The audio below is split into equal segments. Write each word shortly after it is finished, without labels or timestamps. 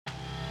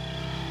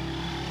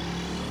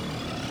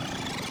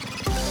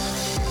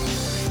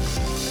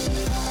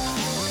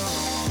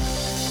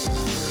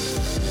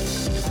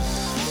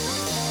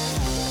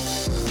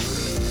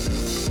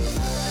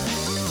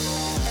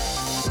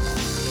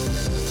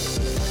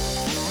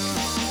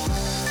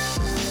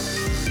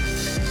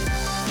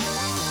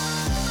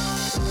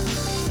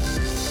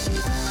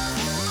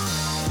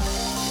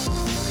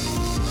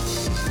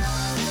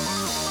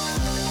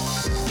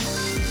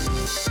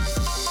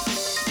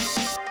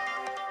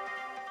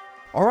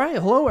All right,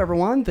 hello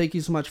everyone. Thank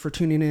you so much for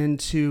tuning in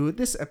to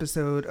this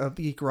episode of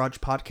the Geek Garage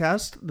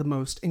Podcast, the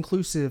most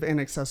inclusive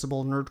and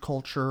accessible nerd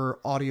culture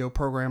audio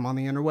program on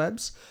the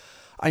interwebs.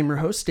 I'm your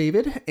host,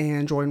 David,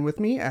 and join with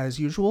me, as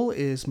usual,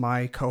 is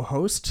my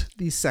co-host,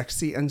 the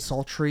sexy and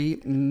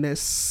sultry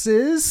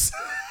Mrs.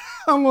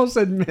 I almost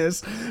said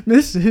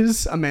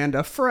Mrs. Amanda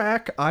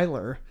Frack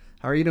Eiler.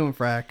 How are you doing,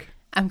 Frack?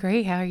 I'm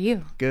great. How are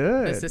you?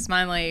 Good. Is this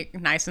my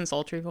nice and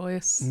sultry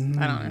voice?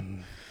 I don't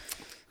know.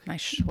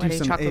 Nice sweaty Do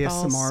some chocolate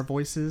ASMR balls.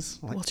 voices.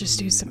 We'll just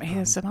do some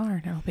ASMR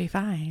and it'll be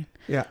fine.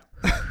 Yeah.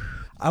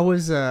 I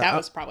was That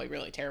was probably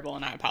really terrible,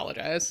 and I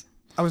apologize.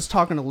 I was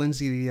talking to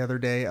Lindsay the other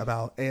day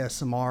about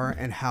ASMR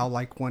and how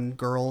when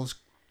girls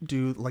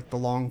do the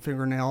long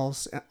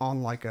fingernails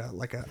on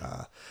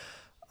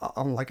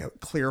on a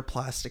clear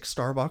plastic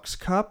Starbucks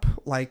cup,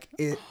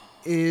 it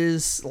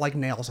is like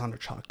nails on a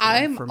chalkboard.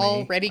 I'm for me.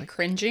 already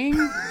cringing.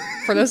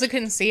 For those that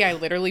couldn't see, I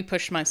literally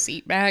pushed my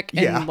seat back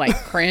and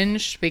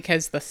cringed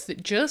because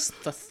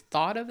just the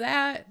thought of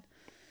that,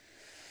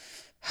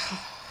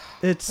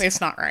 it's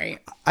not right.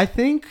 I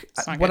think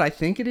what good. I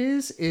think it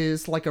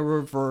is like a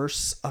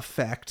reverse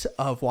effect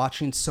of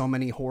watching so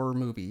many horror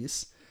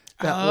movies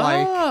that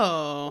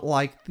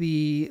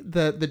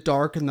the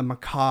dark and the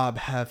macabre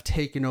have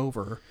taken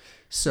over.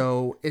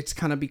 So it's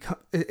kind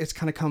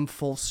of come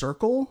full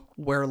circle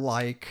where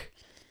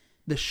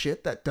the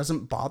shit that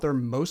doesn't bother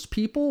most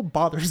people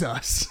bothers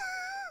us.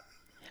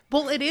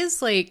 Well, it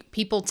is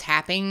people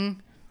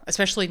tapping,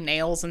 especially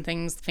nails and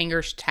things,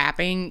 fingers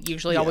tapping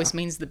usually always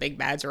means the big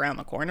bad's around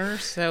the corner.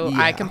 So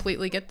I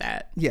completely get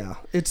that. Yeah.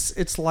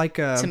 It's like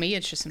to me,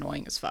 it's just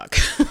annoying as fuck.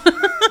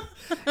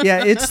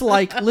 Yeah. It's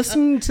like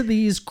listening to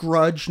these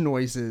grudge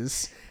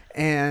noises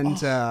and,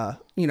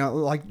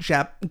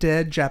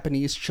 dead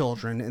Japanese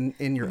children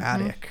in your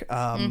attic.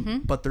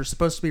 But they're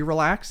supposed to be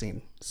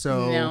relaxing.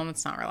 So no,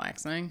 it's not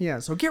relaxing. Yeah.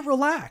 So get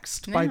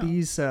relaxed by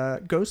these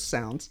ghost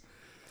sounds.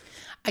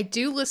 I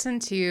do listen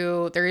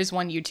to, there is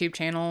one YouTube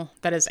channel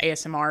that is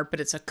ASMR, but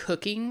it's a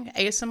cooking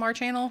ASMR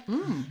channel.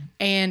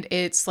 And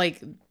it's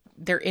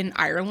they're in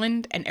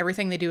Ireland and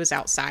everything they do is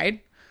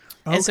outside.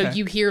 Okay. And so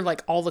you hear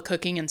all the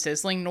cooking and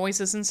sizzling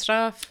noises and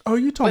stuff. Oh,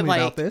 you told me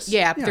about this.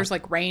 Yeah, but there's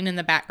rain in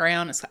the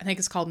background. I think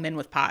it's called Men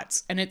with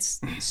Pots. And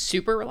it's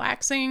super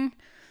relaxing,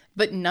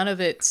 but none of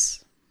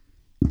it's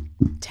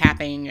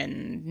tapping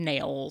and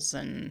nails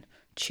and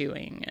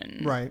chewing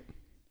and... Right.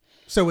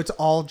 So it's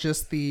all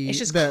just it's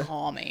just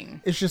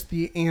calming. It's just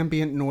the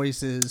ambient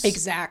noises.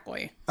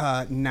 Exactly.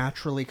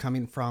 Naturally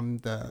coming from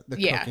the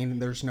cooking.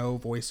 There's no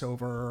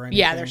voiceover or anything.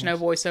 Yeah, there's no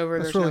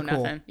voiceover. There's really no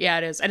nothing. Cool. Yeah,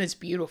 it is. And it's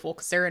beautiful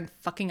because they're in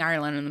fucking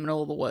Ireland in the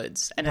middle of the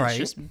woods. And it's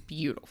just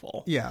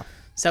beautiful. Yeah.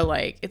 So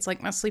it's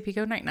like my sleepy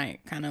go night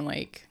kind of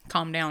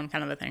calm down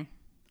kind of a thing.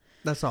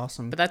 That's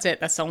awesome. But that's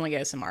it. That's the only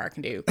ASMR I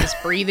can do. Because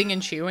breathing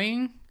and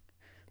chewing,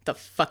 the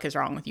fuck is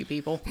wrong with you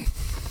people?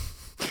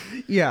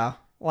 Yeah.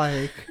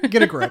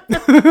 Get a grip.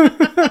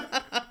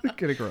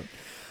 Get a grip.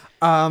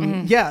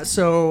 Yeah,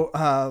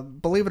 so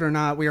believe it or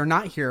not, we are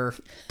not here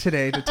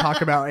today to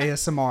talk about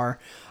ASMR.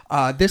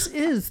 This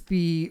is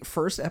the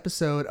first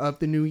episode of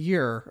the new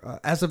year.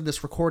 As of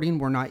this recording,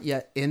 we're not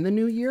yet in the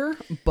new year,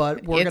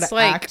 but we're going to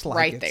act like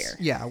right it's, there.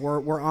 Yeah,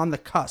 we're on the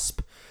cusp.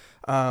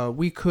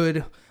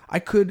 I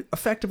could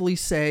effectively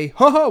say,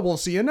 "Ha, we'll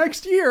see you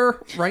next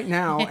year," right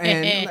now,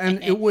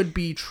 and it would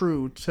be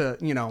true to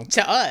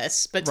to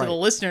us, but to the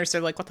listeners, they're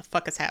like, "What the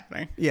fuck is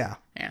happening?" Yeah,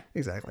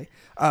 exactly.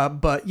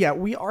 But yeah,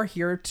 we are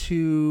here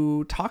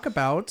to talk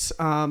about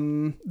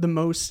the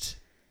most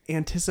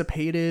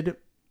anticipated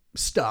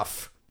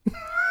stuff.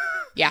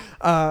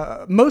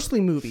 Yeah,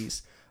 mostly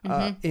movies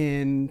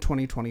in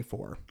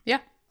 2024. Yeah,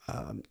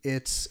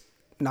 it's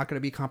not going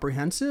to be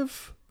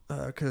comprehensive.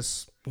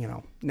 Because,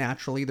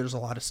 naturally there's a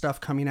lot of stuff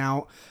coming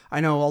out.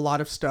 I know a lot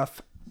of stuff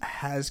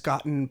has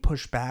gotten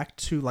pushed back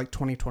to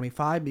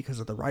 2025 because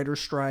of the writer's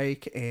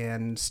strike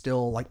and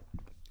still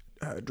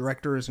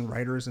directors and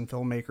writers and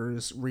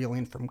filmmakers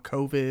reeling from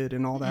COVID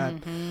and all that.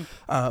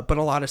 But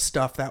a lot of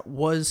stuff that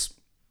was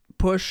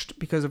pushed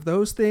because of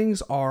those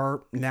things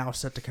are now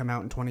set to come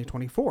out in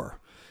 2024.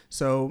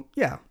 So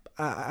yeah,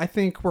 I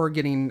think we're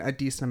getting a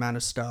decent amount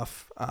of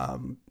stuff.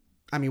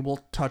 We'll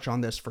touch on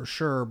this for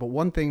sure, but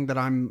one thing that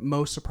I'm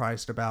most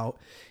surprised about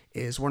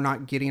is we're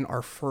not getting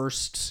our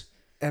first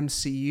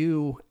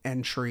MCU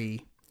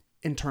entry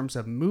in terms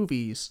of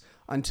movies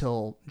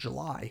until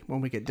July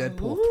when we get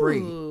Deadpool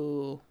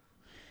 3,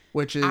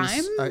 which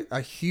is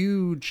a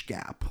huge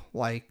gap.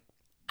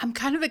 I'm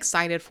kind of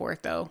excited for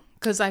it though,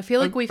 because I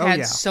feel like we've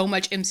had so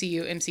much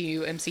MCU, and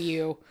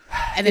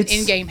then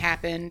Endgame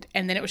happened,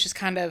 and then it was just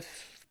kind of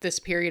this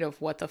period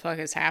of what the fuck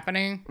is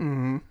happening.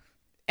 Mm-hmm.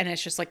 And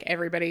it's just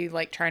everybody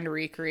trying to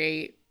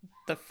recreate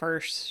the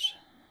first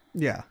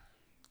the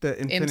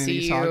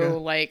Infinity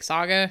MCU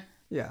saga.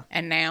 Yeah.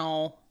 And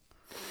now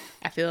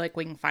I feel like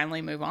we can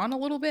finally move on a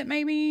little bit,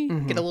 maybe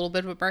get a little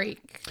bit of a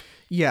break.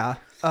 Yeah.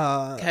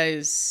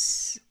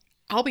 Because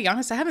I'll be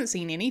honest, I haven't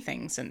seen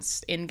anything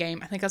since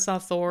Endgame. I think I saw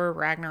Thor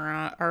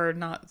Ragnarok, or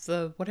not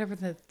the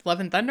Love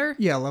and Thunder.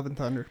 Yeah, Love and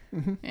Thunder.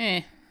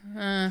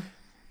 Mm-hmm.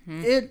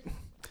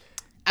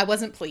 I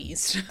wasn't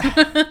pleased.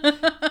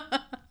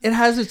 It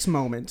has its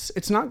moments.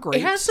 It's not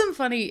great. It has some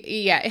funny,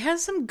 yeah, it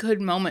has some good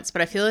moments,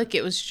 but I feel like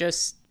it was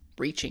just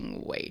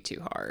reaching way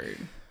too hard.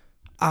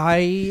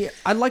 I'd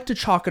like to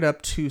chalk it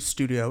up to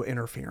studio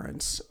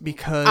interference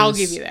because I'll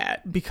give you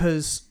that.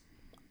 Because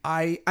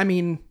I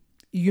mean,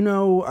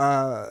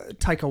 Taika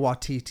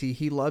Waititi,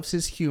 he loves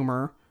his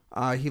humor.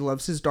 He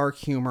loves his dark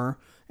humor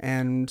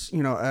and,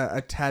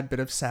 a tad bit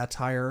of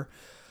satire.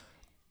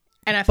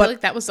 And I feel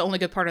like that was the only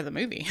good part of the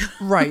movie.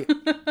 Right.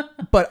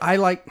 But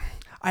I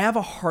have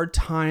a hard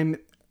time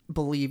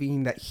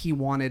believing that he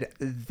wanted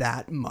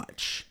that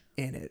much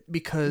in it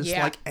because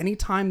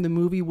anytime the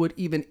movie would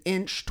even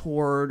inch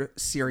toward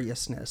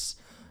seriousness,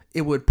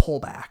 it would pull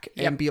back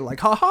and be like,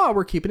 haha,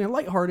 we're keeping it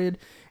lighthearted.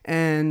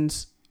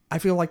 And I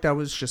feel like that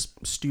was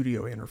just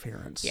studio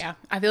interference. Yeah.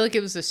 I feel like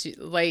it was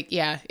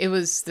it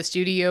was the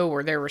studio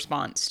where their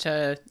response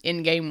to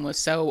Endgame was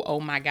so, oh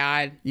my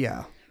God.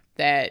 Yeah.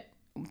 That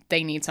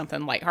they need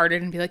something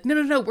lighthearted and be like,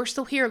 no, we're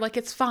still here. Like,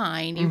 it's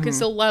fine. You can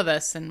still love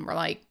us. And we're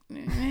like,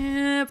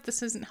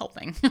 this isn't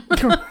helping.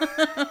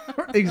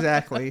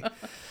 Exactly.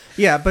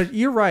 Yeah, but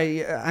you're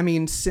right. I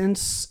mean,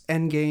 since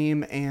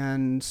Endgame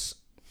and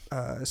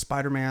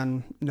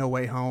Spider-Man No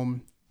Way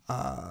Home,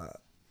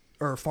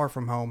 or Far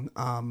From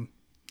Home,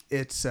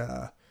 it's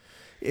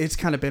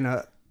kind of been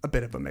a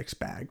bit of a mixed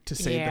bag, to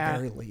say the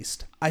very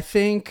least. I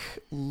think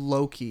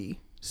Loki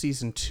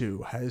season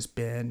 2 has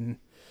been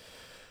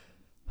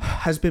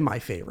my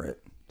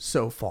favorite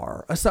so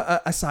far,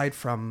 aside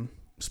from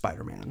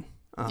Spider-Man.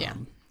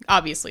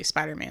 Obviously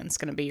Spider-Man's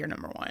gonna be your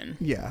number one.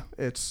 Yeah,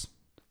 it's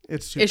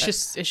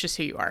just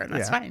who you are, and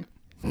that's fine.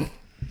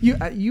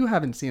 You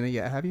haven't seen it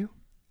yet, have you?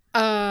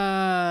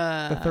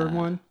 The third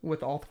one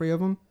with all three of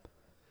them.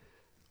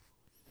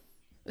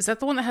 Is that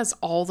the one that has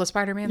all the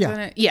Spider-Mans in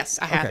it? Yes,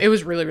 I have. Okay. It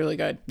was really, really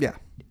good. Yeah.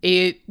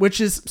 Which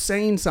is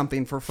saying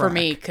something for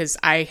me, because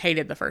I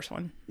hated the first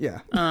one. Yeah.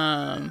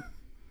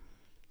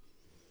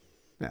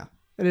 Yeah.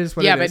 It is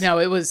what it is. Yeah, but no,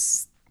 it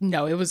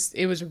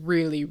was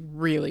really,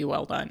 really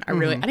well done. I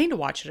need to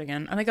watch it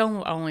again. I think I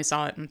only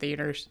saw it in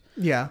theaters.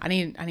 Yeah. I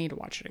need to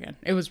watch it again.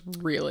 It was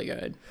really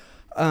good.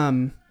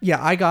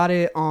 Yeah, I got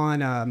it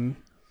on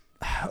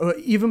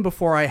even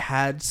before I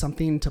had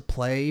something to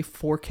play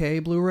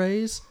 4K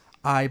Blu-rays.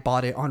 I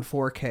bought it on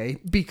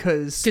 4K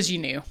because you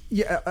knew.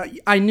 Yeah,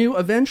 I knew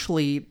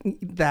eventually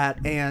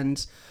that,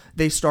 and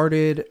they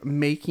started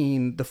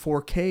making the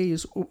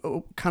 4Ks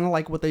kind of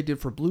like what they did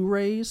for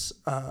Blu-rays,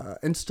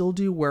 and still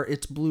do, where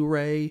it's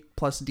Blu-ray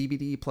plus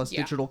DVD plus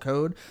digital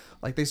code.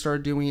 Like, they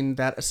started doing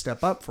that a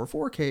step up for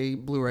 4K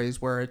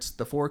Blu-rays, where it's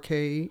the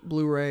 4K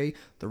Blu-ray,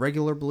 the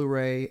regular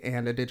Blu-ray,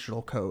 and a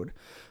digital code.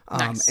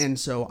 Nice. And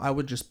so I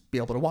would just be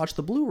able to watch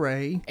the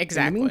Blu-ray in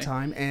the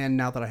meantime. And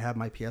now that I have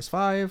my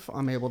PS5,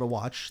 I'm able to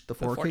watch the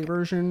 4K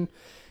version.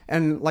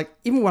 And like,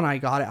 even when I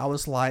got it, I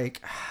was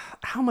like,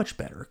 how much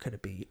better could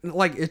it be?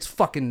 Like, it's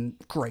fucking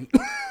great.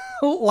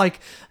 Like,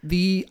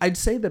 I'd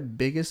say the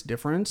biggest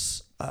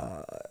difference,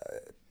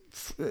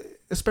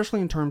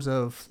 especially in terms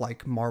of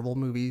like Marvel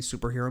movies,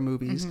 superhero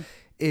movies,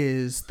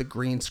 is the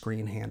green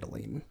screen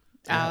handling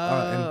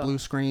and blue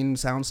screen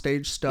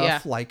soundstage stuff.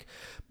 Yeah. Like,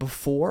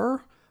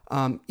 before,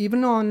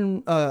 even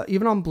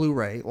on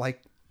Blu-ray,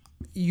 like,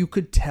 you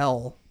could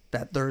tell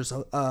that there's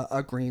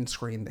a green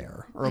screen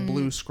there, or a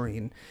blue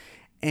screen.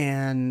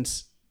 And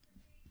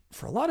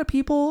for a lot of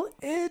people,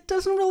 it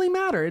doesn't really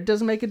matter. It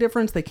doesn't make a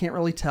difference. They can't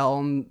really tell,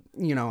 and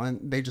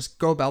they just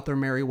go about their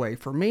merry way.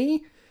 For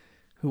me,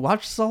 who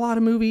watches a lot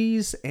of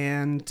movies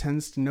and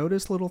tends to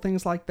notice little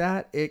things like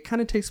that, it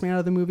kind of takes me out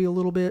of the movie a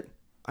little bit.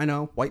 I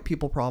know, white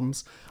people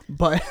problems,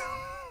 but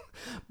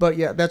but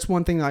yeah, that's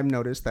one thing I've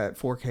noticed that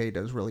 4K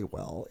does really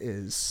well,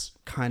 is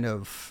kind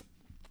of,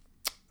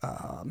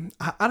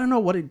 I don't know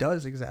what it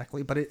does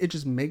exactly, but it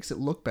just makes it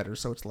look better,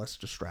 so it's less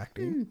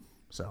distracting.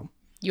 So,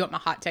 you want my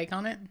hot take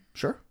on it?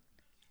 Sure.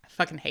 I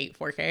fucking hate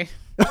 4K.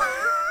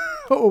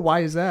 Oh, why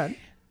is that?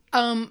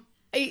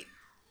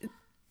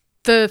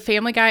 The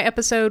Family Guy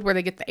episode where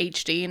they get the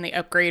HD and they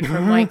upgrade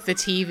from like the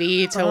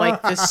TV to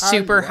like the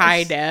super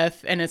high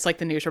def, and it's like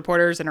the news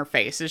reporters and her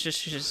face is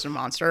just a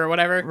monster or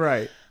whatever.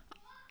 Right.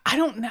 I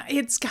don't know.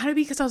 It's got to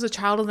be because I was a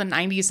child of the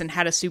 90s and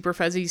had a super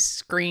fuzzy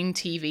screen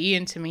TV,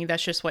 and to me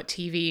that's just what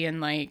TV and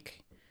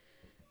like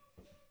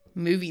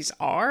movies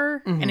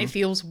are. And it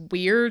feels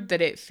weird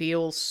that it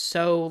feels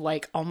so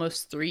like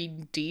almost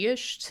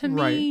 3D-ish to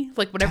me.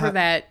 Like, whatever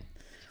that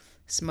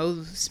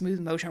smooth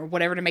motion or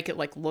whatever to make it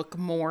like look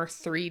more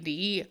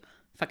 3D.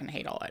 Fucking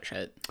hate all that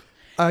shit.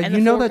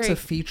 You know, 4K, that's a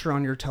feature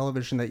on your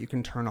television that you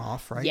can turn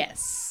off, right?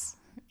 Yes.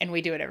 And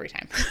we do it every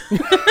time.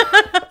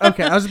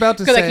 Okay, I was about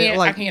to say,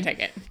 I can't take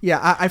it.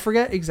 Yeah, I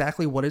forget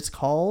exactly what it's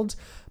called,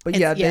 but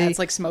it's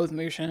like smooth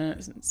motion.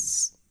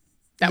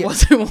 That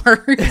wasn't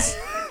words.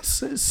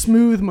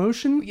 Smooth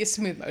motion? Yeah,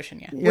 smooth motion,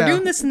 yeah. We're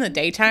doing this in the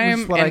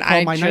daytime, what and I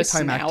call my just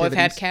nighttime now activities.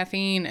 have had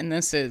caffeine, and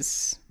this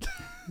is...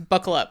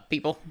 Buckle up,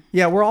 people.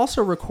 Yeah, we're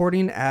also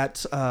recording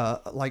at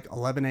like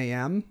 11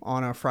 a.m.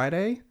 on a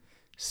Friday,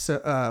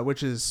 so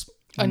which is...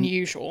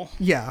 unusual.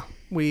 Yeah,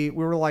 we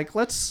were like,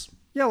 let's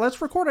Yeah,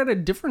 let's record at a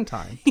different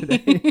time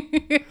today.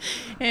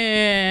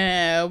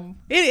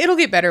 It'll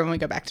get better when we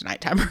go back to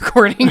nighttime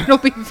recording. It'll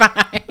be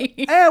fine.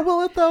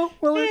 Will it though?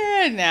 Will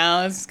it?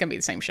 No, it's gonna be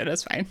the same shit.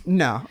 It's fine.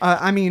 No,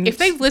 I mean, If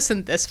they've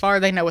listened this far,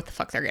 they know what the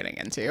fuck they're getting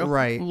into.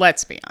 Right.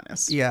 Let's be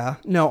honest. yeah,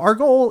 no. Our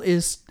goal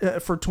is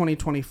for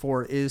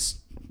 2024 is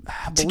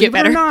To get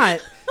better. It or not.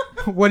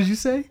 What did you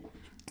say?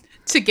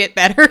 To get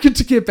better.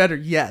 To get better.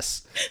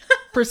 Yes,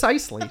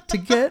 precisely. To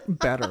get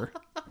better.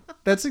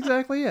 That's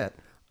exactly it.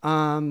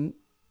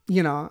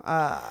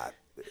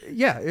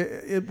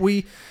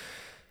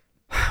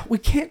 We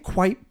can't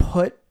quite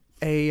put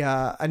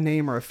a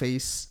name or a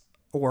face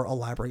or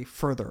elaborate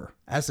further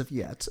as of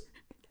yet.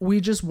 We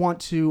just want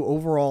to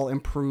overall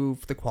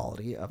improve the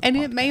quality of the And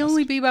podcast. it may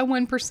only be by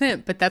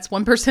 1%, but that's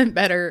 1%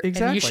 better. And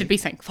Exactly. you should be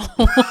thankful.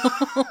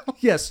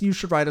 Yes, you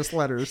should write us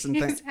letters and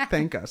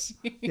thank us.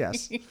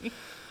 Yes.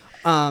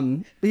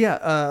 We're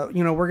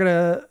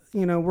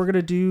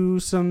gonna do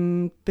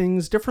some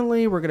things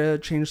differently. We're gonna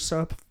change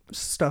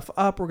stuff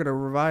up. We're gonna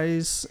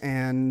revise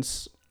and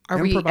Are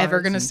we improvise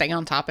ever going to and- stay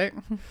on topic?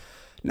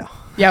 No.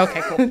 Yeah,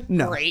 okay, cool.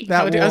 No, Great.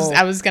 that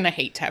I was going to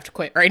hate to have to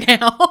quit right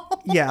now.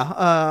 Yeah.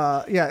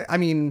 I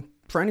mean,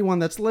 for anyone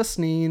that's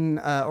listening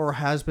or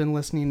has been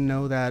listening,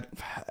 know that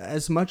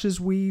as much as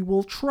we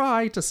will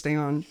try to stay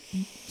on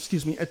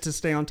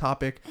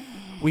topic,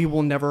 we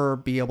will never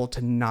be able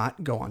to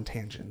not go on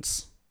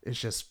tangents. It's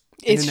just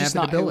an It's just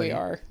not who we inevitability.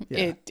 are.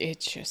 Yeah.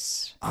 It's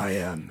just... I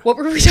am, What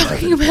were we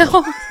talking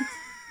about?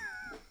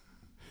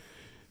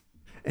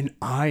 and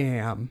I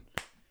am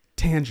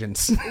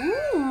tangents.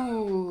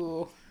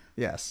 Ooh.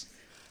 Yes.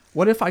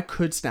 What if I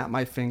could snap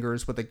my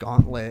fingers with a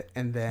gauntlet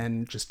and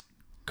then just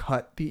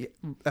cut the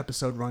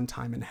episode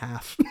runtime in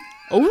half?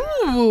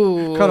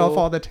 Ooh. Cut off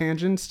all the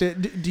tangents? Do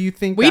you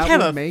think We'd that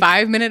have would a make...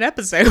 5-minute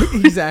episode.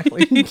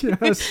 Exactly.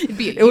 Yes. It'd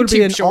be a It would be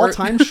YouTube an short.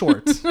 all-time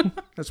short.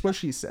 That's what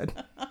she said.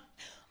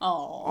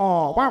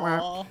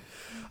 Oh.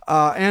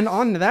 And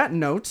on that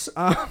note,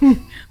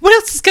 What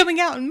else is coming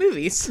out in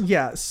movies?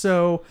 yeah.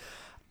 So,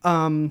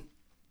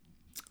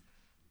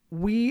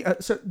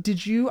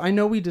 did you? I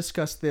know we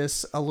discussed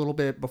this a little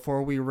bit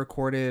before we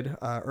recorded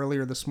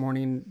earlier this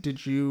morning.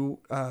 Did you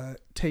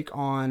take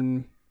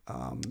on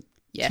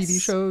Yes.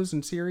 TV shows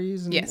and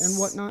series and, Yes. and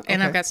whatnot?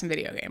 And Okay. I've got some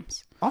video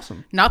games.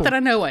 Awesome. Not Cool. that I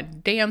know a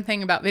damn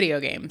thing about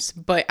video games,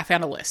 but I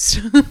found a list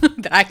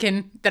that I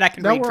can That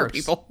read for works.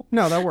 people.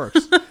 No, that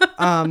works.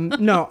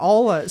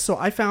 So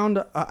I found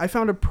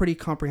a pretty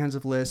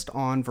comprehensive list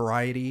on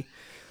Variety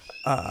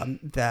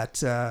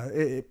that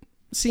it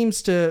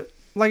seems to,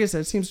 like I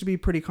said, seems to be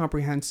pretty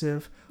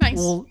comprehensive. Nice.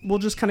 We'll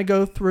just kind of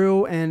go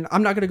through, and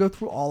I'm not going to go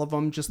through all of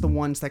them, just the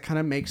ones that kind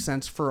of make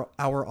sense for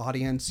our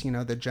audience,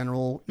 the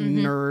general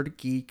nerd,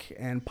 geek,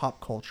 and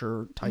pop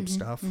culture type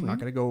stuff. I'm not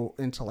going to go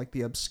into like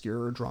the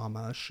obscure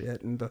drama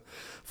shit and the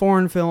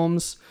foreign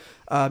films.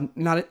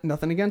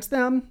 Nothing against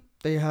them.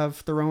 They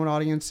have their own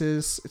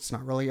audiences. It's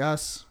not really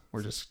us.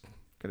 We're just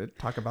going to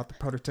talk about the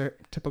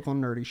prototypical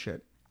nerdy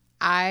shit.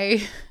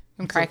 I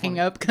am cracking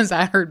up because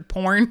I heard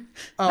porn,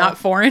 not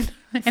foreign.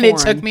 And it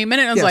took Foreign. me a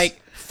minute. I was Yes,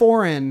 like,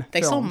 foreign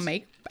they still films.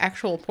 make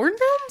actual porn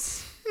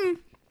films?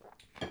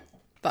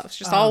 Thought it was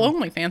just all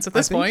OnlyFans at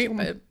this think point. so.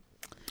 But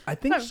I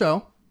think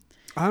so.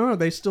 I don't know.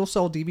 They still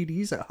sell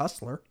DVDs at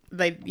Hustler.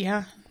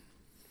 yeah.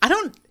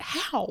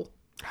 How?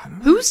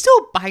 Who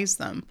still buys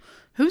them?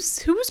 Who's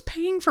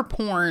paying for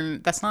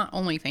porn that's not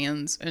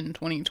OnlyFans in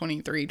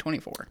 2023,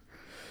 24?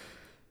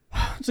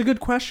 It's a good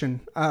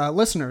question.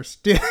 Listeners,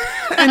 and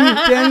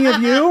any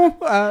of you,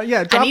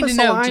 I drop need us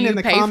to a know, line do you in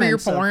the pay for your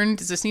comments. porn?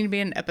 Does this need to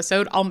be an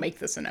episode? I'll make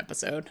this an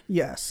episode.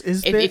 Yes.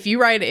 If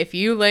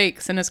you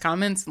send us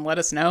comments and let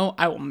us know,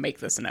 I will make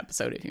this an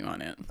episode if you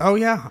want it. Oh,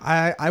 yeah.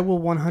 I will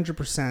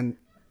 100%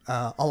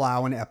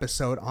 allow an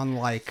episode on,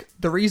 like,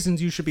 the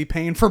reasons you should be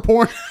paying for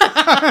porn.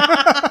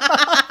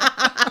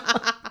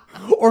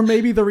 Or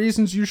maybe the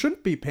reasons you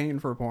shouldn't be paying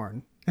for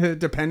porn,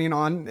 depending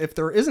on if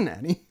there isn't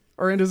any,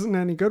 or it isn't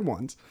any good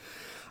ones.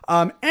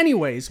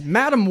 Anyways,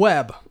 Madam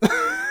Web,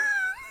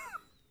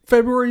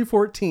 February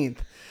 14th.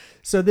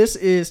 So this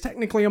is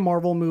technically a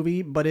Marvel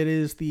movie, but it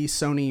is the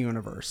Sony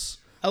universe.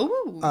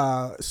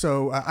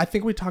 Oh. I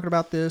think we talked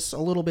about this a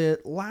little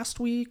bit last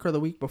week or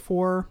the week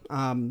before,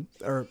 on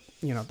a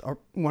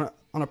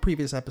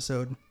previous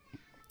episode,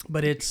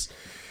 but it's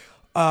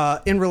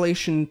in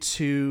relation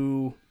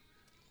to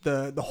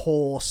the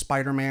whole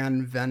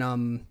Spider-Man,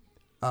 Venom,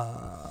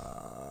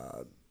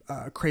 Kraven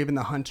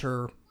the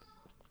Hunter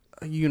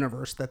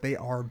universe that they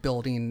are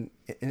building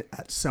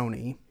at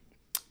Sony.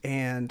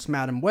 And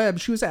Madam Web,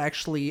 she was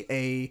actually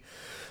a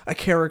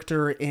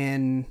character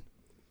in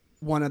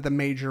one of the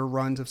major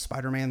runs of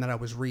Spider-Man that I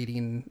was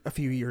reading a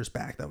few years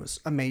back. That was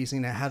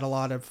amazing. It had a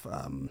lot of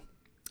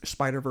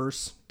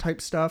Spider-Verse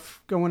type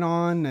stuff going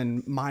on,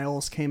 and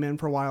Miles came in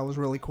for a while. It was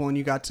really cool, and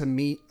you got to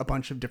meet a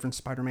bunch of different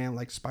Spider-Man,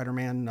 like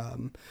Spider-Man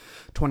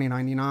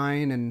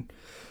 2099 and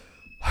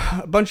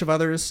a bunch of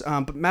others.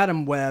 But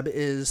Madam Web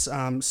is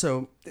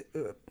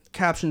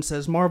caption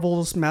says,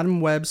 Marvel's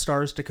Madam Web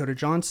stars Dakota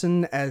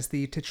Johnson as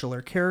the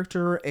titular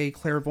character, a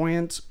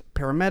clairvoyant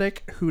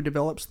paramedic who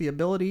develops the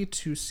ability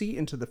to see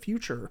into the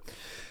future.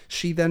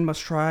 She then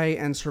must try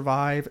and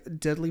survive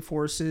deadly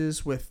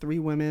forces with 3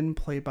 women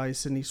played by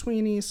Sydney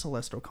Sweeney,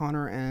 Celeste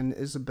O'Connor, and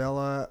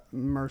Isabella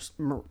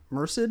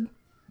Merced.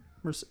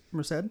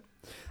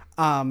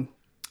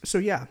 So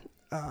yeah,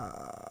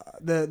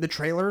 the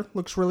trailer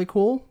looks really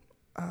cool.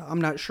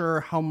 I'm not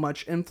sure how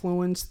much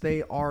influence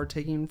they are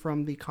taking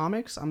from the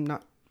comics. I'm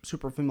not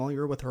super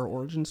familiar with her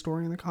origin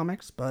story in the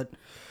comics, but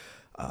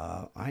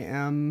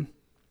I'm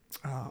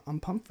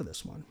pumped for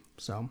this one.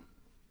 So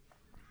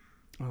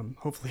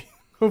hopefully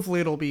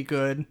it'll be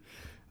good.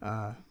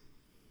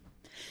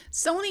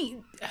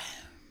 Sony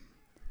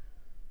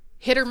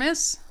hit or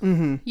miss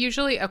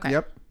usually. Okay.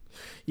 Yep.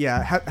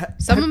 Yeah.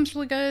 Some of them's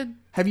really good.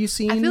 Have you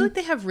seen? I feel like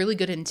they have really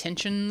good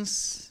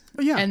intentions.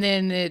 Yeah. And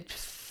then it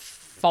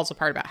falls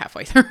apart about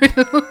halfway through.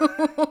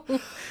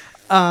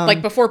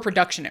 Like before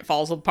production, it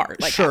falls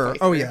apart. Like sure. halfway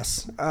through. Oh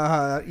yes.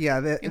 Yeah.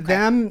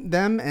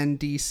 Them and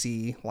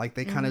DC, like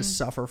they kind of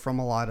suffer from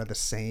a lot of the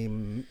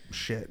same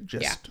shit.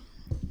 Just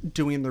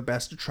doing their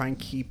best to try and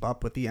keep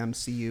up with the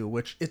MCU,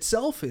 which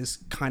itself is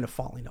kind of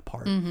falling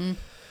apart.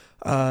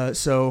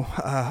 So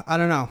I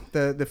don't know.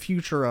 The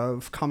future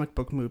of comic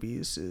book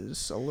movies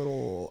is a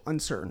little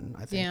uncertain,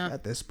 I think,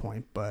 at this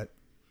point. But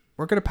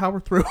we're gonna power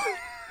through.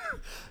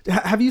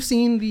 Have you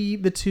seen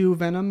the 2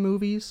 Venom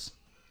movies?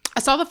 I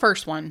saw the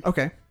first one.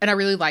 Okay. And I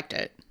really liked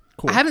it.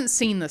 Cool. I haven't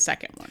seen the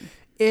second one.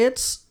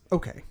 It's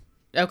okay.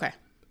 Okay.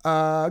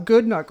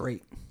 Good, not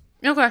great.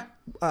 Okay.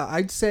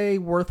 I'd say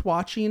worth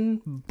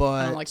watching, but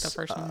I don't like the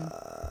first one.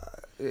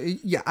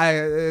 Yeah,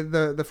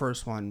 the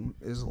first one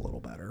is a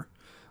little better,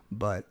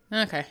 but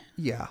Okay.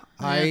 yeah,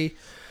 It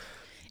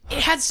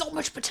had so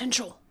much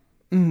potential.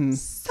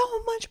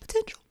 So much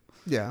potential.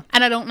 yeah.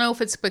 And I don't know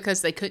if it's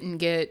because they couldn't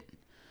get...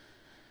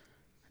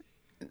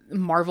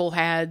 Marvel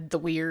had the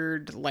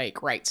weird,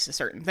 like, rights to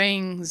certain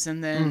things,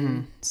 and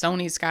then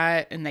Sony's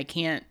got, and they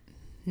can't...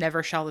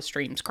 Never shall the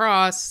streams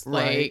cross.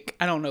 Like, Right.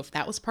 I don't know if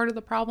that was part of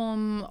the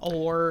problem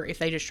or if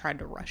they just tried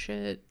to rush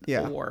it.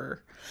 Yeah.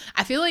 Or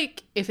I feel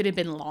like if it had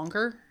been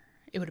longer,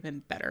 it would have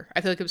been better.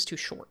 I feel like it was too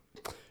short.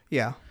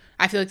 Yeah.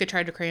 I feel like they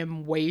tried to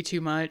cram way too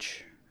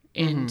much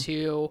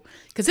into,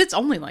 because it's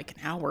only like an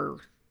hour.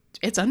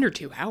 It's under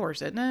 2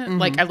 hours, isn't it?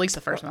 Like, at least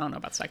the first one. I don't know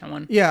about the second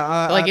one. Yeah.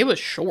 But, like, it was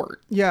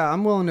short. Yeah,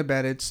 I'm willing to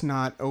bet it's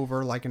not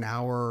over like an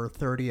hour,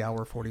 30,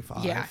 hour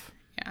 45. Yeah.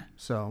 Yeah.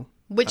 So.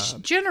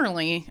 Which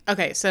generally,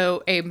 okay,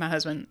 so Abe, my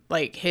husband,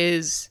 like,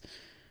 his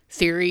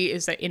theory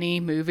is that any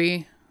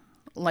movie,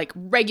 like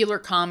regular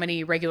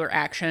comedy, regular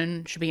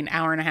action, should be an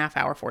hour and a half,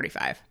 hour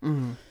 45.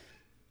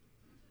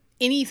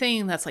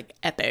 Anything that's like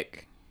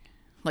epic,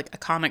 like a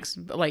comics,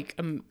 like,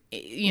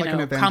 you Like know,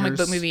 an comic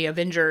book Avengers. movie,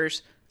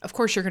 Avengers, of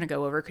course you're going to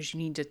go over because you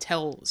need to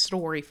tell the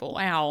story full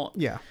out.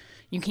 Yeah.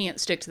 You can't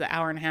stick to the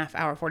hour and a half,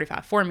 hour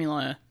 45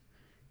 formula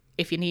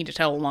if you need to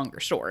tell a longer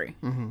story.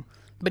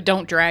 But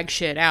don't drag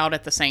shit out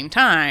at the same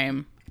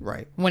time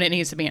Right. when it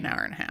needs to be an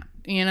hour and a half,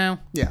 you know?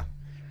 Yeah.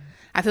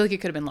 I feel like it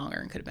could have been longer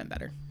and could have been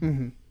better.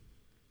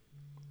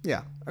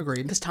 Yeah.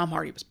 Agreed. Because Tom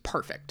Hardy was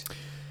perfect.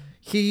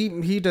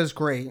 He does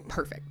great.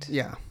 Perfect.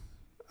 Yeah.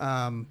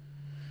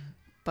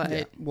 But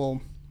Yeah.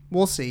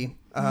 We'll see.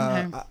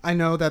 I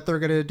know that they're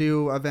gonna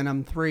do a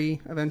Venom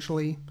 3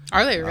 eventually.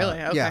 are they really?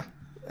 Okay. Yeah.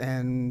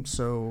 And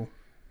so,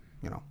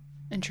 you know,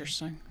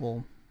 Interesting.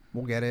 we'll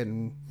get it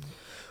and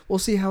we'll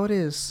see how it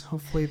is.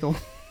 Hopefully they'll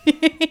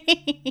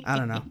I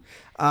don't know.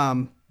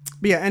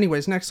 But yeah,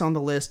 anyways, next on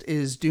the list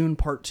is Dune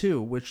Part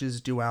 2, which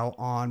is due out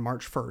on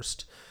March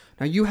 1st.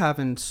 Now you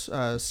haven't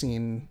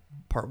seen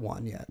Part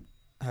 1 yet,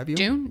 have you?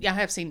 Dune? Yeah, I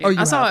have seen Dune. Oh, you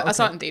I saw have? it. I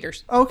saw it Okay. in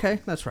theaters. Okay,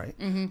 that's right.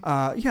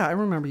 Yeah, I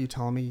remember you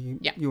telling me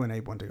Yeah. you and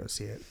Abe went to go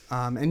see it.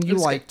 And you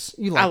was good. liked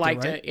I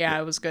liked it, right? it. Yeah,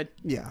 it was good.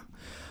 Yeah.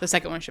 The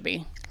second one should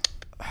be.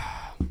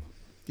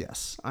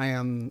 Yes, I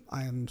am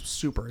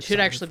super excited. Should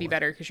actually be for it.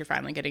 better because you're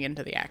finally getting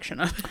into the action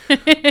of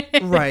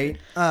it. Right.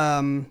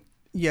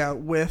 Yeah,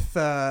 with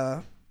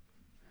I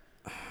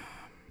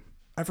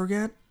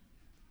forget.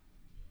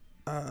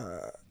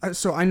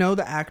 So I know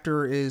the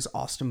actor is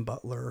Austin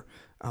Butler.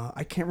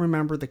 I can't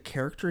remember the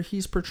character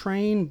he's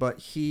portraying, but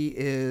he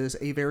is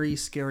a very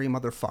scary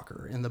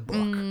motherfucker in the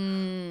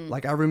book.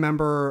 Like I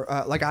remember,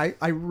 like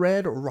I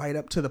read right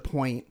up to the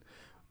point,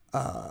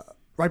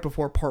 right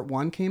before Part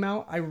 1 came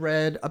out. I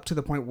read up to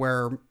the point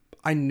where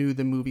I knew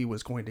the movie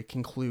was going to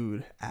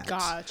conclude at.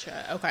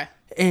 Gotcha. Okay.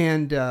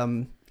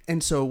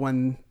 And so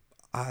when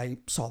I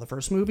saw the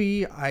first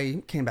movie,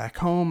 I came back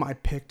home, I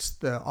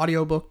picked the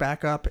audiobook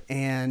back up,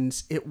 and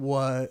it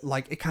was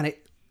like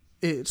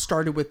it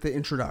started with the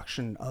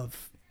introduction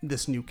of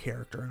this new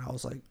character, and I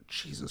was like,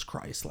 Jesus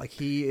Christ, like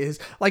he is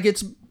like,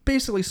 it's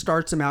basically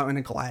starts him out in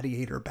a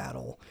gladiator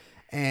battle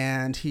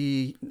and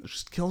he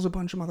just kills a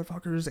bunch of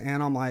motherfuckers,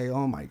 and I'm like,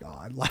 oh my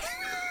god, like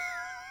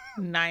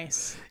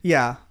Nice.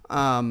 yeah.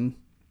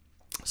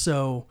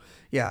 So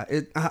yeah,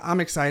 I'm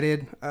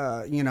excited.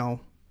 You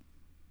know,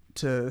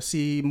 to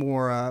see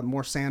more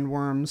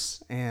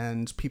sandworms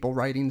and people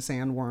riding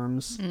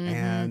sandworms,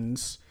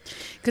 and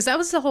Because that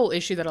was the whole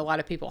issue that a lot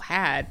of people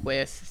had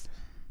with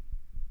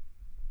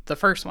the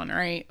first one,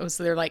 right? It was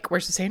they're like,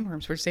 "Where's the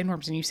sandworms? Where's the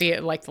sandworms?" And you see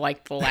it like the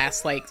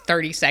last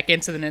 30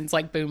 seconds, and then it's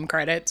like boom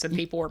credits, and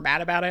people were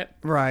mad about it.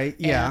 right,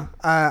 yeah.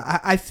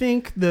 I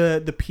think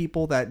the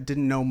people that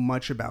didn't know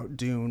much about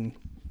Dune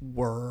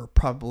were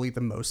probably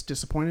the most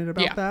disappointed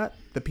about that.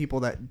 The people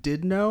that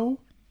did know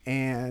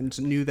and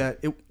knew that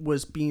it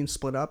was being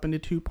split up into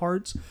two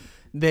parts,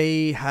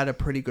 they had a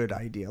pretty good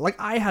idea. Like,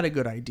 I had a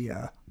good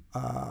idea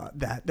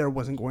that there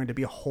wasn't going to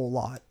be a whole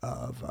lot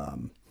of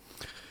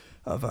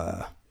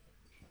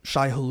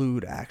Shai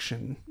Hulud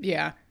action.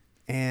 Yeah.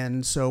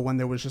 And so when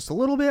there was just a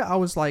little bit, I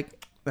was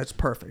like, that's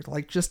perfect.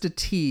 Like, just a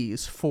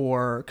tease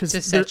for...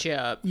 To set you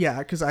up. Yeah,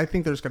 because I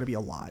think there's going to be a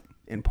lot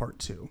in part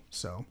 2.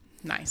 So,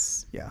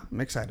 Nice. yeah,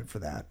 I'm excited for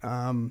that.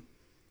 I'm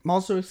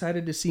also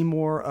excited to see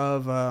more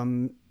of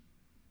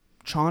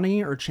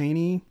Chani or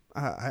Chaney.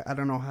 I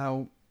don't know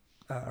how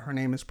her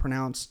name is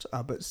pronounced,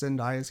 but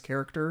Zendaya's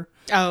character.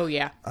 Oh,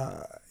 yeah.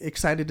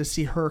 Excited to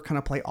see her kind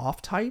of play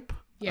off type.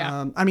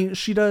 Yeah. I mean,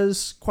 she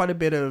does quite a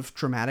bit of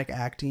dramatic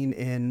acting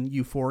in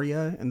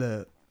Euphoria in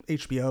the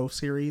HBO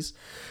series,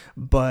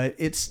 but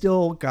it's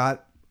still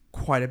got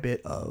quite a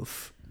bit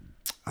of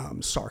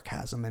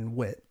sarcasm and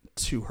wit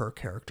to her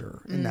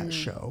character in that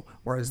show.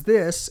 Whereas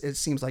this, it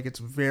seems like it's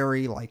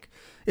very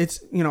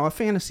it's, a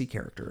fantasy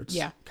character. It's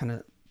kind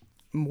of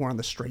more on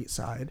the straight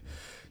side.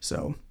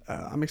 So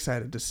I'm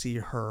excited to see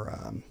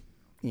her,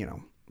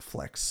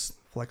 flex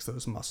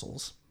those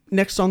muscles.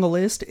 Next on the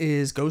list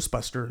is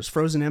Ghostbusters: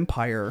 Frozen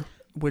Empire,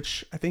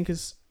 which I think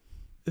is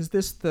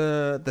this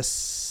the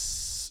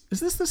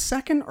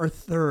second or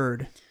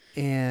third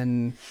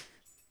in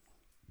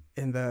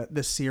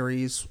the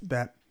series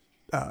that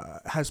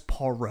has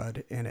Paul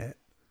Rudd in it?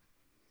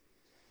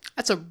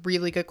 That's a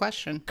really good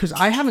question. Because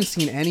I haven't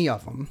seen any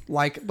of them.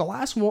 Like, the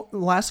last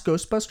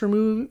Ghostbusters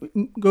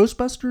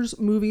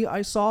movie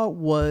I saw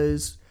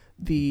was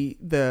the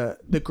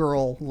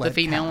girl led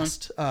female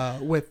cast,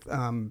 with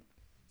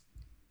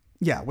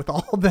with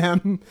all of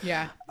them.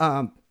 Yeah.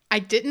 I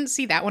didn't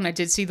see that one. I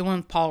did see the one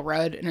with Paul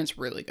Rudd, and it's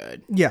really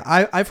good. Yeah,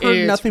 I've heard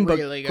It's nothing but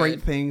really great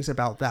good. things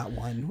about that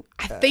one.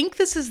 I think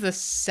this is the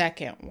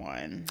second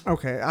one.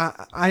 Okay,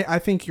 I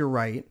think you're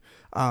right.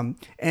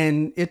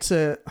 And it's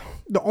the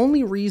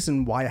only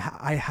reason why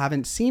I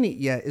haven't seen it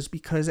yet is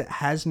because it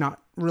has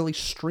not really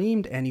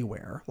streamed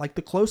anywhere. Like,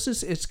 the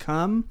closest it's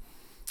come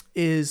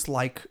is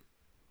like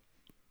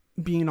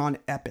being on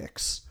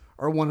Epix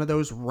or one of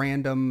those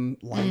random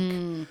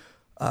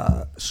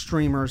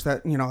streamers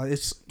that,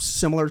 it's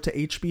similar to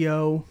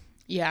HBO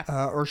Yeah.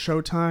 or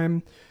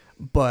Showtime,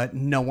 but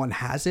no one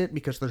has it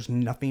because there's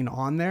nothing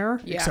on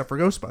there except for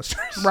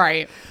Ghostbusters.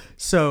 Right.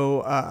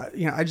 So,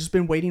 I just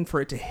been waiting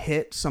for it to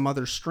hit some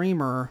other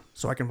streamer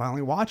so I can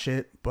finally watch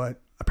it,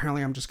 but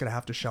apparently I'm just going to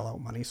have to shell out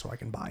money so I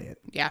can buy it.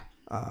 Yeah.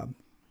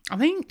 I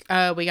think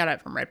we got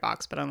it from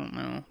Redbox, but I don't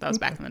know. That was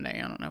back in the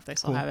day. I don't know if they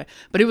still have it.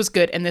 But it was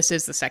good, and this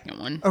is the second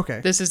one.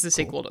 Okay. This is the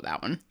sequel to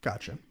that one.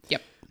 Gotcha.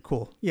 Yep.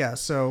 Cool. Yeah,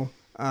 so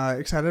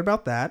excited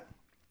about that.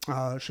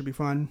 Should be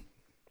fun.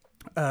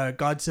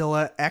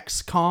 Godzilla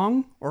X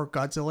Kong, or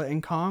Godzilla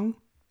and Kong,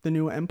 the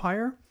new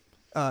Empire,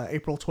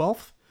 April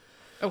 12th.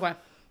 Okay.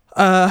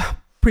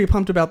 Pretty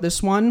pumped about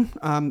this one.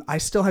 I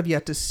still have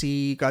yet to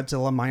see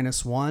Godzilla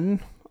 -1.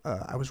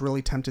 I was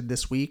really tempted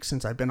this week,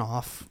 since I've been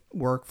off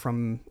work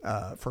for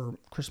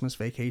Christmas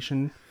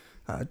vacation,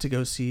 to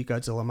go see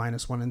Godzilla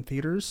 -1 in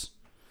theaters,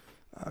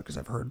 because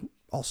I've heard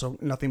also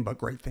nothing but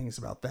great things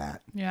about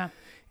that. Yeah.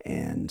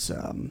 And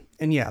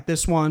yeah,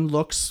 this one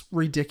looks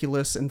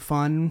ridiculous and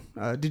fun.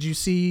 Did you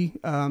see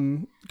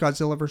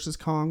Godzilla vs.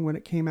 Kong when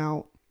it came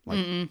out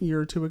a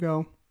year or two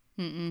ago?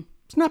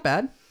 It's not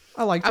bad.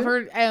 I liked it. I've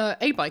heard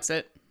Abe likes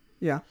it.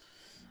 Yeah.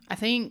 I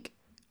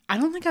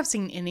don't think I've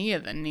seen any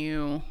of the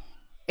new.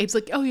 Abe's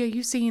like, oh yeah,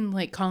 you've seen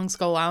like Kong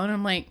Skull Island.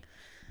 I'm like,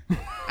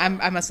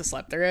 I must have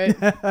slept through it.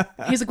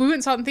 He's like, we went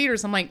and saw it in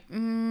theaters. I'm like,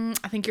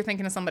 I think you're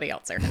thinking of somebody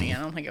else there, honey.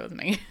 I don't think it was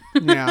me.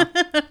 Yeah.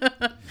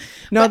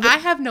 No, but I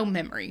have no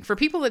memory. For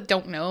people that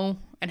don't know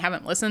and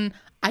haven't listened,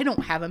 I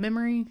don't have a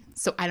memory,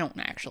 so I don't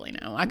actually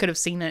know. I could have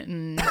seen it,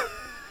 and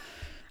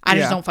I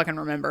just don't fucking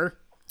remember.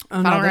 If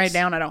I don't write it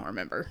down, I don't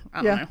remember.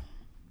 I don't know.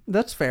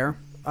 That's fair.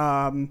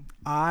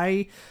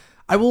 I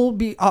will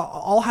be.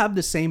 I'll have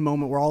the same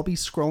moment where I'll be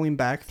scrolling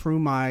back through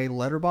my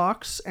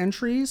Letterbox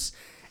entries,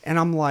 and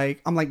I'm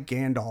like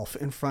Gandalf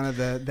in front of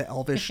the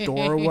Elvish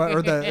door,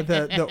 or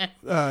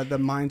the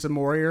Mines of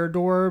Moria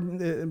door,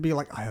 and be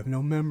like, I have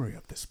no memory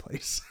of this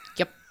place.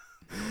 Yep,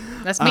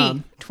 that's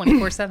me,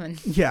 24/7.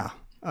 Yeah,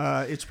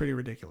 it's pretty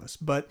ridiculous,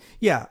 but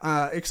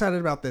yeah, excited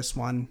about this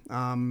one.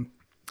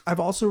 I've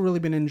also really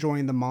been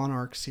enjoying the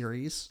Monarch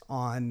series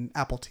on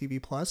Apple TV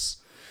Plus.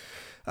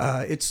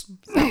 It's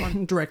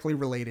directly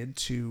related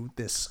to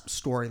this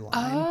storyline.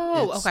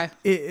 Oh, okay.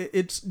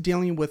 It's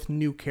dealing with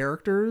new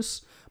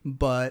characters,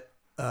 but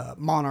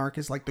Monarch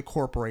is like the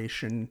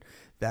corporation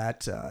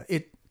that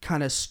it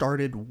kind of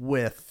started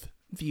with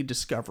the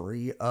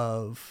discovery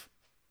of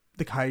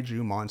the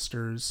kaiju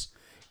monsters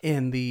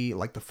in the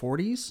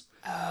 40s.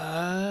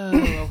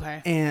 Oh,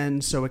 okay.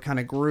 And so it kind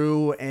of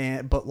grew,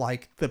 but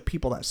like the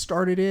people that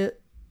started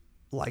it,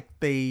 like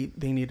they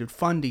needed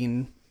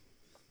funding,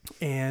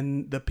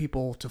 and the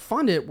people to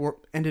fund it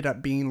ended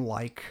up being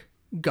like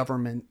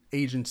government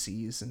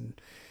agencies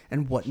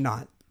and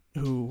whatnot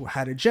who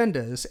had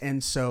agendas,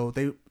 and so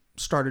they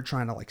started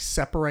trying to like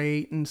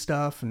separate and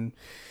stuff, and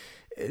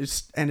it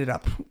just ended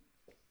up,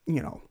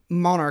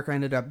 Monarch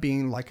ended up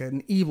being like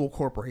an evil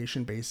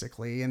corporation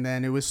basically, and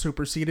then it was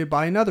superseded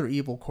by another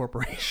evil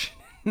corporation.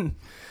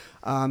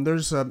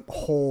 There's a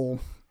whole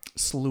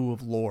slew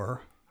of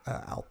lore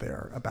out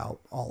there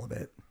about all of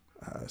it,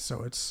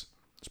 so it's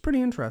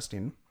pretty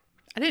interesting.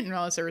 I didn't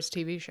realize there was a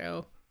TV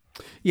show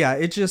Yeah,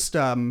 it just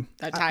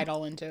that tied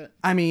all into it.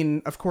 I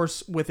mean, of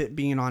course, with it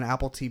being on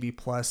Apple TV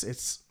Plus,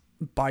 it's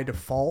by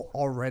default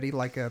already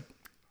like a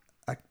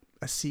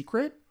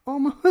secret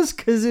almost,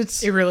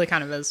 because It really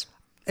kind of is.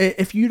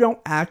 if you don't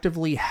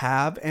actively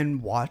have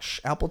and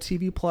watch Apple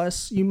TV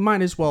Plus, you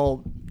might as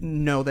well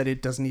know that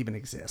it doesn't even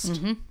exist.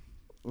 Mm-hmm.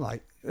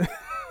 Like,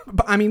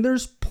 but I mean,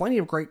 there's plenty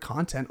of great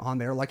content on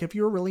there. Like, if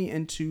you're really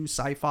into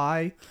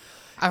sci-fi,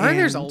 I've heard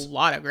there's a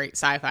lot of great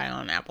sci-fi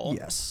on Apple.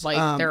 Yes.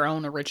 Like their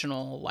own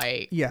original,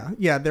 like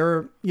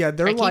they're I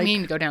keep like,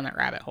 meaning to go down that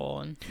rabbit hole,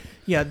 and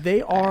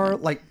they are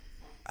like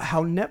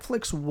how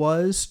Netflix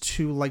was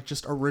to like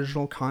just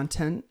original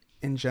content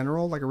in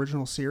general, like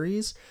original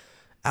series.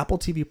 Apple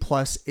TV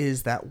Plus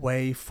is that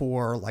way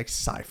for like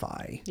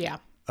sci-fi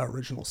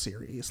original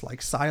series,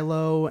 like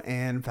Silo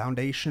and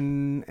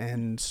Foundation,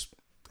 and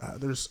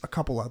there's a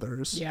couple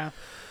others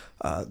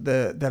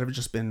that have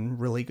just been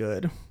really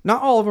good.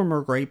 Not all of them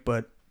are great,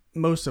 but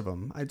most of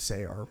them I'd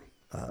say are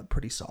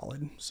pretty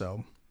solid.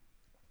 So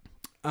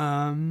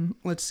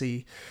let's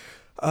see.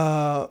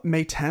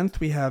 May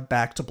 10th we have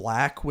Back to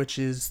Black, which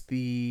is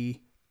the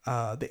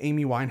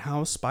Amy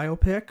Winehouse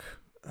biopic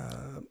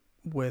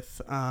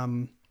with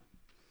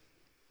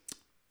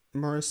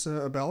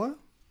Marissa Abella,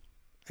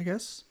 I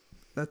guess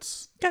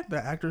that's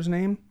the actor's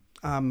name.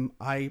 I'm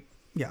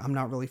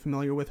not really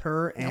familiar with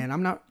her, and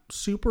I'm not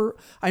super.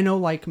 I know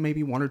like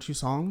maybe one or two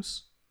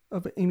songs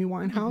of Amy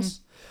Winehouse,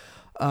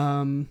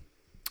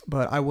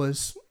 but I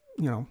was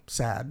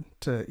sad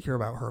to hear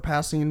about her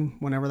passing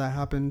whenever that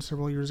happened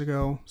several years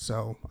ago.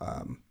 So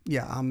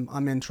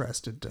I'm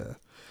interested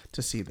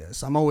to see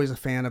this. I'm always a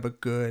fan of a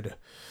good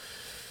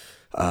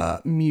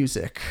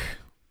music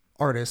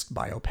artist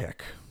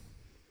biopic.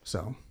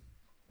 So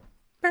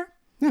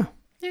yeah.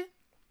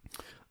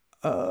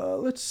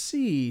 Let's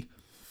see.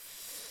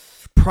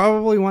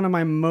 Probably one of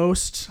my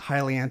most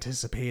highly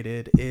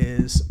anticipated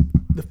is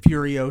the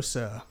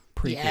Furiosa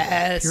prequel.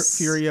 Yes.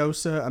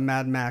 Furiosa, a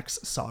Mad Max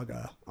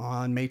saga,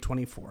 on May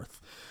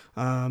 24th,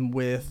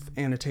 with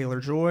Anna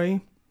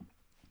Taylor-Joy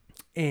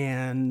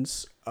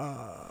and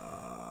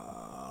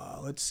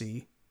let's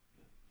see,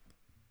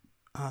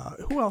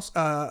 who else?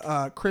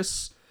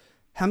 Chris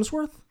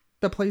Hemsworth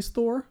that plays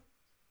Thor.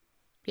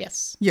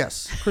 Yes,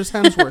 Chris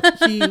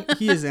Hemsworth.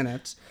 he is in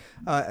it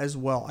as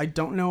well. I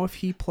don't know if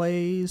he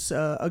plays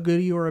a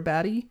goodie or a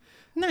baddie.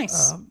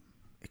 Nice.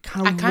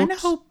 I kind of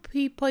hope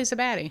he plays a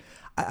baddie.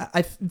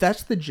 I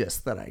that's the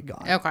gist that I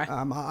got. Okay.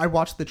 I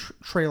watched the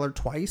trailer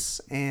twice,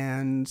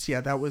 and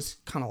that was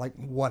kind of like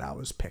what I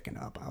was picking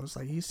up. I was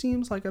like, he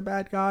seems like a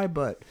bad guy,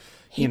 but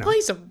he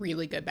plays a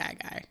really good bad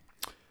guy.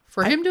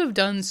 For him to have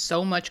done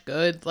so much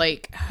good,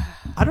 like,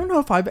 I don't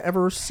know if I've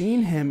ever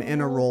seen him in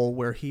a role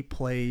where he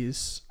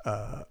plays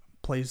the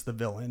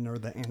villain or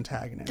the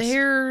antagonist.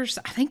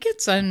 I think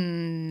it's a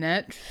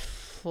Netflix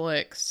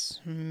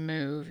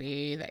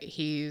movie that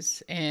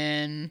he's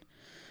in.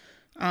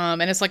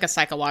 And it's like a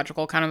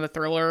psychological kind of a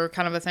thriller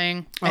kind of a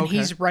thing. And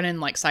he's running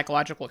like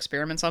psychological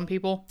experiments on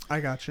people. I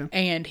gotcha.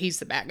 And he's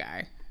the bad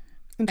guy.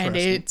 And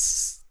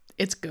it's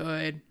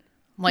good.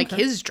 Like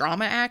his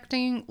drama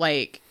acting,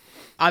 like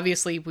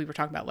obviously we were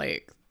talking about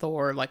like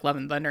Thor, like Love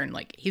and Thunder, and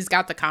like he's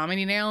got the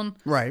comedy down.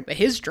 Right. But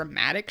his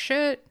dramatic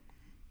shit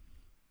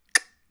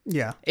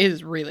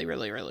is really,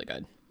 really, really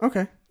good.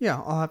 Okay.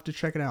 Yeah, I'll have to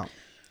check it out.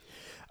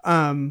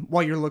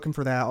 While you're looking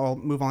for that, I'll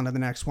move on to the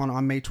next one.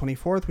 On May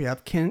 24th, we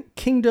have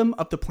Kingdom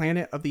of the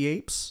Planet of the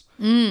Apes.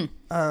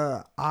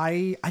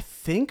 I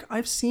think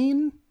I've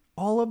seen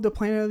all of the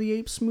Planet of the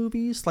Apes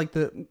movies, like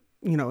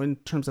in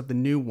terms of the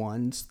new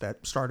ones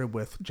that started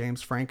with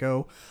James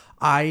Franco.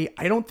 I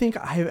don't think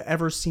I have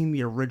ever seen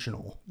the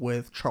original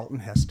with Charlton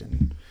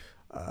Heston.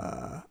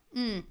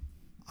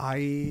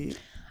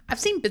 I've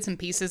seen bits and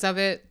pieces of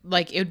it.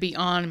 Like, it would be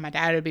on, my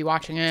dad would be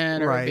watching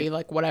it, or it'd be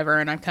like whatever,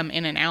 and I'd come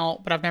in and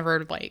out, but I've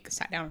never like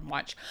sat down and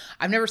watched.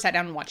 I've never sat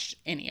down and watched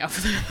any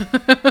of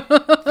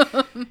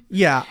them.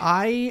 Yeah,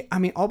 I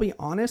mean, I'll be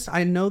honest,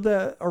 I know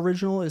the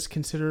original is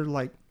considered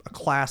like a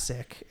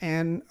classic,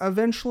 and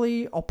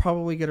eventually I'll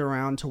probably get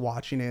around to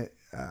watching it,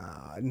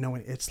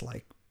 knowing it's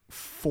like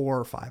 4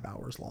 or 5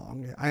 hours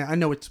long. I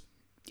know it's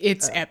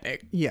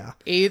epic. Yeah.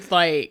 It's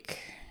like...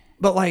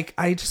 But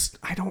I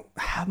don't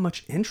have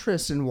much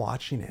interest in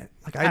watching it.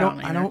 Like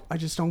I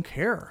just don't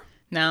care.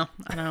 No,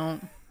 I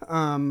don't.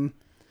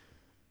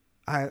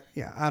 I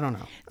don't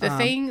know. The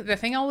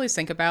thing I always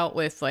think about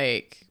with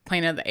like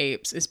Planet of the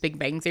Apes is Big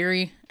Bang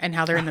Theory and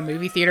how they're in the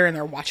movie theater and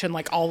they're watching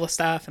like all the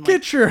stuff and like,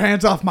 Get your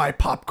hands off my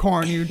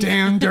popcorn, you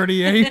damn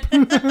dirty ape.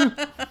 and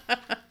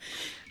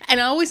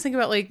I always think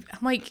about like, I'm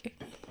like,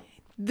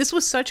 this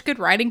was such good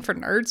writing for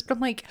nerds, but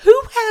I'm like,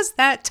 who has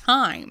that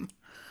time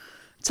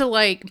to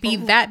like be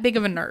that big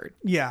of a nerd?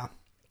 Yeah.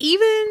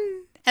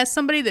 Even as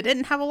somebody that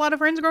didn't have a lot of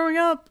friends growing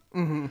up, how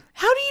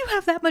do you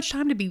have that much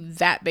time to be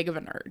that big of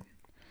a nerd?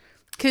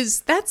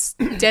 Because that's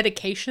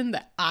dedication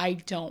that I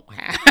don't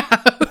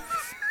have.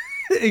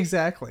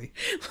 Exactly.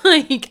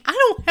 Like, I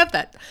don't have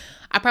that.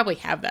 I probably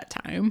have that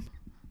time.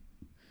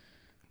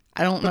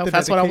 I don't know if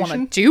that's what I want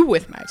to do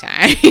with my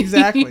time.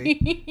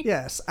 Exactly.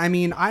 Yes. I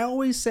mean, I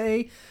always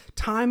say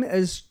time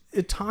is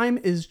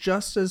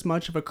just as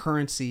much of a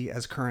currency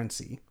as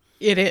currency.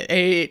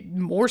 It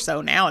more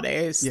so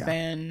nowadays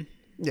than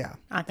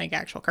I think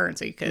actual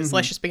currency. Because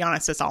let's just be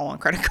honest, it's all on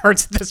credit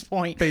cards at this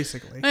point.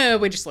 Basically.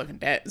 We just live in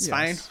debt. It's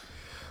fine.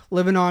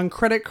 Living on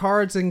credit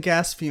cards and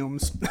gas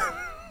fumes.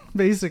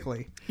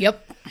 Basically.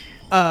 Yep.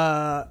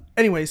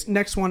 Anyways,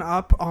 next one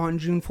up on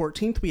June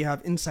 14th, we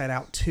have Inside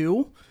Out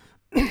 2.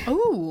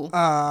 Ooh.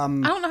 I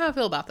don't know how I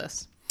feel about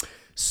this.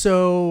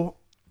 So,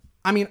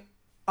 I mean,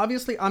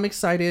 obviously I'm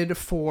excited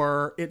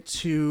for it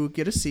to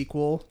get a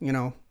sequel. You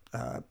know,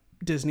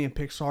 Disney and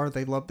Pixar,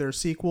 they love their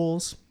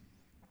sequels.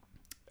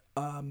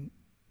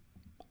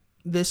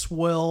 This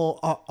will,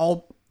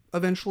 I'll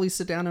eventually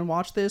sit down and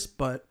watch this,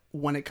 but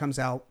when it comes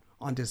out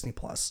on Disney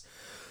Plus,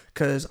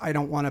 because I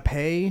don't want to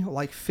pay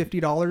like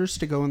 $50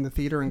 to go in the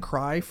theater and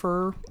cry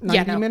for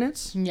 90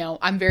 minutes. No,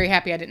 I'm very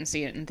happy I didn't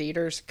see it in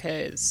theaters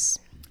because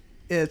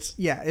it's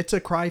a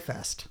cry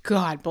fest.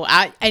 God, but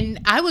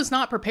I was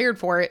not prepared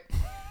for it.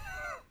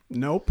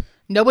 Nope.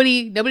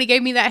 Nobody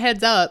gave me that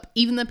heads up.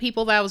 Even the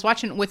people that I was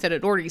watching it with that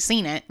had already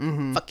seen it.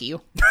 Fuck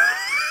you.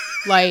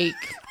 Like,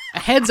 a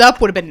heads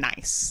up would have been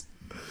nice.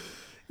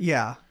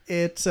 Yeah.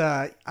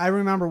 I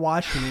remember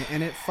watching it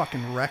and it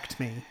fucking wrecked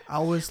me. I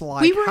was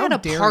like, we were at a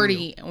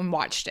party and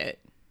watched it.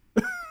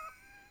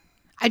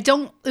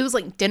 It was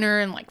like dinner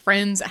and like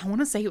friends. I want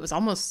to say it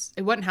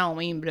wasn't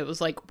Halloween, but it was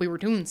like we were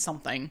doing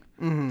something.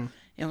 Mm-hmm.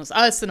 It was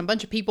us and a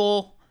bunch of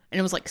people and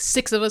it was like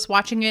 6 of us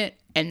watching it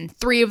and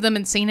 3 of them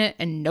had seen it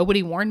and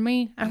nobody warned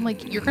me. I'm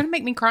like, you're going to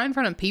make me cry in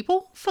front of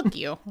people? Fuck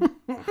you.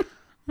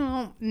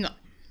 Oh, no.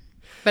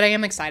 But I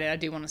am excited. I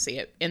do want to see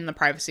it in the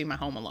privacy of my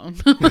home alone.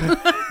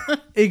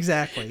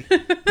 Exactly.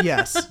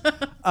 Yes.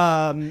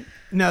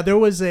 No, there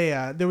was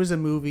a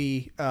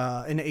movie,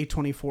 an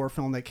A24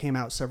 film that came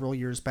out several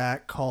years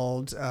back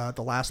called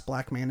The Last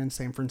Black Man in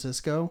San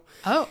Francisco.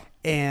 Oh.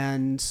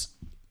 And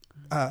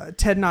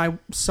Ted and I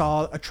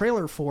saw a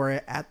trailer for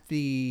it at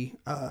the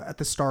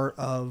start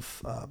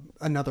of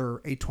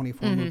another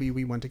A24 movie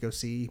we went to go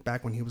see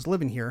back when he was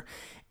living here.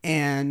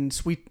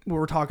 And we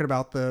were talking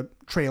about the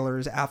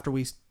trailers after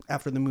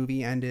the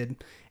movie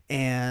ended,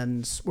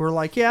 and we're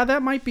like, yeah,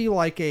 that might be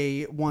like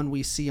a one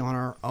we see on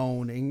our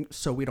own, and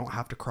so we don't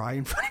have to cry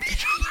in front of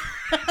each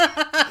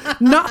other.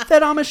 Not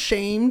that I'm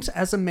ashamed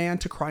as a man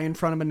to cry in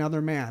front of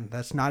another man.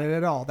 That's not it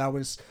at all. That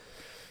was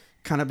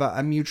kind of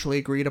a mutually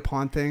agreed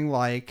upon thing.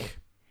 Like,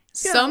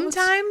 yeah,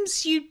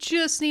 sometimes you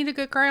just need a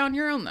good cry on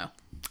your own, though.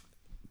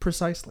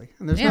 Precisely,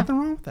 and there's nothing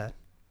wrong with that.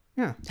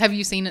 Yeah. Have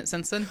you seen it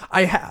since then?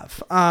 I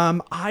have.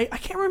 I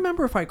can't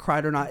remember if I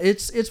cried or not.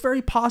 It's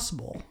very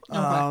possible.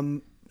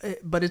 Okay.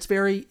 But it's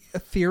very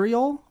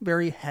ethereal,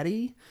 very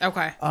heady.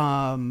 Okay.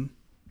 I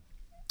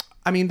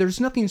mean, there's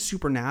nothing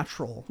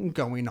supernatural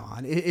going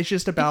on. It's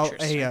just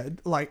about I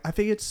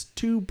think it's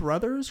 2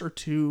 brothers or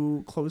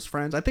 2 close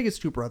friends. I think it's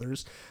 2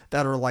 brothers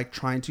that are like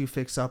trying to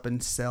fix up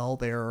and sell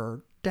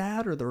their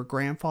dad or their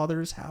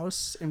grandfather's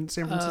house in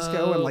San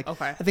Francisco. And like,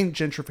 I think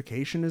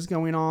gentrification is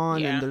going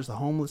on and there's the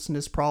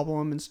homelessness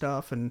problem and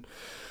stuff. And,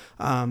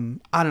 I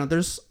don't know,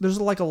 there's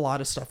like a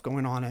lot of stuff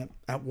going on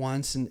at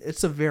once. And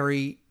it's a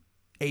very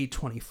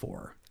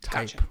A24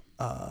 type,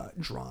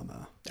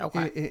 drama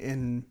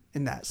in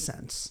that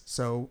sense.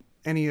 So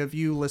any of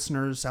you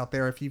listeners out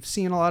there, if you've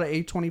seen a lot of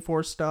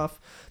A24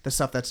 stuff, the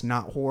stuff that's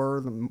not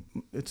horror,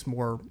 it's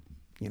more,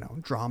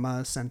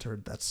 drama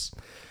centered.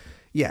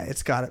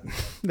 It's got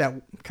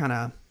that kind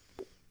of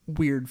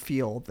weird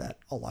feel that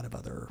a lot of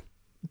other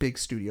big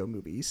studio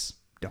movies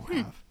don't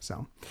have.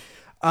 So,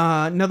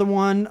 another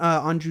one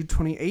on June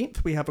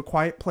 28th, we have A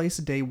Quiet Place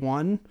Day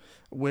 1,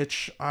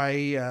 which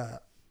I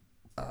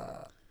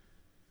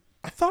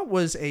thought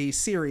was a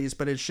series,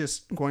 but it's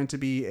just going to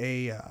be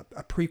a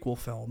prequel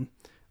film.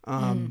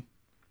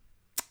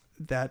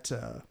 That,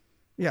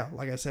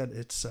 like I said,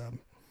 it's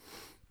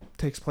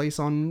takes place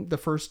on the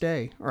first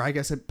day, or I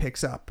guess it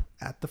picks up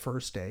at the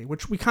first day,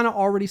 which we kind of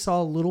already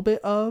saw a little bit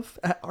of.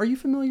 Are you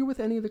familiar with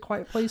any of the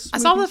Quiet Place movies? I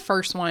saw the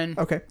first one.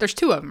 Okay. There's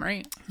 2 of them,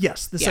 right?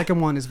 Yes. The second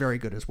one is very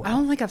good as well. I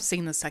don't think I've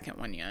seen the second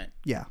one yet.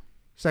 Yeah.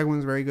 Second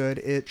one's very good.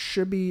 It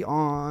should be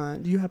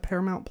on, do you have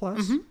Paramount Plus?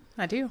 Mm-hmm.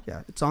 I do.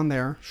 Yeah, it's on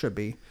there. Should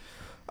be.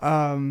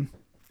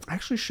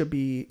 Actually should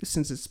be,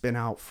 since it's been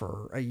out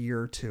for a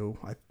year or 2,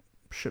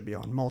 should be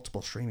on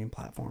multiple streaming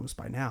platforms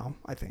by now,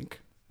 I think.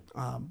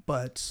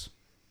 But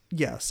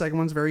yeah, second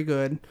one's very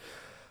good.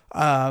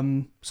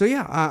 So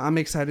yeah, I'm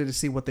excited to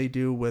see what they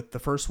do with the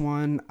first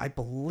one. I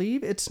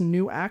believe it's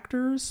new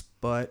actors,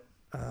 but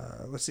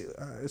let's see.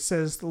 It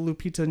says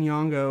Lupita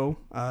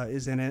Nyong'o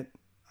is in it.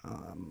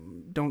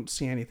 Don't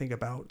see anything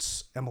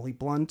about Emily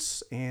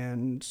Blunt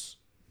and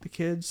the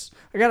kids.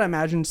 I gotta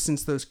imagine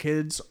since those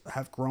kids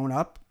have grown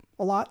up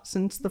a lot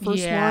since the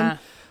first one.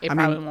 It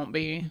probably won't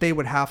be. They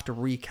would have to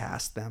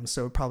recast them,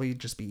 so it'd probably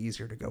just be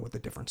easier to go with a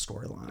different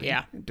storyline.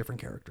 Yeah.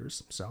 Different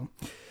characters. So,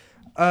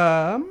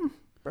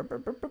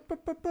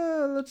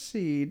 let's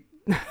see.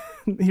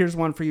 Here's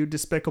one for you.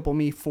 Despicable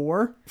Me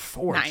 4.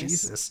 Nice.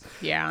 Jesus.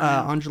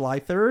 Yeah. On July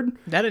 3rd.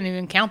 That didn't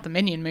even count the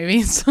Minion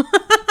movies.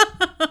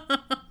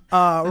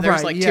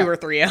 There's like 2 or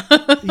 3.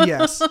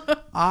 Yes.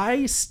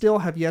 I still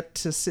have yet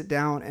to sit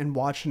down and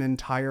watch an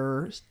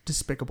entire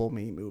Despicable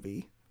Me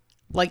movie.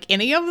 Like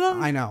any of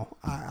them? I know.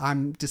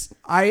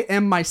 I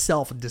am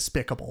myself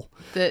despicable.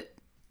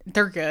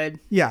 They're good.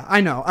 Yeah,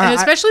 I know. And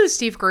especially with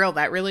Steve Carell,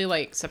 that really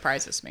like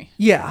surprises me.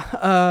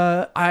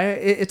 Yeah.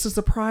 It's a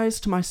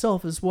surprise to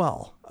myself as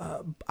well.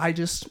 I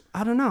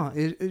don't know.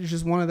 It's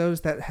just one of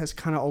those that has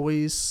kind of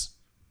always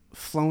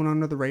flown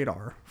under the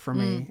radar for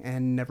me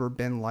and never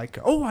been like,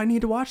 oh, I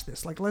need to watch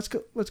this. Like, let's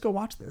go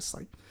watch this.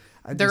 Like,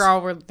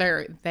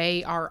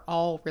 They are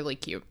all really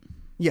cute.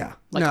 Yeah.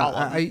 Like all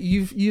of them.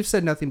 You've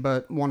said nothing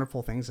but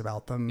wonderful things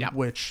about them, Yep.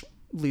 which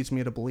leads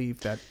me to believe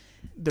that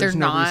there's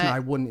no reason I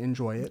wouldn't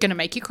enjoy it. Gonna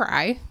make you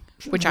cry,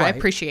 which I Right.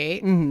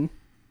 appreciate.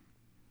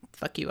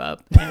 Fuck you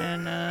up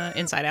and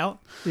Inside Out.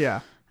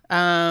 Yeah.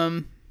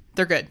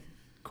 They're good.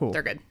 Cool.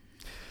 They're good.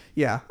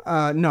 Yeah.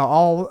 No,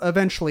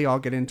 I'll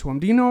get into them.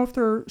 Do you know if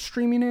they're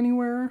streaming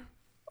anywhere?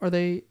 Are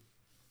they?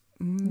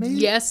 Maybe?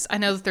 Yes, I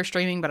know that they're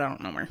streaming, but I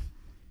don't know where.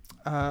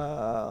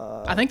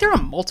 I think they're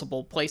on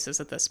multiple places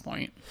at this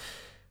point.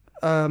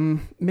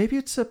 Maybe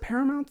it's a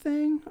Paramount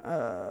thing.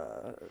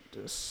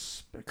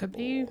 Despicable Could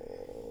be.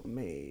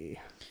 Me.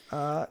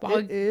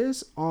 It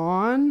is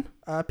on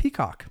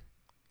Peacock.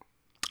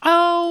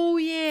 Oh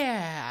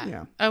yeah.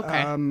 Yeah.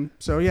 Okay.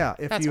 So yeah,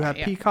 if That's you right, have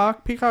yeah.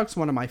 Peacock's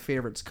one of my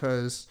favorites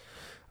because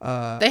They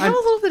have a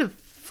little bit of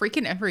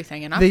freaking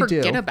everything, and I They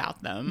forget do.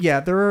 about them. yeah,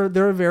 they're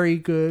a very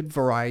good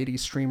variety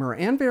streamer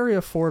and very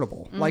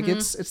affordable. Like Mm-hmm.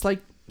 it's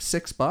like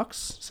 $6,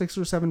 $6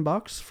 or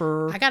 $7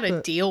 for. I got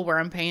a deal where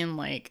I'm paying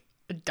like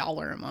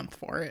 $1 a month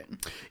for it.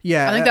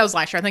 Yeah, I think that was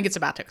last year. I think it's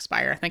about to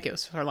expire. I think it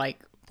was for like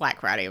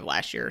Black Friday of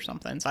last year or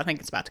something. So I think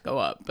it's about to go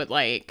up. But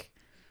like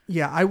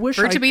yeah. I wish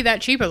for it to be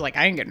that cheap, I was like,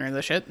 I ain't getting rid of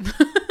this shit.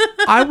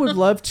 I would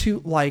love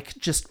to like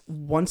just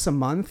once a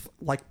month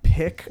like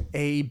pick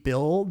a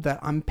bill that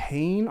I'm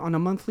paying on a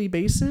monthly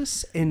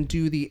basis and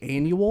do the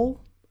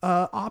annual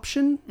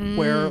option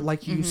where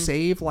like you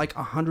save like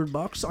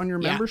 $100 on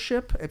your Yeah.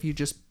 membership if you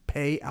just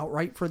pay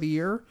outright for the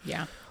year.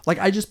 Yeah. Like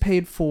I just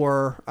paid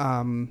for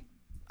I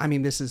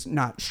mean this is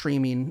not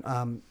streaming,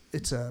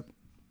 it's a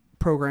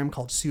program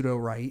called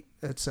Pseudo-Write.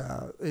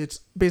 It's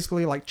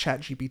basically like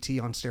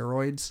ChatGPT on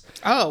steroids.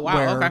 Oh wow.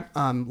 Where, Okay.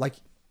 like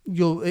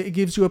it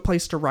gives you a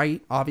place to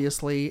write,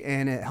 obviously,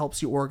 and it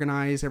helps you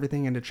organize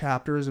everything into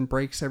chapters and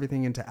breaks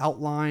everything into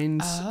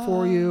outlines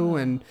for you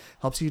and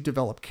helps you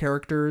develop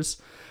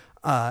characters.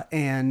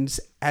 And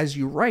as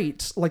you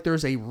write, like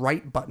there's a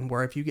write button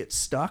where if you get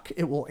stuck,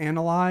 it will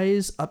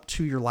analyze up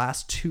to your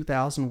last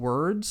 2,000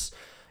 words,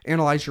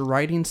 analyze your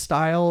writing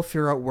style,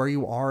 figure out where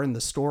you are in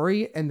the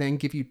story, and then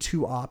give you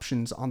 2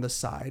 options on the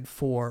side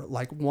for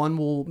like one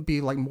will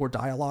be like more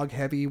dialogue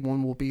heavy,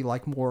 one will be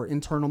like more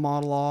internal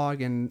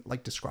monologue and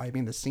like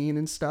describing the scene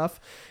and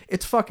stuff.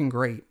 It's fucking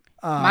great.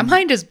 My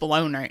mind is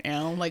blown right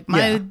now. Like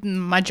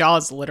my jaw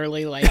is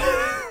literally like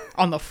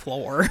on the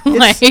floor.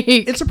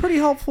 It's a pretty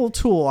helpful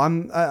tool.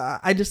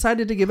 I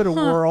decided to give it a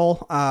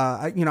whirl.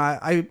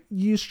 I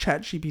used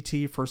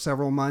ChatGPT for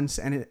several months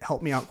and it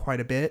helped me out quite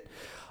a bit.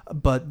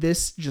 But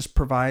this just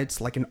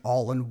provides like an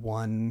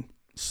all-in-one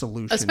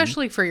solution.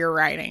 Especially for your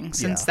writing,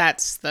 since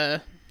that's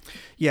the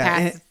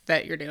path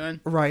that you're doing.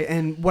 Right.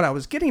 And what I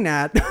was getting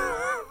at,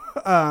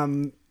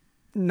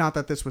 not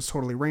that this was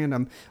totally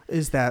random,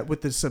 is that with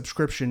the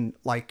subscription,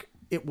 like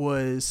it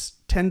was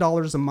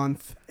 $10 a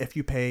month if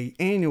you pay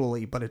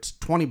annually, but it's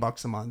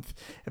 $20 a month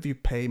if you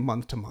pay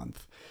month to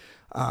month.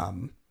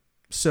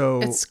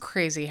 So It's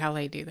crazy how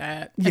they do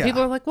that. And Yeah.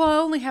 people are like, well, I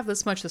only have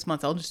this much this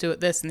month. I'll just do it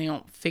this. And they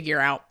don't figure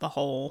out the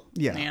whole.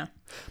 Yeah.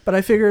 But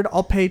I figured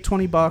I'll pay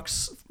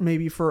 $20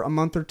 maybe for a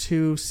month or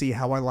two, see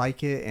how I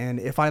like it. And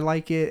if I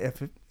like it,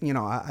 if,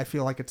 I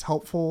feel like it's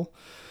helpful,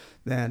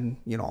 then,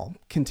 I'll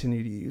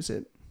continue to use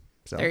it.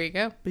 So There you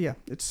go. But yeah,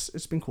 it's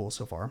been cool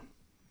so far.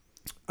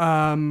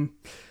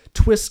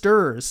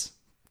 Twisters,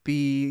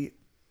 a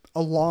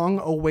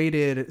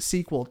long-awaited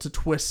sequel to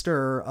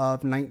Twister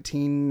of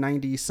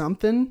 1990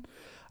 something.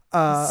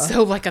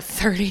 So like a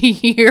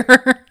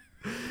 30-year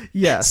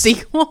Yes.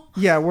 sequel.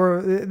 Yeah,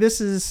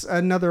 this is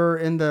another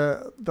in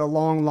the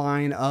long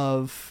line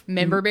of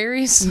Member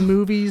berries.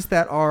 movies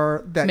that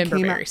Member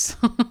came out. berries.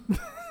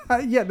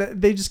 Yeah,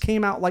 they just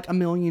came out like a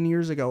million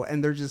years ago,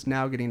 and they're just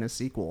now getting a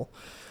sequel.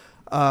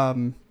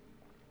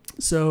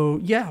 So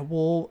yeah,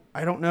 well,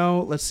 I don't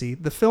know. Let's see.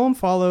 The film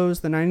follows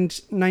the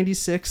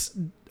 1996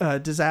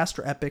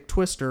 disaster epic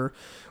Twister,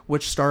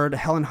 which starred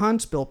Helen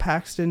Hunt, Bill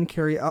Paxton,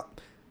 Carrie.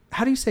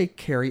 How do you say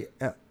Carrie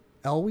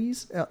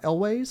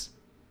Elways?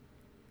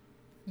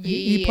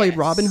 He played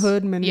Robin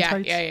Hood, Yeah.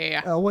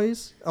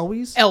 Elways.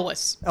 Elwes.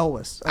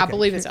 Okay. I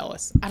believe it's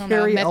Elwes. I don't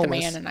Carrie know. I met Elwes. the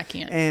man and I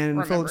can't. And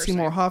remember Philip his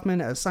Seymour name.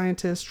 Hoffman as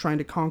scientists trying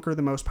to conquer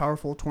the most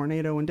powerful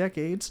tornado in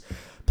decades.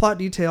 Plot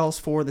details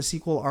for the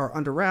sequel are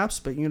under wraps,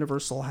 but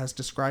Universal has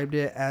described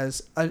it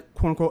as a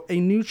quote unquote a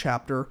new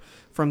chapter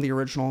from the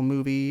original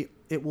movie.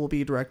 It will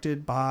be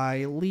directed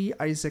by Lee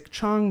Isaac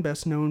Chung,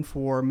 best known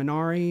for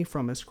Minari,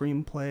 from a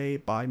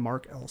screenplay by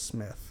Mark L.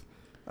 Smith,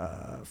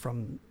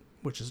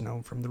 which is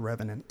known from The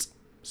Revenant.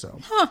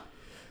 So,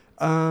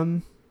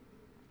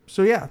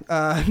 so yeah,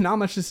 not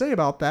much to say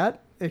about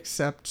that,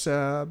 except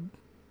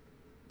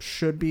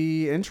should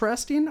be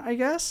interesting, I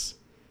guess.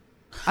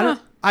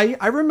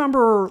 I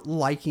remember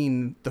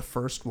liking the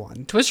first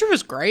one. Twister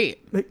was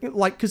great.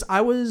 Like, because I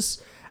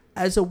was,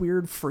 as a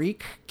weird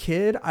freak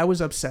kid, I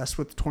was obsessed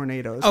with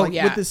tornadoes. Oh, like,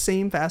 yeah. With the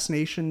same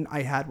fascination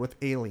I had with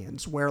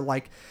aliens, where,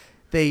 like,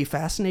 they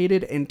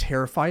fascinated and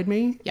terrified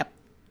me. Yep.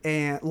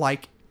 And,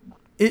 like,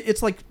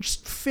 it's like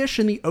just fish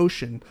in the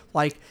ocean.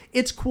 Like,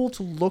 it's cool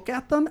to look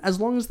at them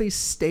as long as they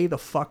stay the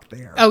fuck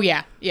there. Oh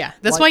yeah, yeah.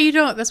 That's Like-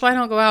 why I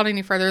don't go out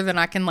any further than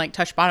I can like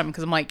touch bottom,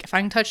 because I'm like, if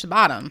I can touch the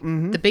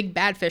bottom, the big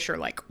bad fish are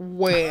like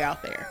way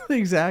out there.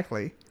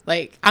 Exactly.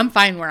 Like, I'm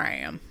fine where I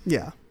am.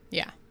 Yeah.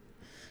 Yeah.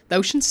 The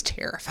ocean's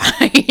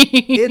terrifying.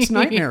 It's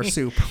nightmare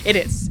soup. It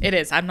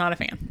is. I'm not a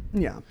fan.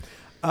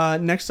 Yeah.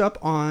 Next up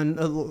on,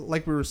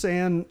 like we were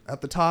saying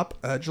at the top,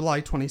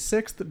 July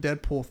 26th,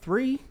 Deadpool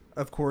 3.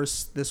 Of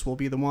course, this will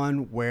be the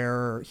one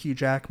where Hugh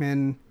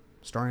Jackman,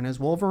 starring as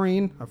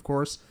Wolverine, of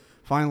course,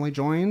 finally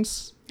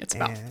joins. It's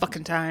about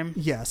fucking time.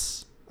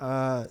 Yes.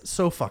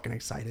 So fucking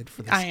excited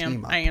for this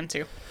team up. I am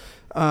too.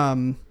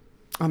 I'm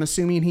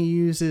assuming he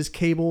uses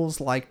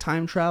Cable's like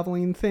time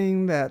traveling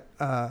thing that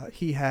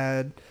he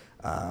had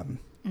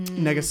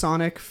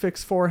Negasonic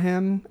fix for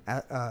him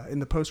in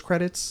the post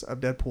credits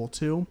of Deadpool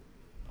 2.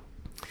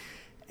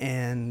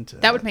 And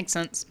That would make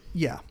sense.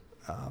 yeah.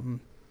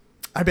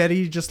 I bet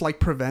he just like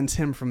prevents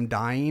him from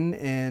dying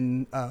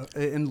in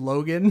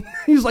Logan.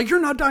 He's like, "You're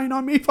not dying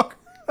on me, fuck."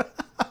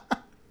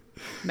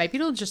 Maybe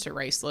it'll just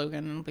erase Logan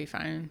and it'll be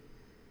fine.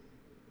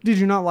 Did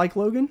you not like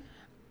Logan?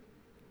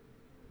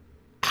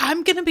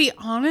 I'm gonna be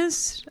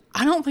honest.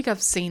 I don't think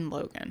I've seen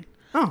Logan.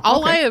 Oh,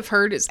 All okay. I have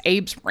heard is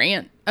Abe's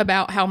rant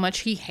about how much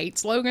he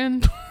hates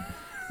Logan.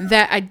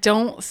 That I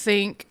don't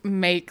think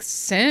makes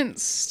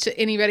sense to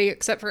anybody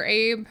except for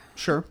Abe.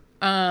 Sure.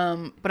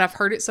 But I've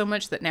heard it so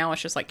much that now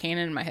it's just like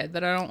canon in my head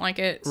that I don't like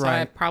it. So I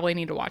Right. probably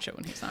need to watch it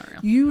when he's not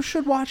around. You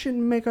should watch it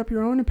and make up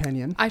your own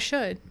opinion. I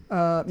should.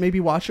 Maybe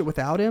watch it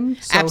without him.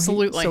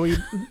 Absolutely.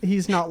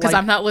 He's not Because like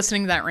I'm not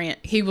listening to that rant.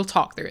 He will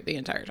talk through it the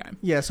entire time.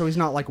 yeah. So he's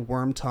not like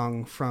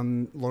Wormtongue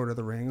from Lord of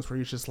the Rings, where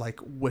he's just like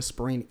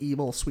whispering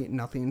evil sweet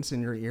nothings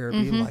in your ear,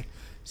 being like,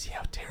 "See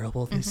how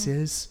terrible this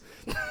is."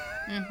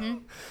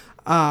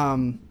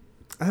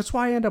 That's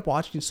why I end up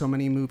watching so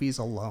many movies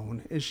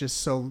alone. It's just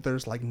so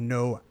there's like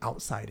no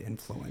outside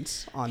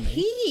influence on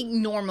me.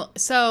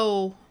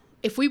 So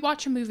if we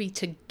watch a movie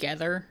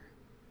together,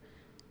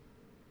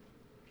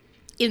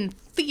 in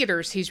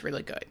theaters, he's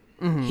really good.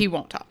 He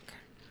won't talk.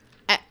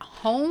 At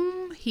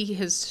home, he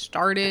has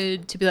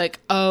started to be like,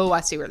 "Oh,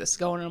 I see where this is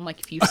going." And I'm like,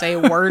 "If you say a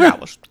word, I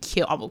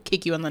will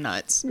kick you in the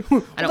nuts. I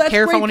don't that's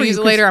care if I great want for to use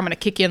you, it 'cause- later. I'm going to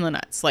kick you in the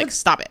nuts. Like,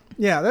 stop it."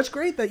 Yeah, that's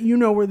great that you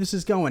know where this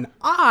is going.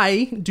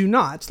 I do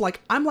not.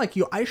 Like, I'm like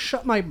you. I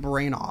shut my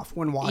brain off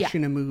when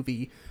watching a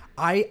movie.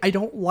 I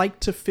don't like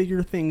to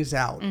figure things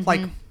out.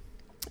 Like,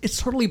 it's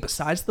totally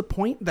besides the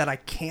point that I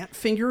can't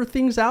figure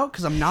things out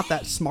because I'm not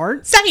that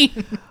smart.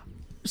 Same.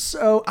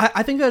 So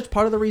I think that's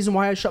part of the reason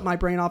why I shut my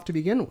brain off to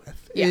begin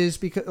with. Yeah. Is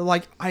because,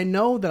 like, I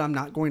know that I'm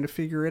not going to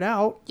figure it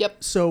out.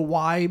 Yep. So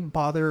why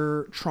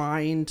bother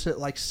trying to,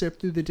 like, sift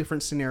through the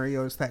different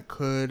scenarios that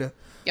could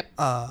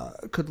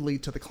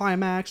lead to the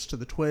climax, to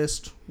the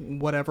twist,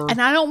 whatever. And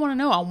I don't want to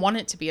know. I want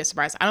it to be a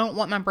surprise. I don't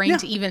want my brain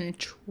to even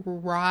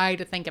try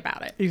to think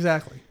about it.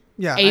 Exactly.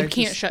 Yeah. Abe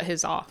can't shut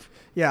his off.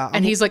 Yeah.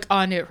 And he's like, "Oh,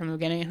 I knew it from the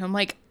beginning." And I'm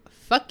like,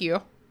 "Fuck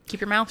you.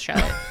 Keep your mouth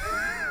shut."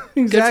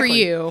 exactly. Good for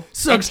you.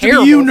 Sucks And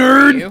to be you,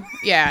 terrible for nerd. you.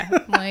 Yeah.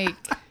 Like,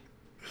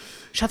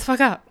 shut the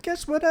fuck up.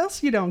 Guess what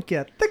else you don't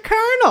get? The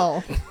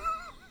Colonel.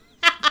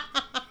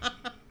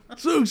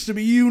 Sucks to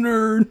be you,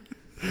 nerd.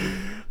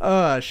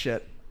 Oh,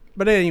 shit.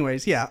 But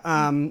anyways, yeah.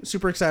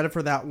 Super excited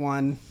for that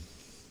one.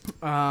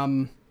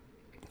 God,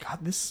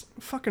 this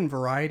fucking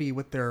Variety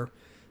with their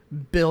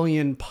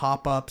billion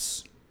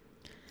pop-ups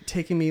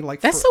taking me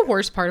like... That's the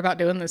worst part about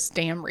doing this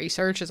damn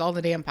research is all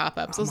the damn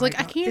pop-ups. I was like,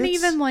 I can't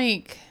even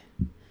like...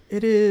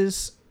 It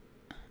is...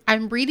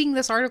 I'm reading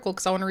this article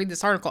because I want to read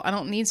this article. I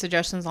don't need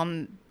suggestions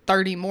on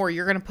 30 more.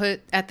 You're going to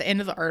put at the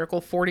end of the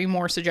article 40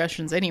 more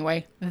suggestions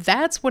anyway.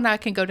 That's when I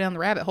can go down the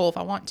rabbit hole if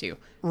I want to.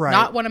 Right.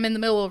 Not when I'm in the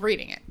middle of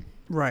reading it.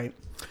 Right.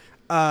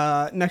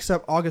 Next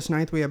up, August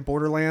 9th, we have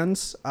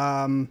Borderlands.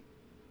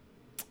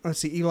 Let's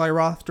see. Eli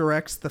Roth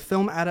directs the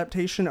film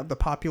adaptation of the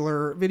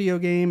popular video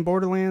game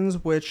Borderlands,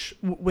 which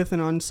with an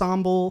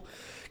ensemble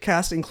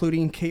cast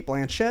including Cate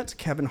Blanchett,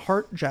 Kevin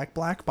Hart, Jack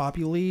Black,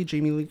 Bobby Lee,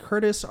 Jamie Lee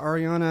Curtis,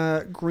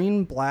 Ariana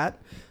Greenblatt,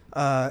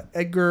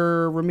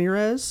 Edgar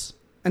Ramirez.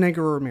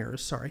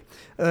 Sorry.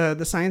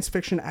 The science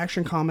fiction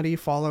action comedy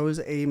follows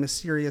a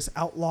mysterious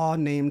outlaw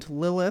named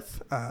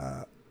Lilith,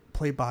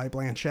 played by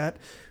Blanchett,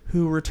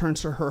 who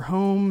returns to her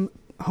home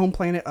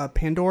planet of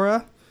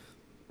Pandora.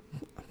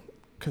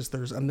 Because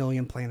there's a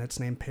million planets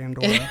named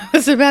Pandora. I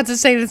was about to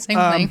say the same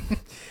thing.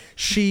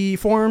 She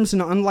forms an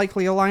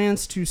unlikely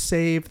alliance to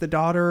save the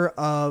daughter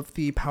of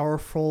the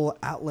powerful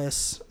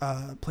Atlas,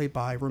 played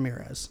by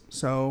Ramirez.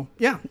 So,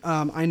 yeah,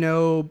 I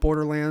know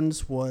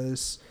Borderlands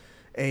was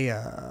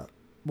and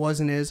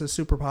is a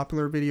super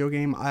popular video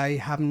game. I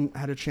haven't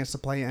had a chance to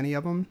play any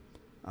of them.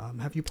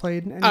 Have you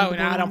played any? Oh,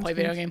 no, I don't play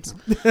video games.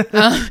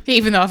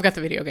 Even though I've got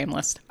the video game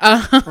list.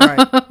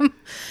 Right.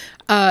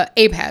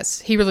 Abe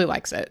has. He really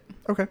likes it.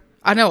 Okay.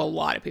 I know a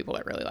lot of people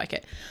that really like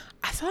it.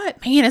 I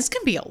thought, man, it's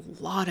going to be a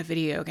lot of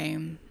video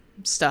game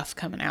stuff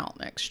coming out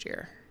next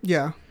year.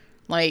 Yeah.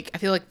 Like, I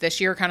feel like this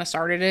year kind of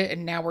started it,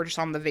 and now we're just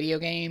on the video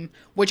game,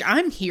 which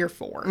I'm here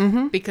for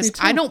because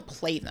I don't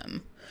play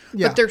them.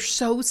 Yeah. But they're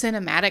so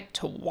cinematic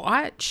to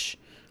watch.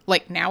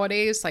 Like,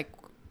 nowadays, like,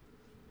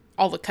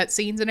 all the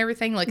cutscenes and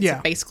everything, like,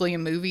 it's basically a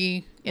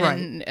movie in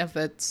and of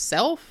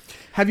itself.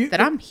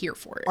 I'm here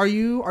for it. Are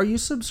you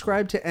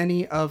subscribed to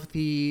any of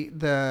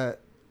the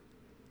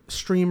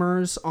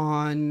streamers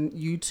on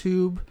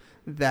YouTube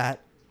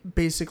that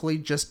basically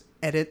just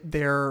edit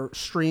their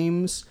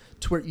streams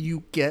to where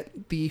you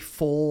get the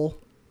full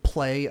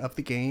play of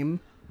the game,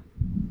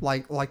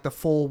 like the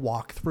full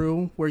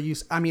walkthrough where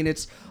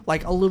it's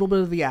like a little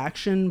bit of the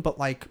action, but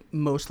like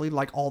mostly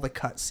like all the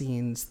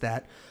cutscenes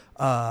that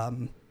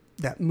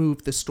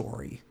move the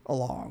story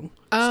along.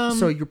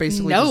 So you're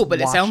basically no, just but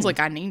watching. It sounds like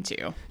I need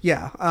to.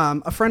 Yeah,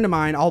 a friend of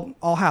mine,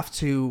 I'll have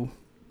to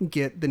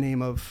get the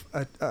name of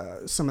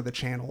some of the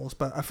channels,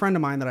 but a friend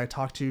of mine that I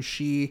talked to,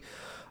 she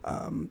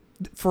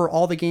for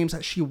all the games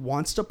that she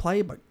wants to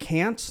play but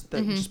can't,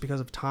 just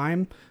because of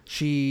time,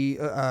 she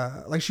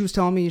she was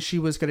telling me she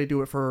was going to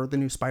do it for the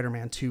new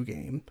Spider-Man 2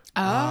 game.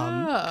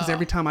 Because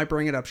every time I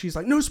bring it up, she's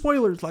like, no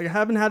spoilers, like I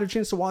haven't had a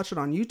chance to watch it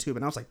on YouTube.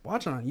 And I was like,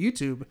 watch it on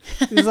YouTube?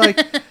 She's like,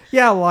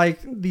 yeah, like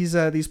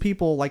these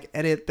people like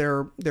edit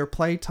their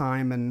play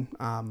time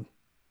and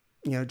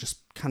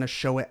just kind of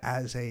show it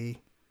as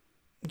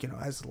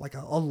as like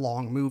a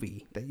long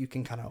movie that you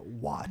can kind of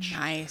watch.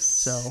 Nice.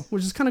 So,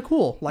 which is kind of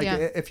cool. Like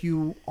if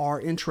you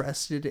are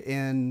interested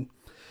in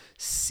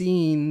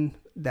seeing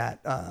that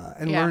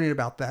and learning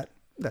about that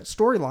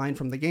storyline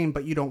from the game,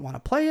 but you don't want to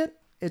play it,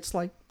 it's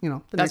like,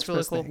 the That's next really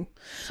best cool. thing.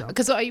 So.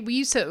 Because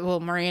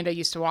Miranda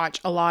used to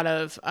watch a lot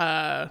of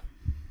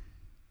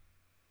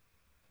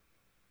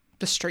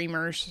the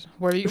streamers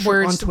where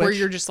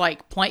you're just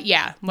like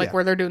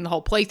where they're doing the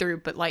whole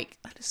playthrough, but like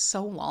that is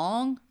so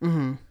long.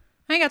 Mm-hmm.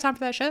 I ain't got time for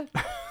that shit.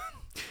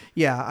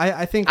 Yeah,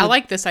 I think I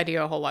like this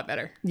idea a whole lot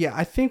better. Yeah,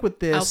 I think with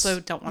this, I also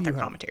don't want their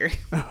commentary.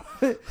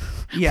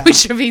 Yeah,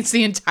 which defeats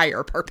the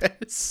entire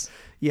purpose.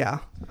 Yeah,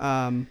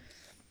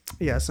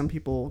 some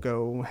people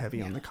go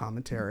heavy on the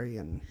commentary,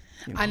 and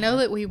I know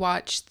that we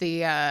watched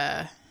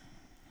the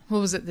what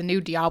was it, the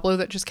new Diablo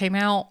that just came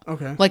out?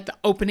 Okay, like the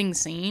opening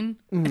scene.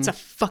 Mm-hmm. It's a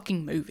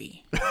fucking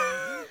movie.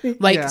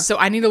 Yeah. So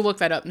I need to look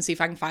that up and see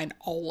if I can find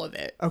all of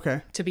it.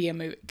 Okay, to be a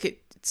movie.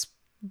 It's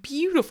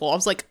beautiful. I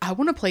was like, I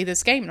want to play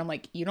this game, and I'm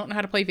like, you don't know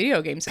how to play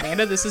video games,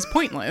 Amanda. This is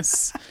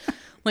pointless.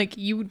 Like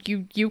you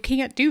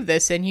can't do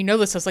this, and you know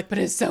this. I was like, but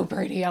it's so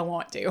pretty. I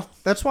want to.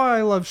 That's why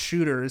I love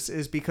shooters,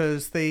 is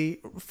because they,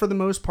 for the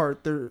most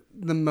part, they're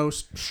the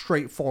most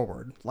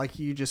straightforward. Like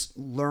you just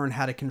learn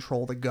how to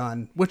control the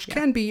gun, which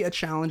can be a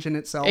challenge in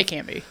itself. It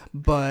can be,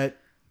 but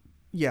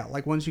yeah,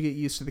 like once you get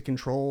used to the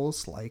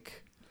controls,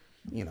 like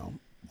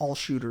all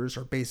shooters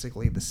are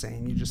basically the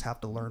same. You just have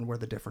to learn where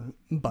the different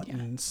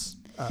buttons,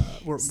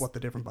 what the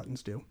different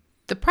buttons do.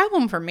 The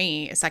problem for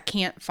me is I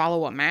can't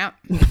follow a map.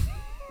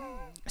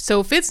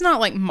 So if it's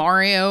not like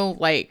Mario,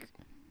 like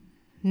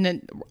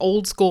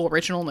old school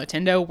original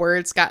Nintendo, where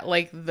it's got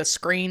like the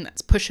screen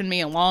that's pushing me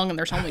along and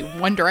there's only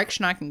one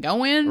direction I can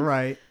go in,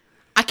 right?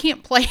 I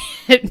can't play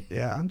it.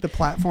 Yeah, the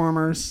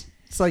platformers.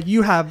 It's like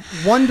you have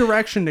one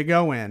direction to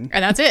go in,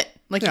 and that's it.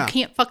 Like you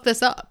can't fuck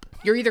this up.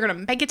 You're either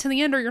gonna make it to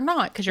the end or you're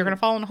not, because you're gonna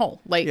fall in a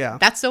hole. Like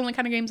that's the only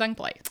kind of games I can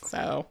play.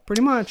 So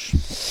pretty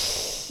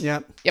much.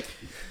 Yep.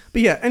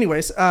 But yeah,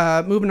 anyways,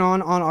 moving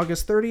on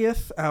August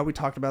 30th, we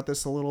talked about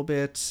this a little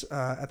bit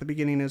at the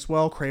beginning as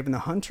well. Kraven the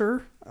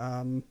Hunter.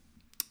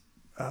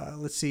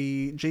 Let's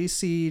see.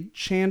 J.C.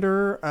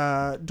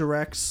 Chander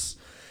directs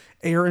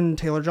Aaron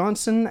Taylor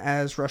Johnson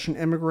as Russian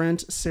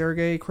immigrant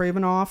Sergei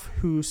Kravenov,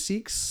 who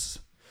seeks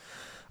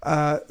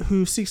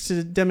who seeks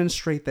to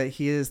demonstrate that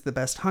he is the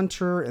best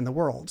hunter in the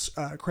world.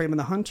 Kraven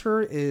the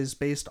Hunter is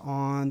based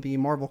on the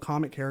Marvel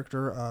comic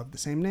character of the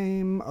same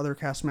name. Other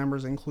cast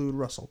members include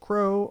Russell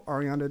Crowe,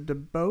 Ariana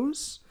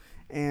DeBose,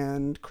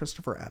 and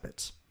Christopher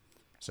Abbott.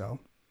 So,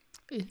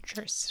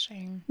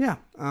 interesting. Yeah,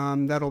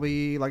 that'll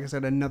be, like I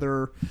said,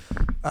 another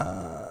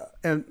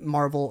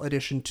Marvel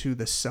addition to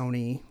the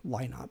Sony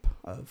lineup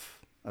of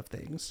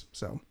things.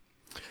 So,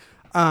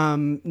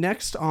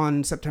 next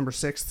on September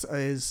 6th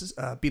is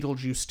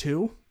Beetlejuice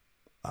 2.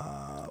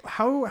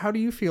 How do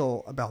you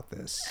feel about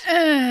this?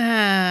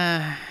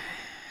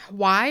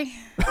 Why?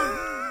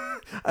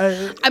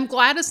 I'm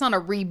glad it's not a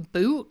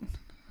reboot.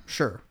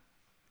 Sure.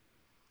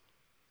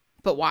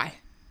 But why?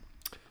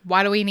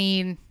 Why do we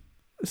need...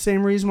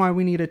 Same reason why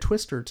we need a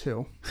Twister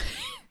too.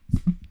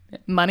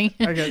 Money.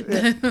 Okay,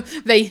 yeah.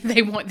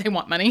 they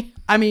want money.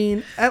 I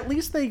mean, at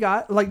least they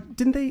got, like,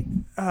 didn't they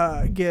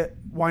get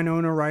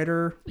Winona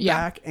Ryder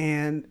back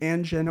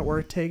and Jenna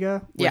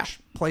Ortega, which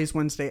plays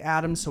Wednesday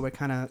Addams, so it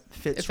kind of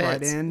fits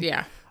right in.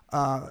 Yeah.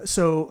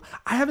 So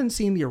I haven't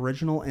seen the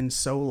original in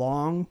so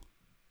long,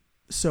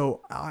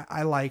 so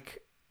I like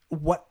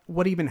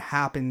what even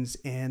happens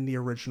in the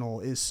original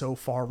is so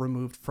far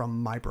removed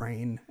from my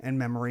brain and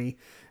memory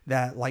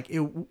that, like,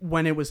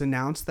 when it was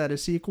announced that a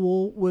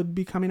sequel would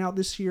be coming out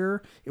this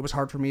year, it was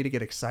hard for me to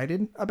get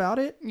excited about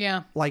it.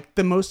 Yeah. Like,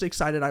 the most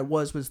excited I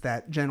was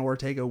that Jenna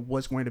Ortega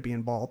was going to be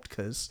involved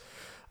because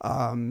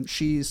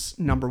she's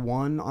number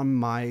one on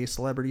my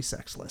celebrity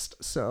sex list.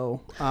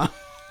 So,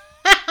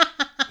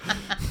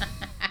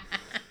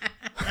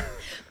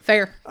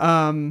 fair.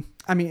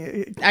 I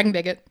mean, I can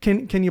dig it.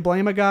 Can you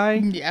blame a guy?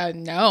 Yeah,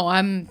 no,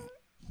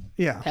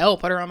 Yeah. hell,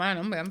 put her on mine.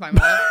 I'm fine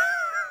with that.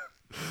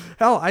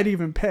 Hell, I'd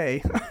even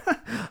pay.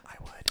 I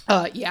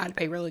would. Yeah, I'd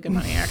pay really good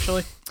money,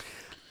 actually.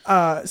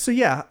 So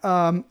yeah,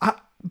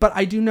 but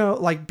I do know,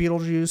 like,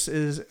 Beetlejuice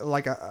is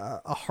like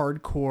a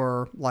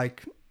hardcore,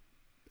 like,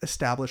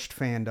 established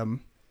fandom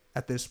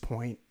at this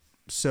point.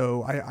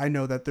 So I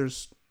know that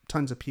there's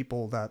tons of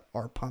people that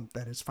are pumped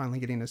that it's finally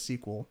getting a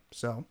sequel.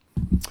 So,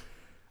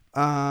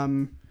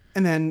 and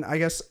then I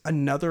guess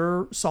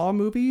another Saw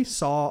movie,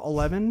 Saw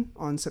 11,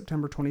 on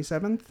September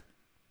 27th.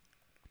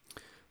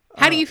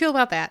 How do you feel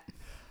about that?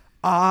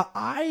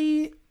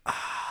 I'm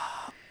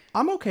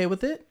okay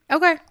with it.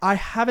 Okay. I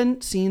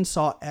haven't seen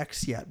Saw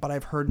X yet, but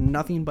I've heard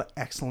nothing but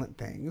excellent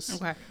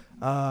things. Okay.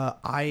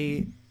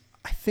 I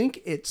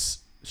think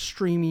it's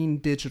streaming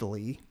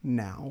digitally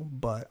now,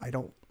 but I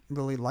don't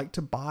really like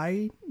to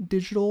buy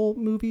digital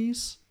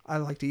movies. I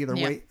like to either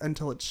wait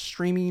until it's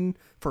streaming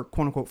for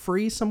quote unquote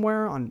free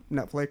somewhere on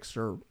Netflix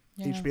or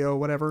HBO,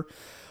 whatever,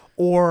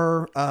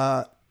 or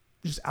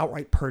just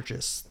outright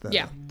purchase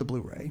the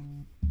Blu-ray.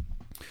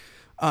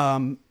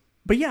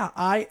 But yeah,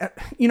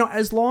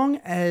 as long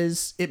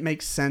as it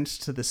makes sense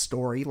to the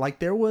story, like,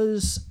 there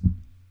was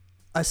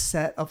a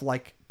set of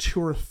like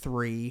 2 or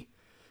 3,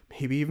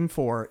 maybe even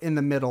 4 in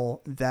the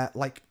middle that,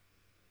 like,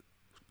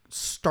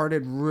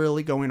 started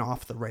really going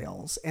off the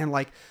rails. And,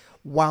 like,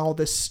 while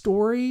the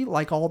story,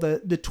 like, all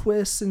the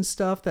twists and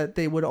stuff that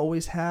they would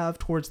always have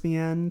towards the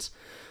end,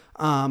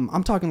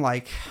 I'm talking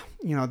like,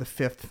 the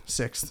 5th,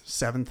 6th,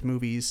 7th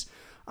movies,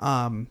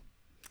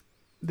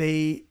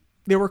 they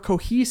were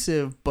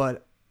cohesive,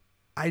 but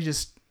I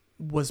just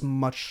was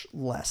much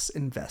less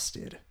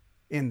invested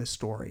in the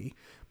story.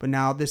 But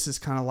now this is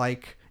kind of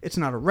like, it's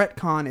not a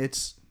retcon.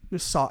 It's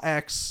Saw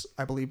X,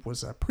 I believe,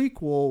 was a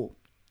prequel,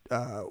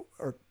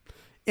 or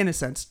in a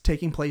sense,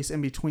 taking place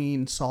in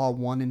between Saw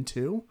 1 and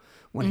 2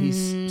 when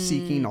he's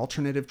seeking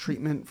alternative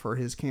treatment for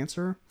his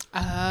cancer.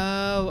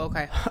 Oh,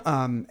 okay.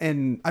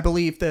 And I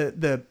believe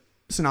the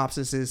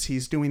synopsis is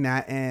he's doing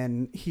that,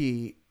 and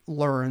he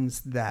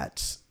learns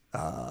that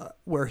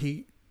where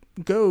he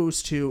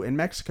goes to in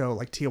Mexico,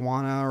 like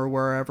Tijuana or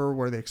wherever,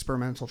 where the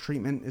experimental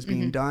treatment is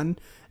being done,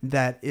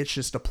 that it's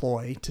just a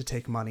ploy to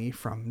take money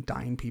from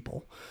dying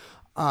people.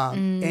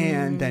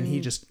 And then he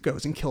just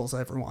goes and kills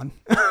everyone.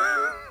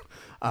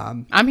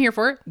 I'm here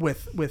for it.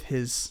 With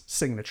his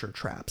signature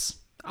traps.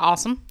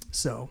 Awesome.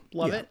 So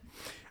love it.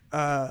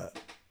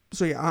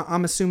 So yeah,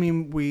 I'm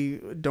assuming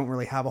we don't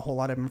really have a whole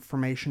lot of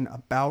information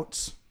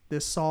about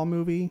this Saw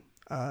movie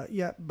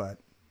yet, but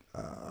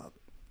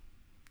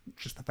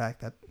just the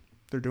fact that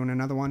they're doing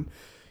another one.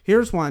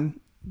 Here's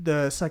one,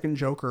 the second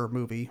Joker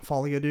movie,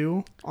 Folie à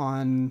Deux,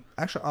 on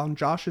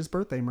Josh's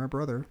birthday, my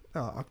brother,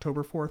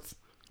 October 4th.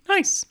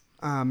 Nice.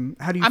 How do you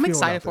feel? I'm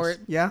excited about for this?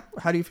 it. Yeah.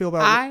 How do you feel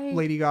about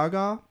Lady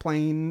Gaga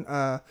playing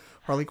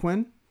Harley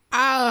Quinn?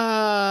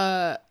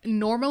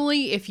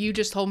 Normally, if you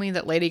just told me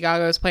that Lady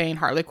Gaga was playing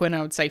Harley Quinn,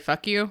 I would say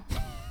fuck you.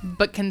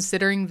 But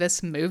considering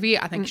this movie,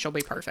 I think she'll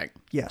be perfect.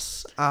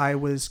 Yes, I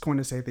was going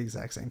to say the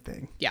exact same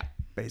thing. Yeah.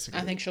 Basically.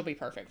 I think she'll be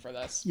perfect for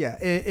this. Yeah.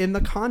 In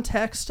the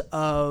context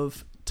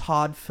of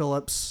Todd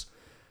Phillips'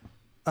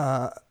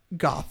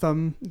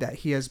 Gotham that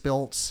he has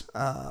built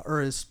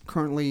or is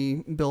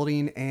currently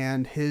building,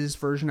 and his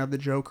version of the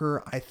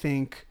Joker, I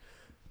think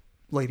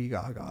Lady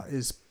Gaga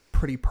is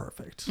pretty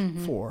perfect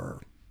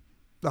for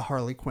the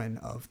Harley Quinn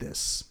of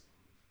this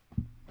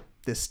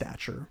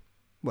stature.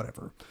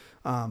 whatever.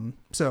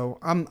 So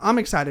I'm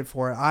excited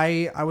for it.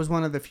 I was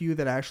one of the few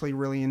that actually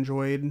really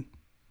enjoyed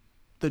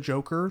the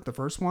Joker, the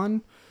first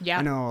one. Yeah.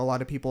 I know a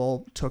lot of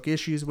people took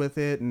issues with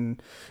it,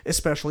 and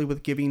especially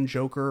with giving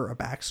Joker a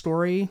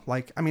backstory.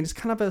 Like, I mean, it's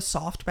kind of a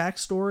soft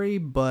backstory,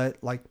 but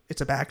like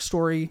it's a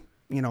backstory,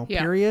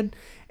 period.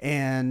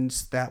 And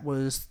that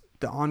was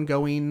the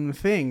ongoing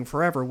thing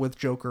forever with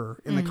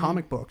Joker in the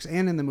comic books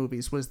and in the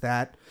movies, was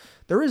that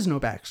there is no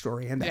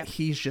backstory, and that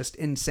he's just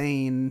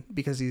insane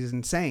because he's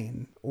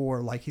insane,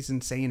 or like he's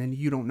insane and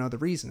you don't know the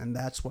reason. And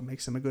that's what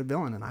makes him a good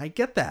villain. And I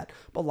get that,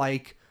 but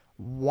like,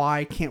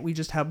 why can't we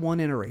just have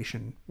one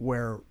iteration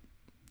where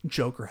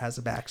Joker has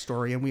a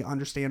backstory and we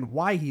understand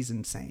why he's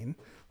insane?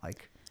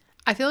 Like,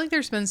 I feel like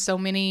there's been so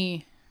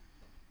many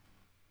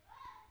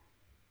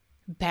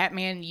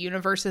Batman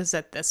universes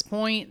at this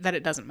point that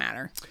it doesn't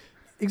matter.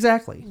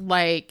 Exactly.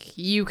 Like,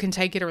 you can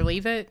take it or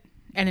leave it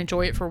and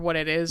enjoy it for what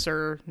it is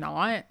or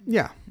not.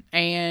 Yeah.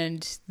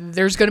 And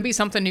there's going to be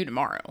something new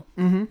tomorrow.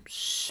 Mm-hmm.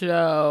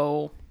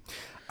 So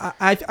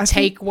I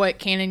take what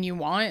canon you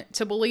want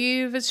to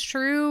believe is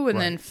true, and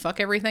then fuck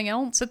everything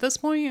else at this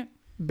point.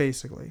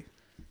 Basically.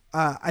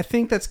 I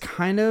think that's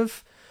kind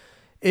of,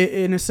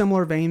 in a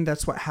similar vein,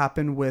 that's what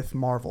happened with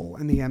Marvel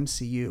and the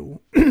MCU.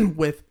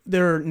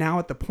 They're now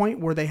at the point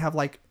where they have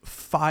like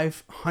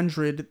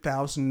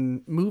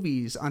 500,000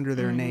 movies under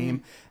their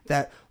name,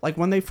 that like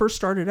when they first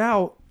started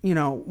out,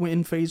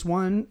 in phase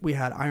 1, we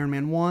had Iron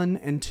Man 1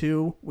 and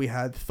 2, we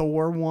had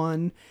Thor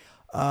 1,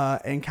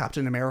 and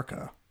Captain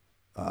America.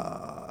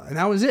 And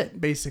that was it,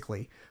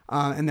 basically.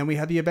 And then we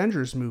had the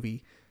Avengers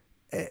movie.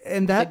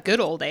 And that, the good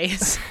old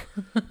days.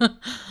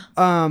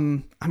 I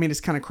mean,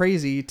 it's kind of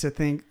crazy to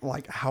think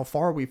like how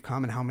far we've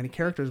come and how many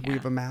characters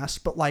we've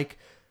amassed. But like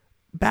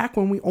back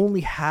when we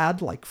only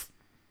had like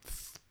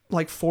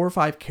 4 or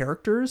 5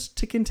 characters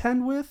to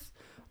contend with,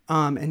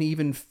 and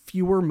even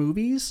fewer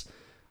movies,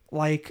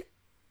 like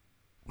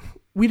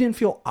we didn't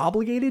feel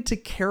obligated to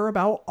care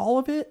about all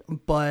of it,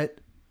 but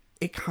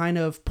it kind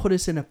of put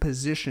us in a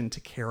position to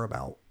care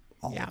about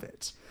all of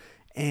it.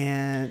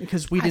 And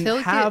because we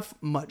didn't have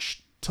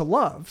much to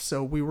love.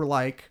 So we were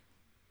like,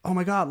 oh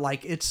my God,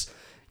 like it's,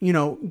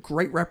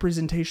 great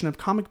representation of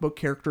comic book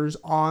characters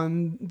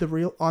on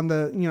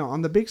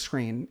the big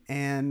screen.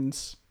 And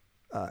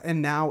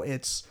now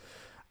it's,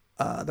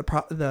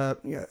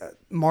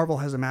 Marvel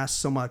has amassed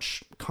so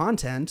much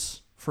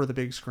content for the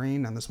big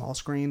screen and the small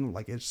screen.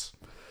 Like it's,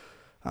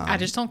 I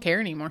just don't care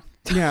anymore.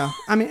 Yeah.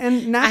 I mean,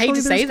 and I hate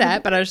to say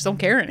that, but I just don't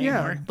care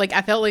anymore. Yeah. Like,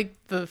 I felt like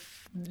the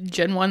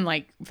Gen 1,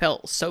 like,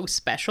 felt so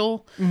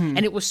special, and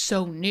it was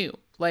so new.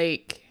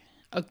 Like,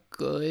 a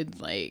good,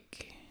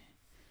 like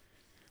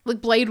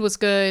Blade was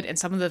good, and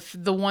some of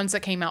the ones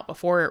that came out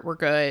before it were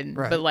good,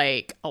 but,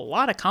 like, a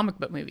lot of comic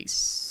book movies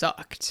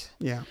sucked.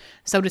 Yeah.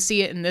 So to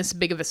see it in this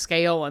big of a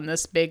scale and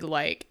this big,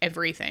 like,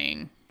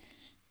 everything,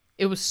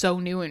 it was so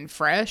new and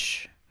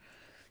fresh.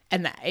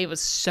 And that it was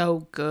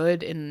so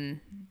good, and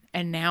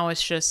now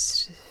it's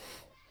just,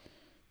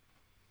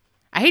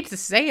 I hate to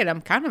say it, I'm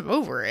kind of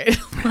over it.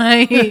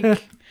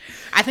 Like,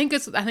 I think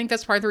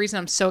that's part of the reason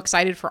I'm so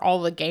excited for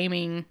all the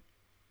gaming,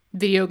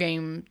 video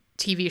game,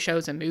 TV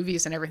shows and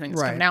movies and everything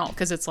that's coming out,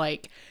 because it's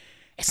like,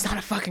 it's not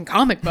a fucking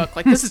comic book.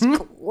 Like, this is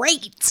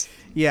great.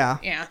 Yeah.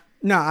 Yeah.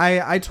 No,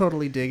 I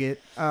totally dig it.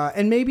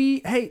 And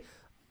maybe, hey,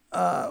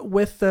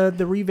 with the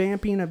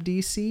revamping of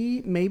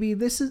DC, maybe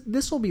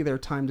this will be their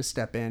time to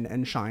step in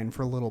and shine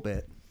for a little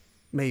bit.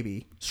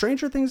 Maybe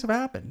stranger things have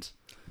happened.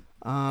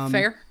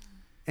 Fair.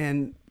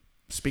 And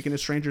speaking of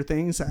stranger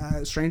things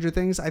I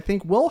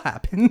think will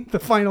happen the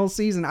final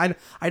season.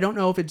 I don't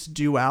know if it's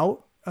due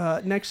out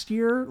next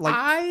year. Like,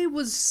 when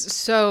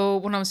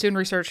I was doing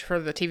research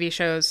for the TV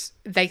shows,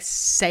 they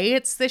say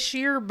it's this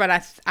year,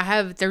 but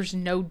there's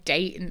no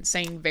date and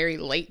saying very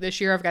late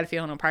this year. I've got a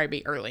feeling it'll probably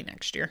be early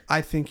next year.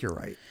 I think you're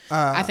right.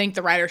 I think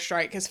the writer's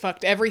strike has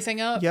fucked everything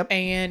up. Yep.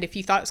 And if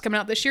you thought it was coming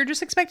out this year,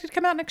 just expect it to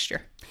come out next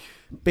year.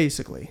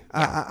 Basically,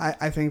 yeah.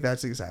 I think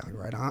that's exactly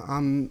right.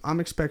 I'm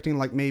expecting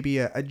like maybe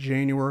a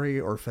January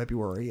or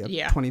February of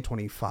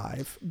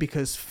 2025,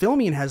 because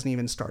filming hasn't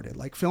even started.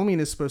 Like,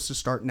 filming is supposed to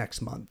start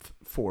next month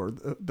for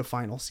the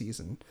final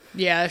season.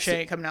 Yeah, that shit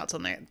ain't coming out till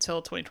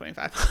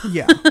 2025.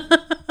 Yeah.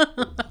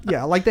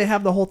 Yeah, like they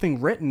have the whole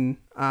thing written,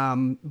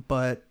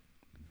 but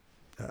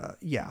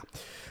yeah.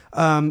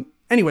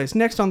 Anyways,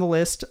 next on the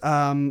list,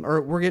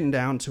 or we're getting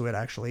down to it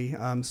actually.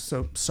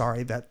 So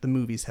sorry that the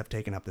movies have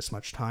taken up this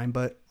much time,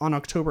 but on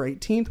October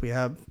 18th, we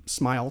have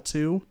Smile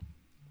 2.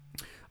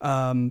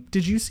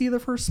 Did you see the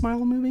first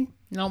Smile movie?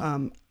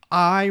 No.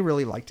 I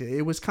really liked it.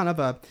 It was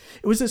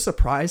a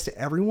surprise to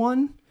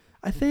everyone,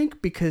 I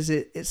think, because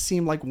it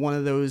seemed like one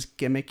of those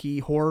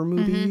gimmicky horror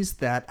movies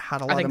that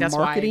had a lot of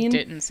marketing. Why I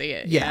didn't see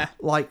it. Yeah.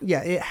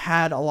 It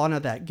had a lot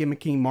of that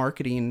gimmicky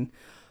marketing,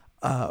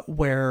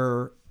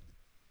 where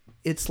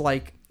it's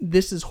like,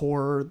 this is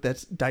horror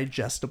that's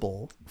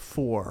digestible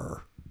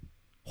for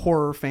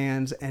horror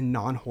fans and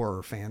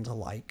non-horror fans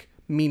alike.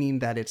 meaning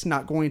that it's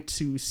not going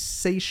to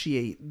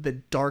satiate the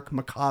dark,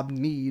 macabre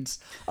needs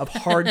of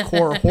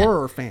hardcore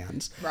horror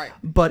fans. Right.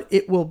 But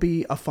it will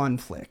be a fun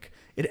flick.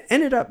 It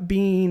ended up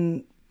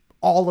being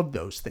all of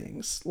those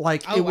things.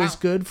 Like, it was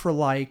good for,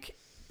 like,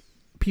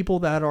 people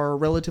that are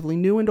relatively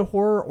new into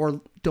horror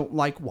or don't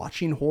like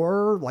watching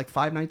horror, like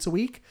 5 nights a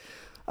week.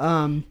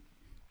 And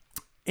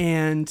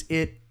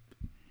it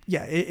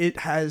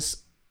has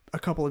a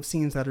couple of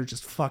scenes that are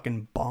just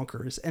fucking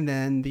bonkers, and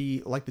then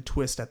the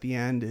twist at the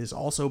end is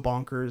also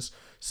bonkers.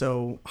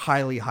 So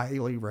highly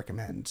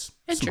recommend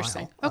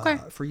Interesting. Smile, Okay.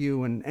 for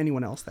you and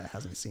anyone else that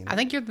hasn't seen it. I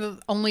think you're the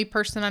only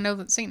person I know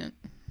that's seen it.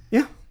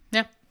 Yeah,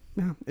 Yeah.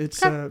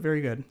 it's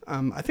very good.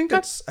 I think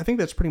that's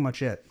pretty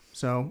much it.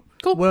 So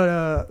Cool.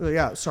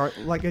 What? Sorry.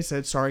 Like I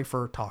said, sorry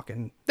for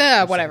talking.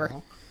 Whatever. So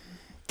long.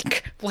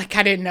 Like,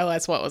 I didn't know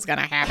that's what was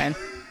gonna happen.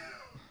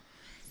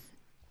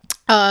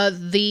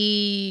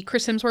 The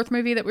Chris Hemsworth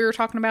movie that we were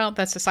talking about,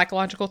 that's a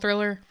psychological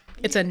thriller.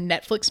 It's a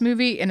Netflix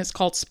movie, and it's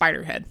called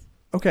Spiderhead.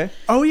 Okay.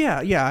 Oh,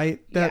 yeah.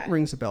 That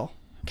rings a bell.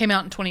 Came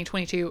out in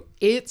 2022.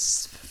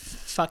 It's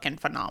fucking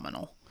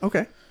phenomenal.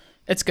 Okay.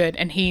 It's good,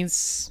 and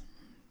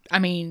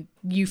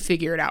you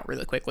figure it out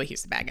really quickly.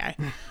 He's the bad guy.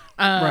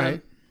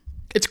 Right.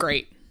 It's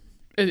great.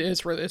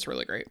 It's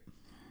really great.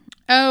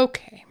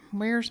 Okay,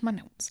 where's my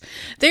notes?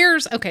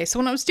 So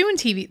when I was doing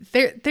TV,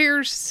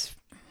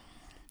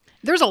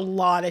 there's a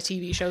lot of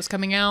TV shows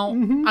coming out.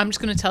 Mm-hmm. I'm just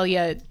going to tell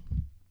you,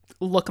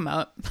 look them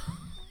up.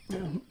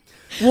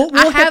 We'll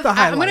hit the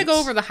highlights. I'm going to go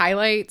over the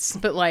highlights,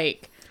 but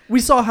like... We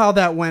saw how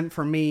that went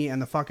for me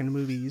and the fucking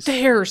movies.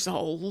 There's a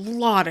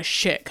lot of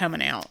shit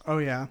coming out. Oh,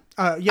 yeah.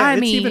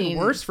 It's even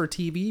worse for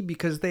TV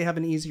because they have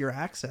an easier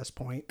access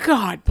point.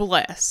 God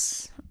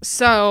bless.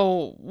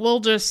 So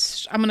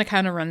I'm going to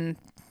kind of run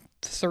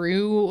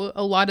through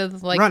a lot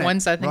of like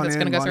ones I think that's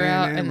going to go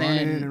throughout, and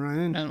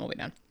then we'll be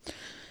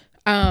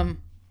done.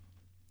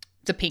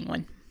 The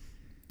Penguin.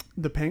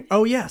 The Penguin.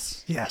 Oh,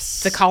 yes.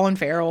 The Colin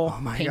Farrell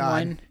Penguin.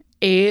 God.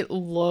 It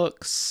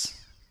looks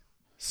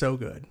so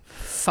good.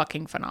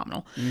 Fucking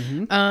phenomenal.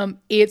 Mm-hmm.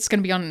 It's going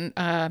to be on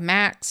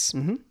Max.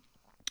 Mm-hmm.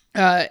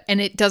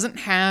 And it doesn't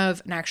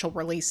have an actual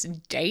release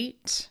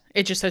date.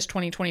 It just says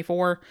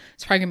 2024.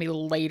 It's probably going to be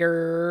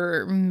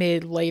later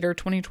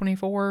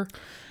 2024.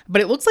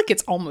 But it looks like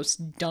it's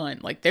almost done.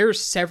 Like, there's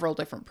several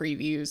different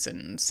previews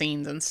and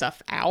scenes and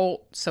stuff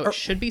out. So it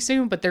should be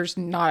soon, but there's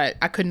not.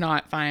 I could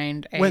not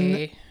find a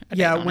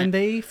when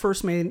they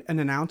first made an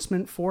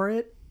announcement for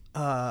it,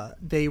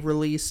 they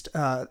released,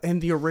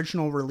 and the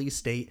original release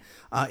date,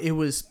 it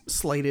was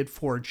slated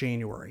for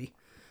January.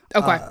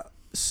 Okay.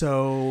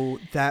 So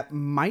that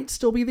might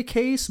still be the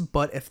case,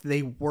 but if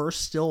they were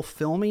still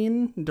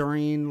filming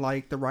during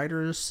like the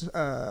writers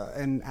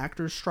and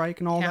actors strike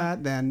and all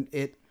that, then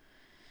it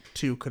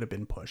too could have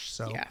been pushed.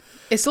 So yeah,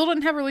 it still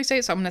doesn't have a release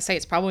date, so I'm gonna say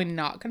it's probably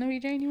not gonna be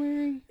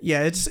January.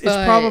 Yeah, it's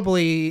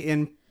probably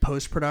in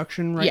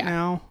post-production right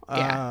now.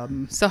 Yeah.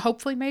 So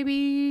hopefully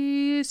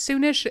maybe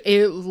soonish.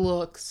 It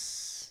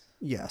looks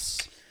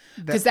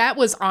because that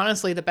was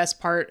honestly the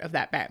best part of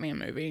that Batman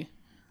movie.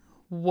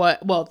 It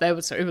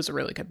was a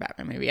really good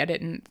Batman movie. I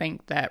didn't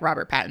think that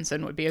Robert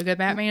Pattinson would be a good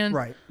Batman.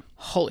 Right.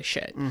 Holy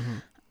shit.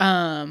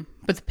 Mm-hmm.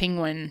 But the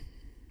Penguin,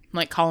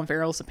 like Colin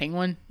Farrell's the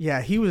Penguin.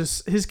 Yeah,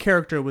 his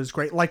character was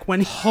great. Like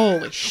when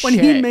when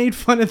he made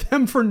fun of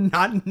them for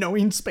not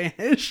knowing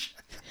Spanish.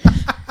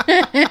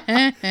 You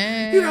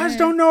guys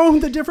don't know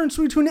the difference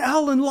between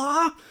L and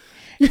La?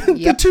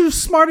 The two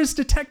smartest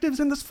detectives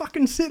in this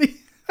fucking city.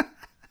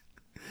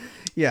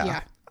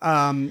 Yeah.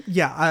 I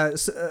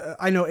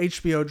know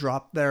HBO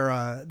dropped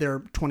their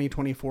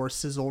 2024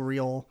 sizzle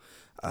reel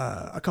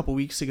a couple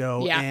weeks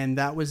ago, and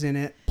that was in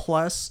it.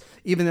 Plus,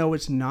 even though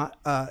it's not,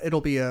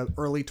 it'll be a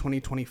early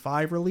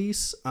 2025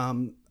 release.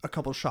 A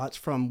couple shots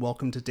from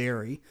Welcome to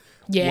Derry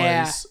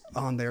was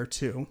on there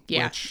too.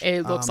 Yeah, which,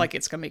 it looks like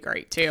it's gonna be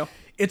great too.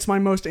 It's my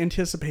most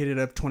anticipated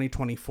of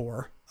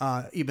 2024,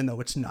 even though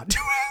it's not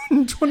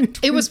in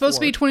 2024. It was supposed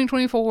to be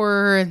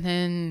 2024, and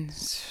then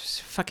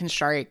fucking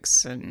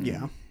strikes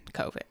and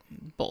COVID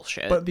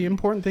bullshit. But the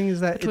important thing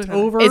is that it's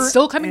over. It's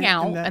still coming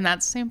out, and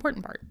that's the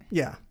important part.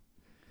 Yeah.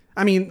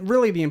 I mean,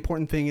 really, the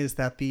important thing is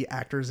that the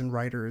actors and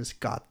writers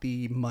got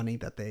the money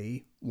that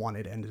they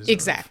wanted and deserved.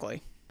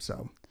 Exactly.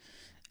 So.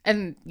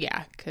 And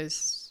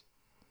because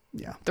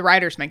the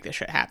writers make this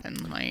shit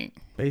happen. Like,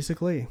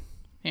 basically.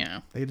 Yeah.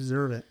 They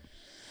deserve it.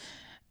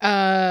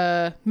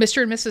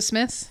 Mr. and Mrs.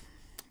 Smith.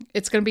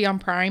 It's going to be on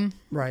Prime.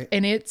 Right.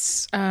 And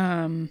it's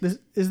this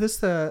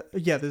is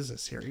a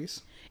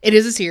series. It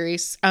is a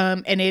series.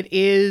 And it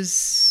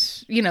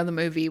is, the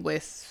movie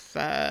with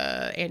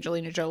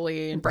Angelina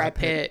Jolie and Brad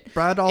Pitt.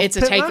 It's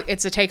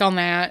a take on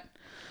that.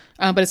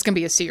 But it's going to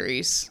be a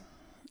series.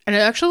 And it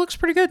actually looks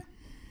pretty good.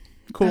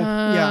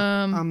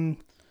 Cool.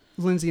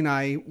 Lindsay and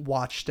I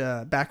watched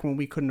back when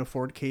we couldn't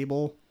afford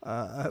cable,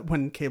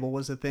 when cable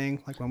was a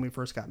thing, like when we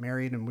first got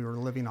married and we were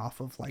living off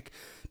of like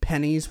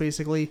pennies,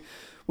 basically.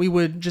 We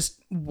would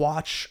just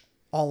watch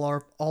all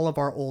of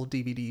our old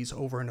DVDs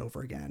over and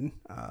over again.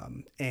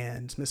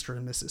 And Mr.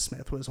 and Mrs.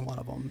 Smith was one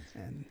of them.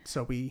 And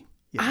so we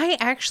I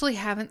actually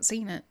haven't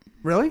seen it.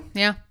 Really?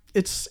 Yeah.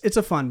 It's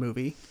a fun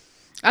movie.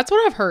 That's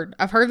what I've heard.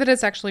 I've heard that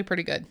it's actually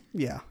pretty good.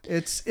 Yeah,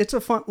 it's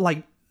a fun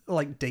like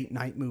date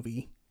night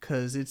movie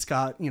because it's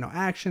got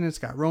action, it's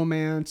got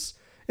romance.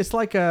 It's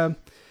like a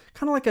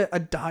kind of like a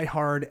Die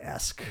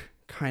Hard-esque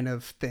kind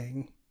of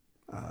thing,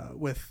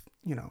 with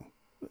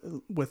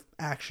with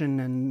action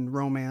and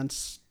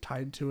romance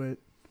tied to it.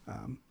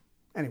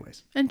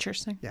 Anyways,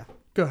 Interesting. yeah,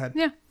 go ahead.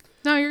 Yeah.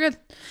 No, you're good.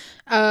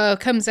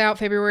 Comes out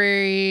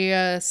February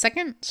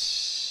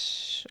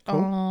 2nd on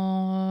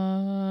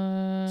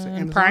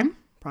Amazon?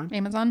 Prime.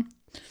 Amazon.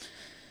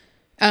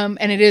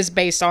 And it is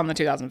based on the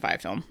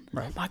 2005 film.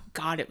 Right. Oh my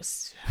God, it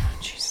was...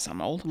 Jesus,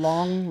 I'm old.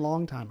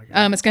 Long time ago.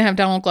 It's going to have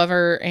Donald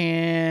Glover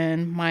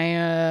and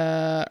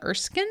Maya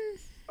Erskine.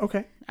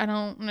 Okay. I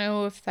don't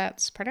know if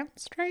that's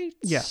pronounced right.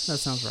 Yeah, that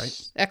sounds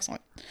right.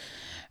 Excellent.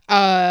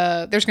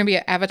 There's going to be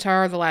an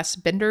Avatar: The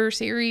Last Bender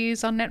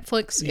series on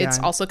Netflix. Yeah, it's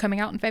also coming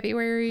out in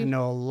February. I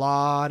know a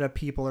lot of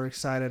people are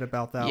excited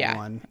about that Yeah.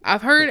 one.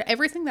 I've heard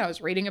everything that I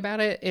was reading about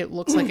it. It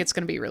looks like it's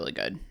going to be really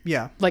good.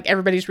 Yeah. Like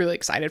everybody's really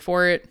excited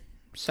for it.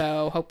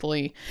 So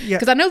hopefully, Yeah.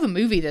 because I know the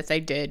movie that they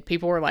did,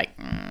 people were like,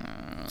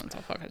 what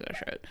the fuck is that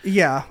shit?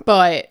 Yeah.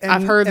 But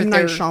I've heard that M. Night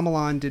they're...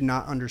 Shyamalan did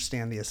not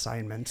understand the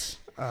assignment.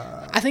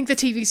 I think the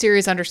TV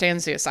series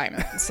understands the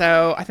assignment.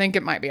 So I think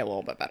it might be a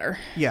little bit better.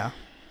 Yeah.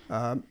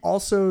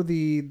 Also,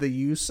 the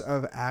use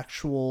of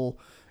actual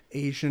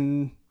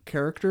Asian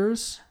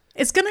characters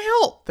It's going to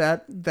help.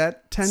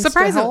 that tends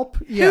Surprise to help.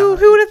 them. Yeah.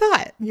 Who would have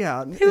thought?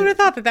 Yeah. Who would have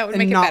thought that would and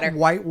make it not better?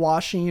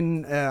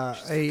 whitewashing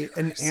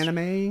an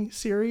anime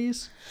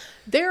series.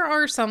 There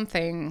are some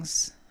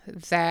things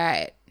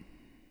that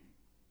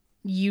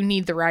you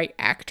need the right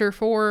actor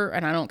for,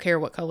 and I don't care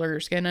what color your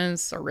skin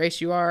is or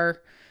race you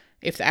are.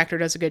 If the actor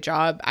does a good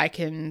job, I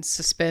can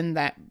suspend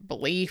that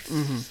belief.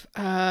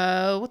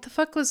 What the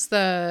fuck was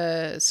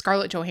the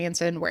Scarlett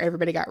Johansson where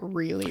everybody got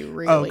really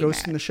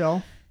Ghost mad? in the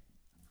Shell.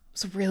 It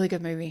was a really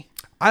good movie.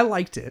 I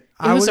liked it.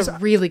 It was a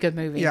really good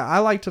movie. Yeah, I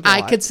liked it a I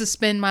lot. could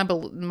suspend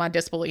my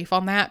disbelief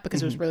on that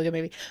because it was a really good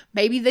movie.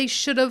 Maybe they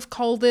should have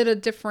called it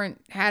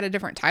had a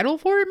different title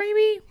for it,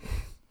 maybe.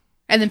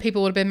 And then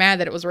people would have been mad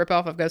that it was a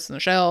ripoff of Ghost in the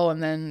Shell.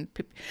 And then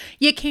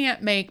you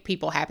can't make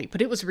people happy.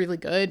 But it was really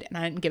good. And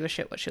I didn't give a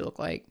shit what she looked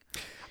like.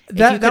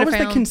 That was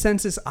the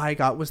consensus I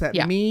got, was that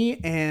Yeah. me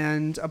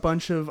and a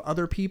bunch of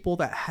other people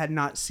that had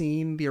not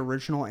seen the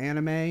original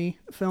anime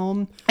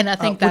film. And I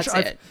think that's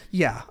it.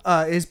 Yeah.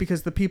 Is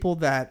because the people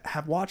that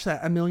have watched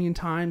that a million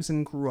times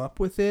and grew up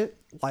with it,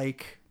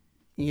 like,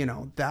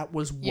 that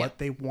was what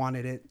they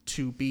wanted it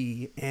to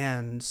be.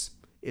 And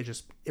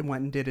it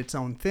went and did its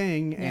own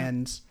thing. Yeah.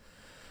 And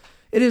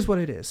it is what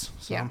it is.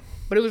 So. Yeah.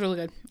 But it was really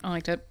good. I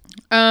liked it.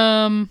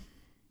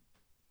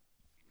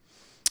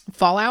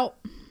 Fallout.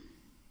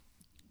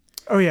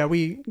 Oh yeah,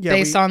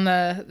 based on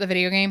the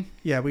video game.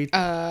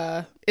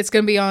 Yeah, it's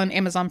gonna be on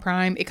Amazon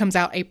Prime. It comes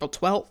out April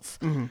 12th.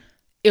 Mm-hmm.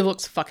 It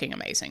looks fucking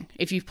amazing.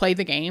 If you've played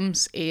the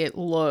games, it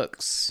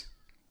looks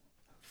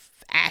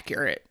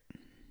accurate.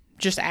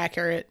 Just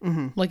accurate.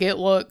 Mm-hmm. Like it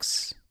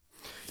looks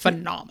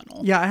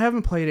phenomenal. Yeah, I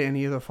haven't played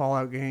any of the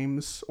Fallout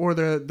games or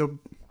the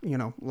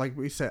like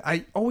we said,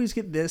 I always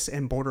get this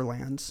and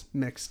Borderlands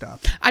mixed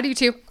up. I do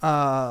too.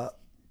 I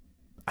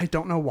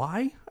don't know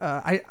why.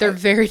 They're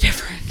very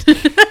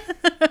different.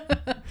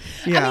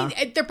 Yeah. I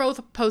mean, they're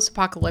both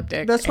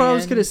post-apocalyptic. That's what I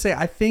was going to say.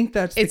 I think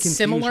that's the confusion. It's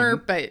similar,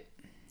 but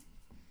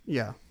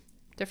yeah,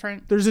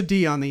 different. There's a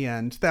D on the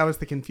end. That was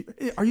the confusion.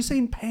 Are you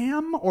saying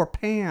Pam or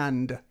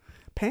Pand?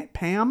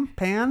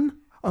 Pan?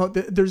 Oh,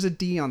 there's a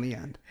D on the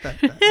end. That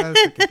was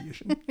the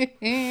confusion.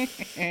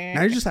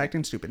 Now you're just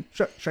acting stupid.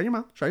 Shut your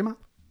mouth. Shut your mouth.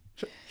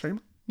 Shut your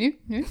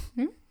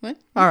mouth. What?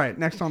 All right,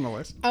 next on the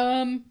list.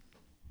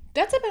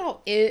 That's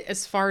about it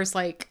as far as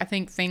like I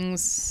think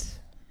things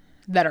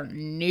that are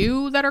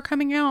new that are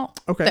coming out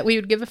that we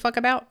would give a fuck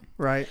about.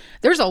 Right.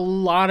 There's a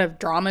lot of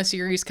drama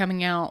series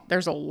coming out.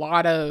 There's a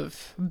lot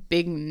of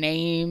big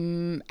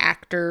name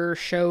actor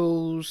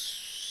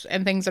shows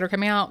and things that are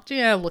coming out.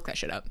 Yeah, look that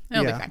shit up.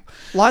 It'll be fine.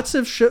 Lots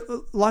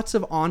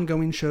of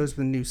ongoing shows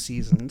with new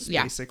seasons,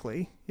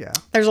 basically. Yeah.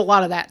 There's a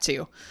lot of that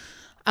too.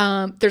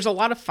 There's a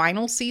lot of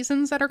final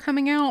seasons that are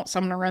coming out, so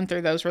I'm gonna run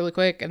through those really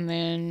quick and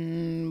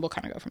then we'll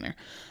kind of go from there.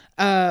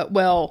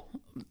 Well,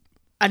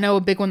 I know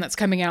a big one that's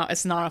coming out.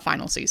 It's not a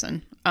final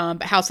season.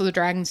 But House of the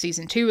Dragon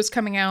season 2 is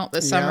coming out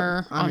this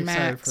summer on Max.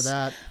 I'm excited for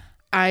that.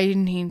 I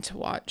need to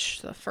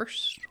watch the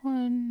first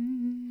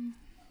one.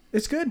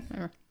 It's good.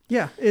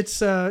 Yeah, it's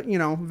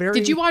very.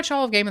 Did you watch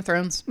all of Game of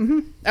Thrones?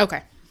 Mm-hmm.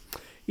 Okay.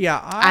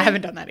 Yeah, I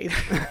haven't done that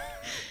either.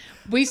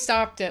 We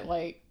stopped at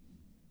like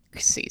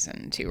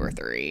season 2 or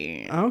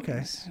 3.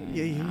 Okay.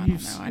 Yeah, I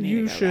don't know. I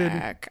need to go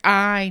back.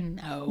 I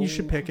know. You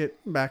should pick it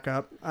back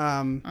up.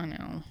 I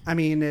know. I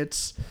mean,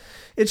 it's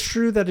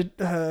true that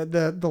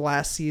the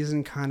last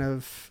season kind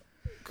of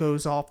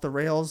goes off the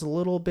rails a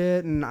little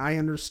bit, and I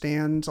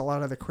understand a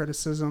lot of the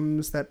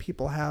criticisms that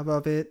people have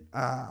of it.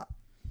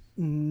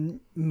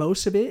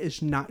 Most of it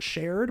is not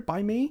shared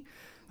by me.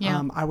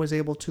 Yeah. I was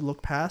able to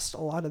look past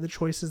a lot of the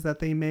choices that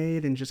they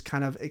made and just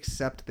kind of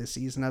accept this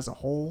season as a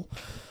whole.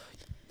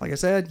 Like I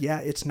said, yeah,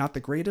 it's not the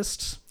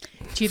greatest.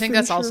 Do you think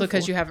that's also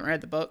because you haven't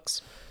read the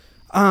books?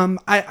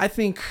 I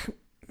think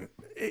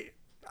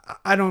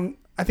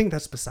I think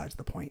that's besides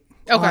the point.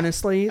 Okay.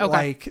 Honestly, Okay.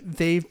 like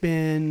they've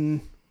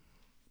been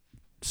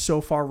so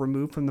far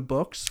removed from the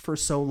books for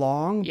so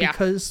long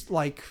because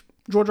like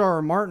George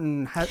R.R.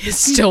 Martin He's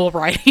still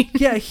writing.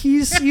 Yeah,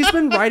 he's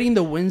been writing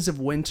The Winds of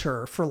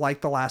Winter for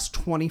like the last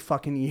 20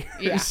 fucking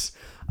years.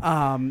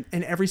 And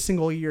every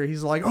single year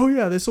he's like, oh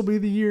yeah, this will be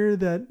the year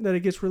that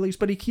it gets released.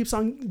 But he keeps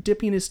on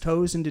dipping his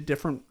toes into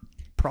different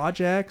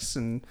projects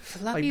and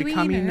Floppy like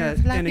becoming wiener,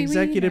 an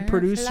executive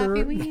producer.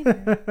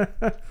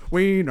 Wiener.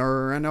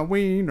 Wiener and a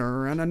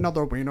wiener and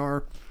another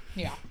wiener.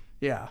 Yeah.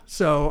 Yeah.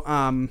 So,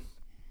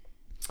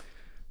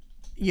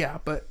 yeah,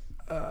 but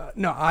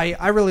no,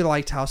 I really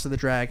liked House of the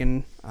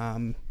Dragon.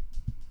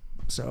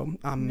 So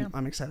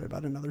I'm excited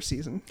about another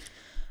season.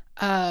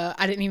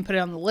 I didn't even put it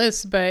on the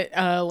list, but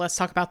let's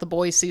talk about The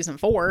Boys season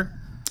 4.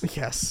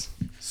 Yes.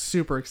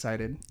 Super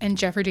excited. And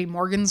Jeffrey Dean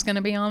Morgan's going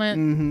to be on it.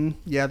 Mm-hmm.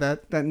 Yeah,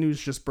 that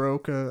news just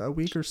broke a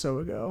week or so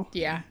ago.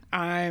 Yeah,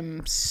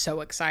 I'm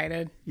so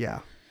excited. Yeah.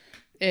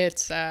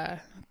 It's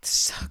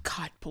so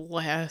God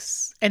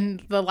bless.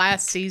 And the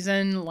last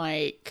season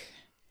like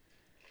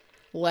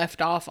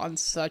left off on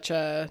such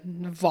a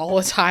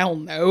volatile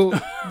note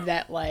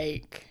that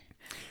like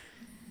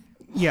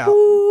yeah.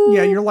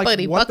 Yeah, you're like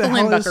buddy, what the buckle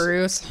hell in, is...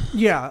 buckaroos.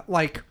 Yeah,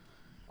 like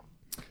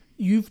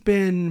you've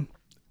been.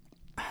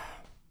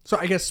 So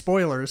I guess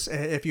spoilers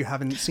if you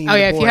haven't seen. Oh The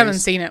yeah, Boys. if you haven't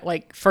seen it,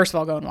 like first of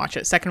all, go and watch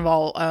it. Second of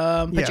all,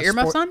 put your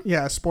earmuffs on.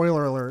 Yeah,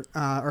 spoiler alert.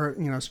 Or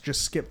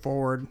just skip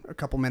forward a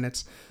couple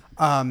minutes.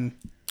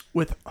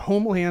 With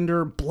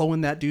Homelander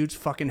blowing that dude's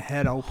fucking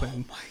head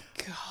open. Oh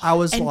my god! I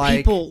was and like,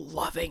 people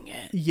loving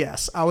it.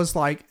 Yes, I was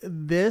like,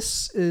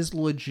 this is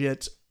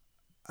legit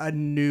a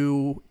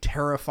new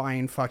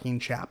terrifying fucking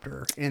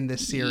chapter in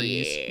this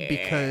series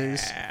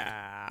because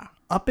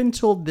up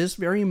until this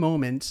very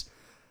moment,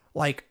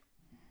 like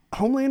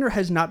Homelander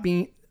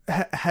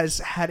has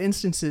had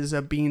instances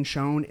of being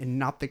shown in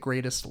not the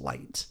greatest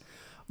light,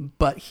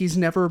 but he's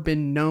never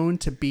been known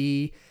to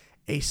be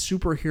a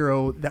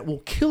superhero that will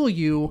kill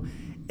you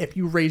if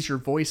you raise your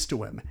voice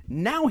to him.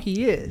 Now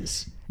he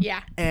is.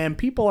 Yeah. And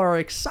people are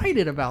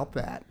excited about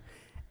that.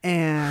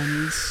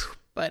 And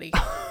buddy.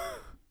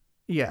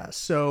 Yeah,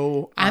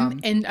 so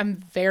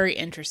I'm very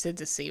interested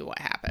to see what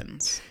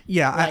happens.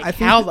 Yeah, like, I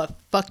think how the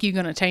fuck you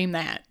gonna tame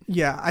that?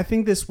 Yeah, I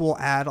think this will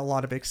add a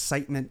lot of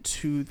excitement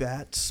to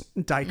that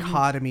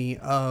dichotomy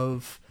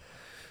of,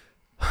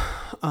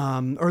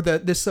 or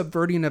the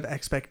subverting of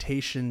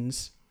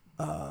expectations,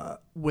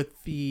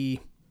 with the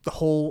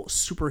whole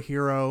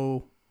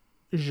superhero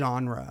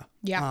genre.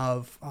 Yeah.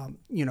 Of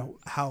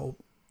how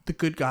the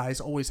good guys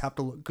always have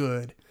to look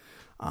good,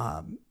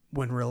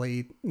 when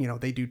really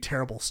they do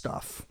terrible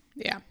stuff.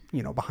 Yeah.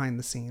 Behind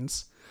the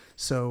scenes.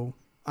 So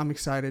I'm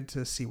excited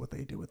to see what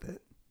they do with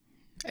it.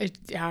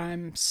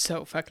 I'm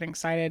so fucking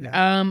excited.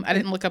 Yeah. I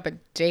didn't look up a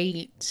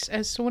date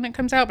as to when it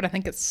comes out, but I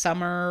think it's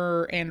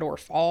summer and or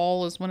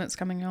fall is when it's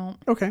coming out.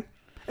 Okay.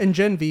 And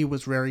Gen V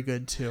was very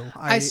good too.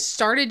 I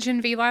started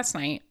Gen V last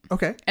night.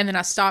 Okay. And then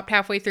I stopped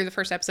halfway through the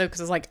first episode because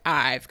I was like,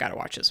 I've got to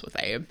watch this with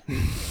Abe.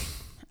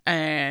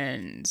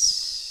 And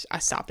I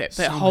stopped it.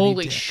 But So holy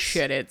many dicks.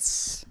 shit,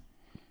 it's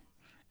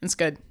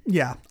good.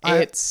 Yeah.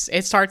 It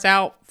starts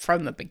out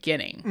from the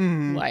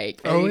beginning.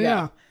 Like, there you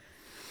go.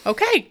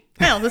 Okay.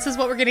 Now this is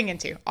what we're getting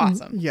into.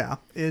 Awesome. Yeah.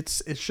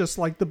 It's just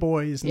like The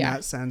Boys in Yeah.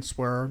 that sense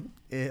where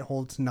it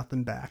holds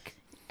nothing back.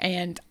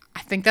 And I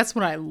think that's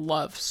what I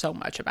love so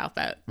much about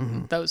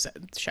those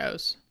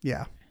shows.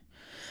 Yeah.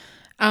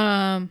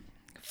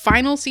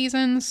 Final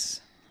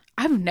seasons.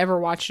 I've never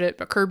watched it,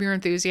 but Curb Your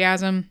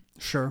Enthusiasm.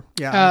 Sure.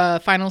 Yeah.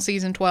 Final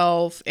season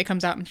 12. It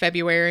comes out in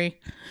February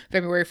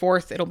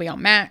 4th. It'll be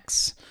on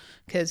Max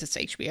because it's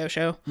an HBO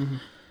show.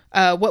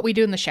 What We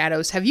Do in the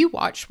Shadows. Have you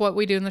watched What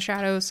We Do in the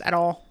Shadows at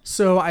all?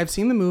 So I've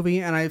seen the movie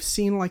and I've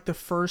seen like the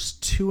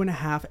first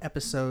 2.5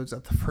 episodes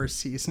of the first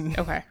season.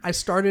 Okay. I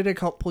started a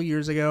couple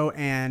years ago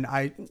and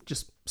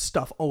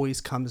stuff always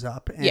comes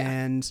up. Yeah.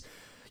 And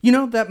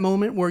that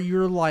moment where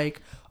you're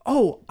like,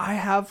 oh, I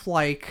have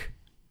like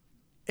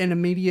an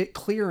immediate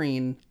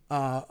clearing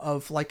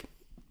of like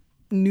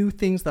new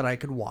things that I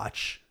could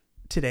watch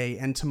today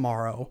and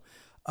tomorrow.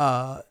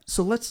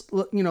 So let's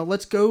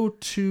go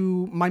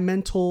to my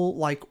mental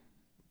like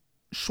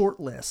short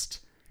list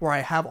where I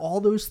have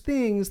all those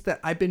things that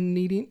I've been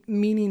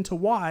meaning to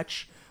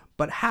watch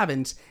but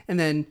haven't, and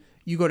then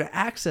you go to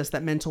access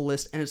that mental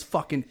list and it's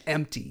fucking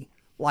empty.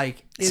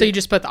 Like So you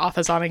just put The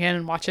Office on again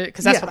and watch it?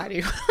 Because that's what I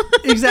do.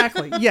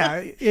 Exactly. Yeah.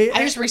 I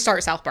just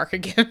restart South Park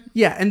again.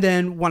 Yeah, and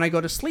then when I go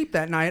to sleep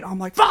that night, I'm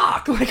like,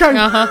 fuck! Like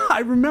I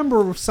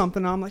remember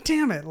something. I'm like,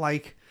 damn it!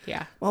 Like,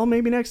 Yeah. well,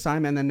 maybe next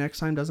time, and then next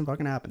time doesn't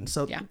fucking happen.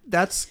 So Yeah.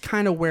 that's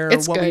kind of where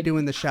It's What We good. Do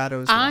in the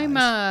Shadows. I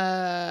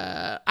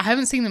lies.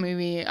 haven't seen the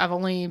movie. I've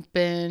only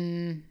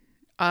been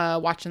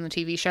watching the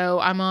TV show.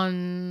 I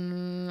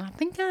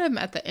think I'm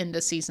at the end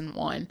of season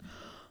 1.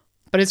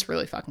 but it's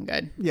really fucking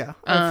good. Yeah,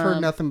 I've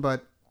heard nothing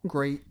but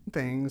great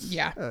things.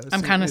 Yeah,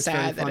 I'm kind of it's very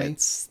sad that funny.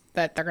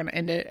 that they're gonna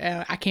end it.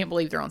 I can't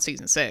believe they're on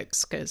season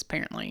 6 because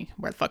apparently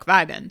where the fuck have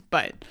I been?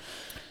 But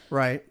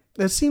Right.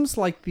 It seems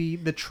like the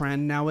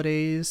trend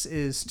nowadays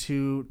is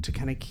to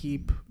kind of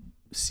keep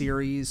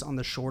series on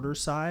the shorter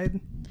side.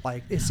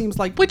 Like it seems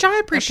like, which I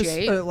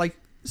appreciate. like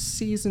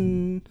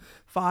season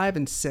 5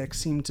 and 6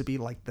 seem to be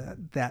like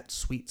that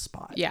sweet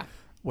spot. Yeah.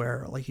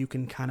 Where like you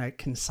can kind of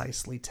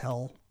concisely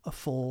tell a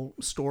full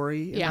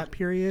story in Yeah. that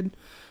period.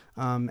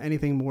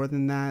 Anything more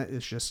than that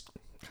is just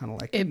kind of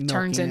like It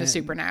turns milking into it.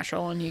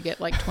 Supernatural, and you get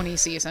like 20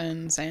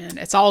 seasons, and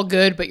it's all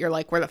good, but you're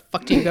like, where the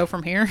fuck do you go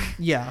from here?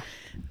 Yeah.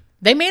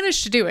 They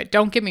managed to do it.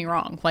 Don't get me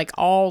wrong. Like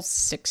all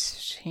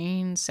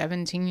 16,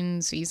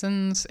 17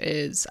 seasons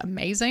is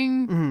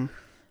amazing. Mm-hmm.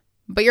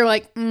 But you're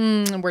like,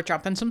 we're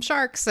jumping some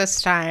sharks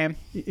this time.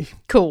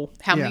 Cool.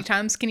 How many Yeah.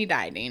 times can you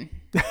die, Dean?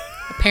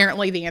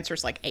 Apparently the answer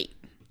is like 8.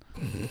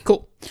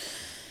 Cool.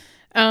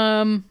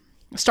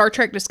 Star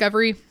Trek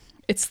Discovery.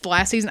 It's the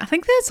last season. I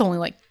think that's only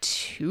like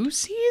 2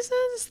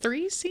 seasons,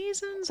 3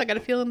 seasons. I got a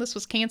feeling this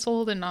was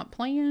canceled and not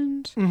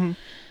planned. Mm-hmm.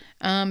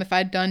 If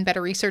I'd done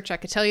better research, I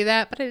could tell you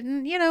that, but I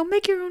didn't,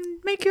 make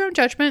your own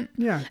judgment.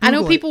 Yeah, I know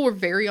Google it. people were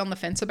very on the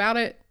fence about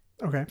it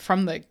Okay.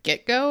 from the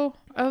get-go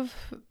of,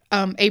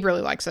 Abe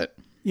really likes it.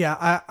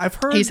 Yeah, I've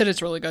heard. He said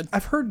it's really good.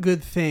 I've heard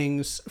good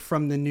things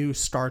from the new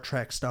Star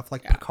Trek stuff,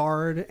 like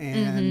Picard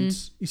and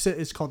you said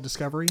it's called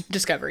Discovery.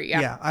 Discovery,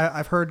 yeah. Yeah,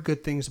 I've heard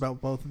good things about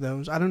both of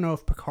those. I don't know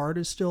if Picard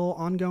is still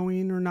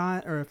ongoing or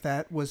not, or if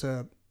that was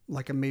a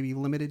maybe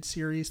limited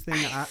series thing.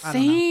 I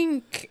don't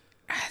know.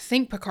 I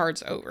think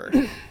Picard's over.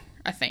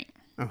 I think.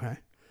 Okay,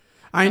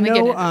 I think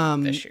it know.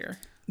 ended this year.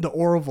 The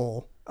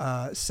Orville,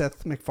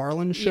 Seth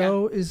MacFarlane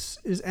show is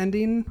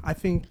ending. I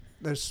think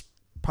there's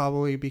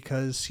probably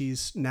because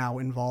he's now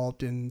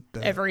involved in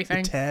the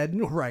Everything. the Ted,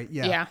 right?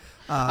 Yeah.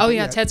 Yeah.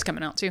 Yeah. Ted's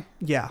coming out too.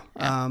 Yeah.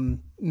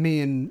 Me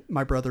and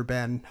my brother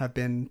Ben have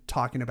been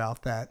talking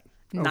about that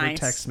over Nice.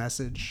 text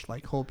message.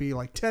 Like he'll be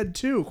like Ted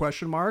 2 ?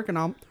 And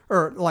I'm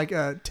or like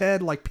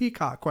Ted like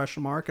Peacock ?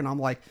 And I'm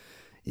like,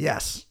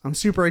 yes, I'm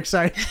super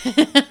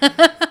excited.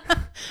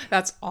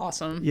 That's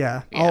awesome.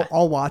 Yeah. Yeah.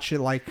 I'll watch it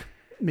like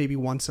maybe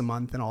once a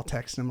month, and I'll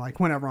text him like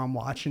whenever I'm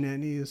watching it,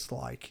 and he's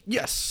like,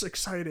 yes,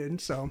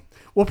 excited. So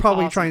we'll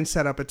probably try and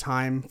set up a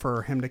time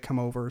for him to come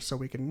over so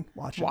we can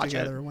watch it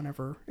together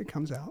whenever it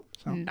comes out.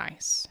 So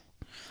Nice.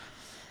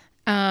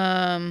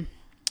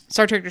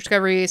 Star Trek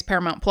Discovery is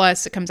Paramount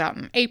Plus. It comes out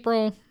in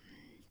April.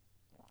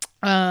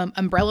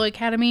 Umbrella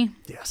Academy,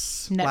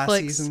 yes,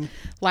 Netflix.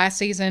 Last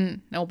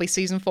season. It'll be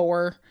season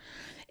 4.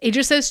 It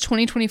just says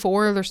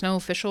 2024. There's no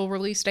official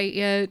release date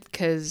yet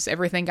because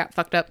everything got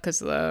fucked up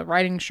because of the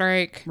writing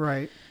strike.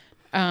 Right.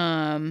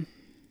 But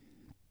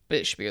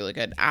it should be really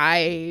good.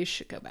 I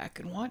should go back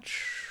and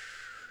watch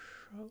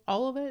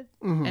all of it.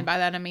 And by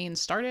that I mean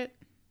start it.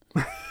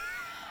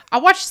 I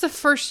watched the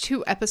first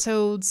 2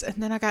 episodes and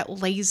then I got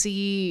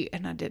lazy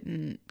and I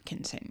didn't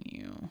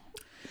continue.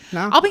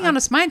 No, I'll be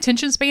honest, my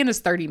attention span is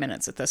 30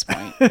 minutes at this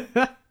point.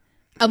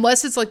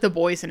 Unless it's like The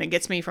Boys and it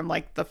gets me from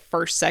like the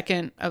first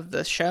second of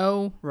the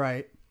show.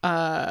 right.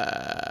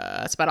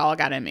 That's about all I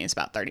got in me. It's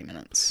about 30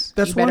 minutes.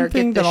 That's you better one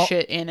thing get this that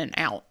shit in and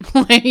out.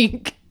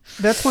 Like,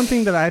 That's one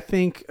thing that I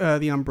think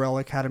the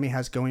Umbrella Academy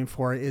has going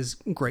for it is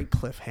great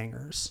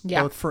cliffhangers.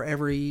 Yeah. Both for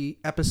every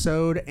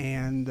episode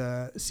and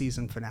the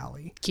season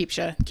finale. keeps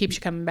you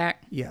coming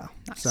back. Yeah.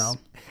 Nice. So,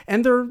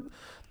 and they're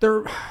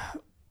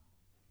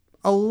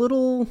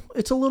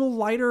it's a little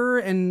lighter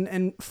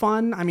and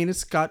fun. I mean,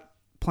 it's got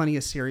plenty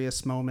of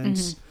serious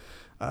moments,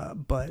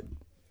 but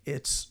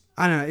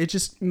I don't know. It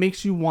just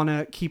makes you want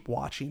to keep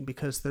watching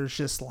because there's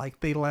just like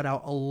they let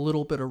out a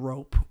little bit of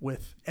rope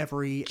with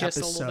every Just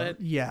a episode. little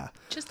bit. Yeah.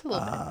 Just a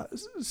little bit.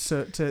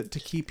 So to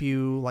keep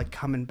you like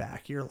coming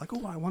back, you're like,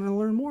 oh, I want to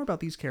learn more about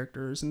these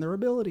characters and their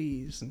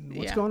abilities and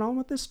what's Yeah. going on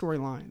with this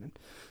storyline. And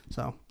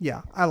so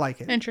yeah, I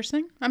like it.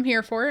 Interesting. I'm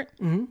here for it.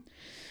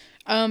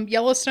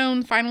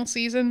 Yellowstone final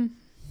season.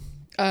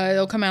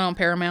 It'll come out on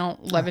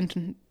Paramount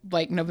 11th,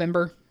 like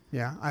November.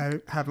 Yeah, I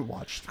haven't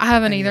watched. I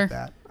haven't any of either.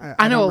 that.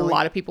 I know don't a really-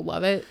 lot of people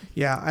love it.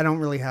 Yeah, I don't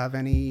really have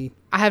any.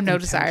 I have no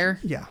intention- desire,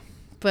 Yeah.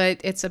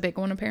 but it's a big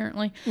one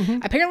apparently.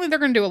 Apparently they're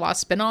going to do a lot of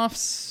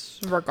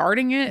spin-offs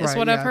regarding it is Right,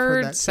 what yeah, I've I've heard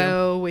heard. that too.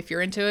 So if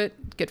you're into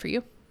it, good for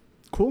you.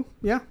 Cool.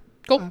 Yeah.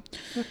 Cool.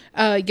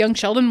 Young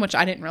Sheldon, which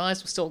I didn't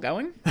realize was still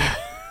going.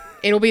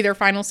 It'll be their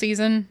final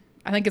season.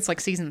 I think it's like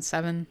season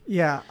 7.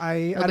 Yeah, I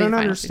be don't the final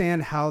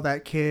understand how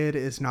that kid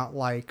is not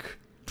like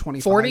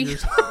 25 40?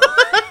 years old.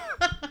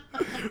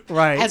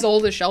 Right. As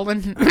old as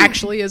Sheldon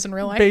actually is in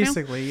real life now.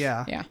 Basically,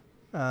 yeah. Yeah.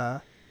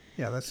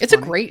 Yeah, that's It's a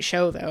funny. great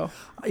show though.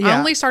 I Yeah.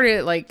 only started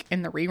it like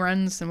in the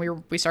reruns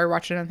and we started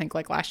watching it I think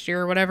like last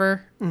year or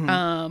whatever.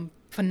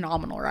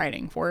 Phenomenal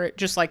writing for it.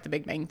 Just like The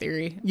Big Bang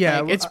Theory. Yeah,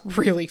 Like, it's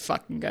really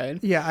fucking good.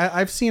 Yeah,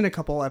 I've seen a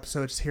couple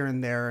episodes here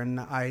and there, and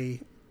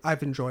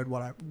I've enjoyed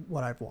what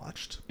I've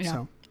watched. Yeah.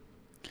 So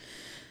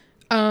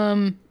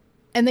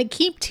And they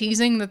keep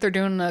teasing that they're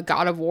doing a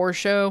God of War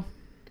show.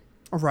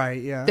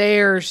 Right, yeah.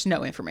 There's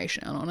no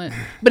information out on it.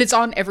 But it's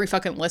on every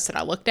fucking list that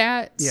I looked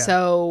at. Yeah.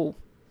 So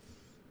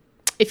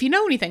if you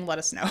know anything, let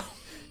us know.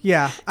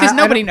 Yeah. Because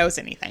nobody knows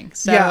anything.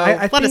 So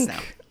I let us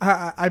think, know.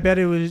 I bet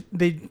it was,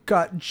 they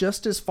got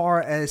just as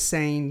far as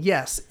saying,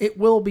 yes, it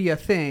will be a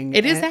thing.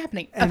 It is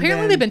happening.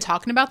 Apparently, they've been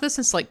talking about this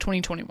since like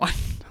 2021.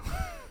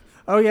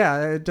 Oh,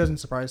 yeah. It doesn't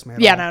surprise me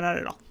at Yeah, all. no, not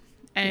at all.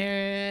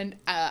 And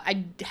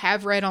I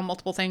have read on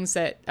multiple things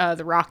that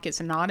The Rock is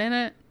not in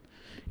it,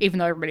 even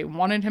though everybody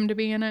wanted him to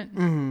be in it.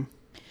 Mm-hmm.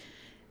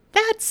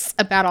 That's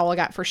about all I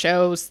got for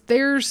shows.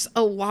 There's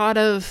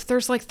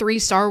like 3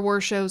 Star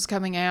Wars shows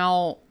coming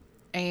out,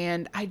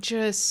 and I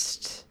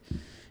just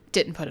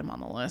didn't put them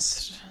on the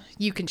list.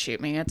 You can shoot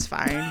me. It's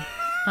fine.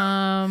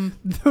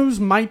 Those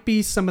might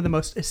be some of the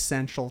most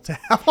essential to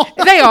have on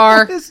They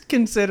are. this,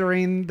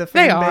 considering the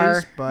fan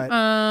base. But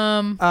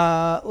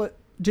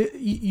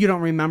you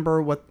don't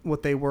remember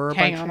what they were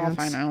Hang by on, chance? I'll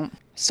find out.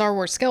 Star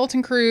Wars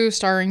Skeleton Crew,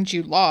 starring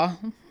Jude Law.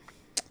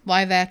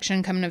 Live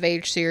action coming of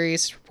age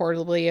series,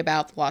 reportedly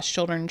about the lost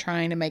children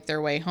trying to make their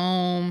way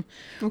home.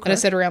 Okay. But I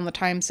said around the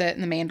time set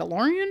in The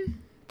Mandalorian,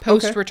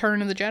 post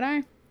Return of the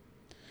Jedi.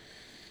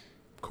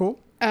 Cool.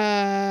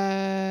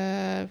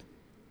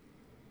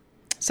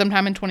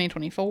 Sometime in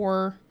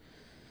 2024.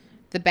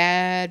 The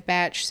Bad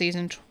Batch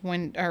season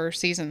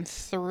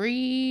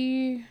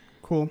 3.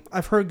 Cool.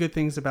 I've heard good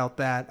things about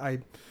that.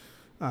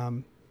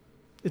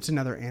 It's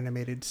another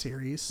animated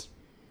series.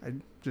 I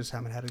just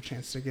haven't had a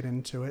chance to get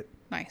into it.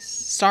 Nice.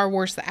 Star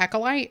Wars The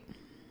Acolyte.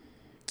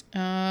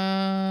 Height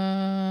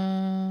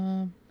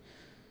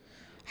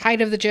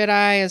of the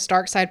Jedi as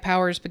dark side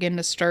powers begin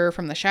to stir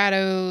from the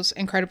shadows.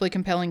 Incredibly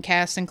compelling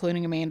cast,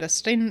 including Amanda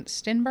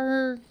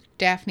Stenberg,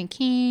 Daphne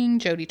King,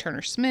 Jodie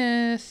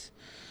Turner-Smith,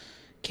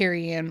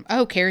 Carrie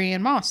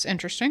Ann Moss.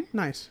 Interesting.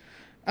 Nice.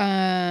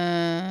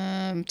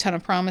 Ton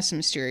of promise and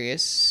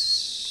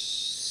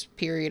mysterious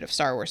period of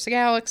Star Wars: The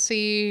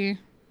Galaxy.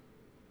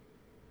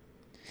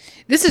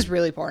 This is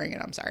really boring,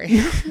 and I'm sorry.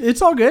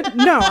 It's all good.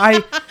 No,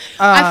 I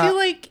feel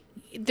like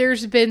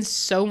there's been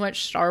so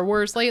much Star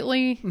Wars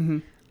lately. Mm-hmm.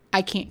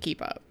 I can't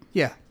keep up.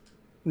 Yeah.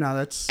 No,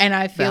 that's And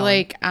I feel valid.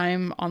 like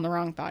I'm on the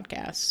wrong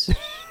podcast.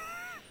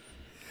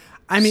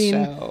 I mean,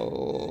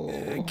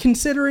 So,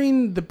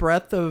 considering the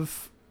breadth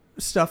of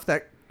stuff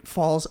that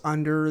falls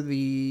under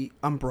the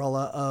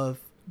umbrella of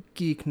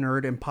geek,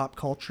 nerd, and pop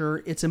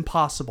culture, it's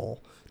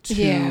impossible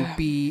to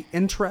be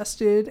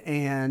interested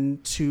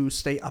and to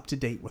stay up to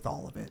date with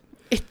all of it.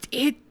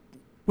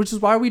 Which is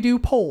why we do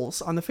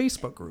polls on the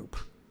Facebook group.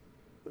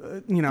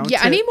 I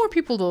need more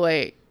people to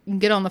like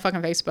get on the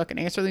fucking Facebook and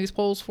answer these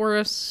polls for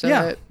us so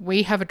that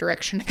we have a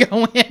direction to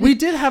go in. We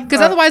did have...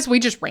 Because otherwise we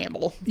just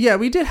ramble. Yeah,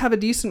 we did have a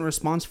decent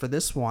response for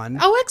this one.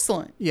 Oh,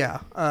 excellent.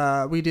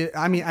 Yeah, we did.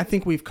 I mean, I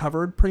think we've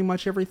covered pretty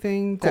much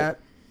everything that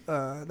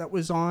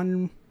was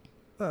on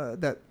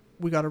that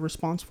we got a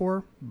response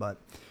for. But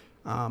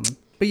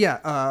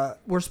yeah,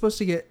 we're supposed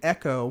to get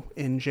Echo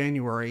in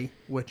January,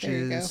 which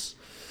is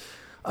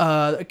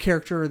a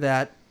character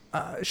that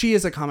she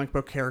is a comic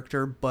book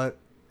character, but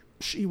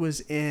she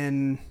was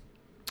in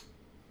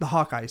the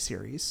Hawkeye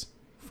series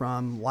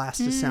from last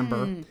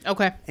December.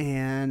 Okay.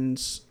 And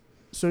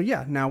so,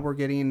 yeah, now we're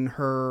getting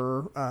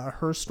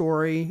her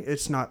story.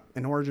 It's not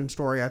an origin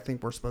story. I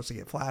think we're supposed to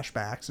get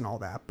flashbacks and all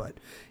that. But,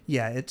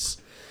 yeah,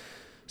 it's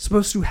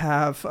supposed to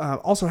have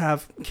also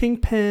have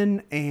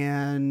Kingpin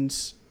and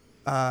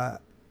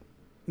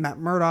Matt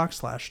Murdock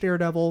 /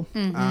 Daredevil,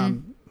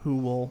 who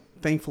will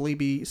thankfully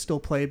be still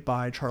played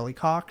by Charlie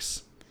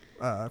Cox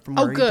from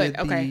where he did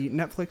the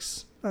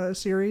Netflix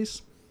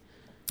series.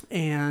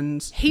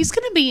 And he's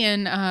going to be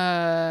in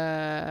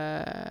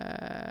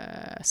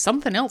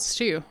something else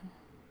too.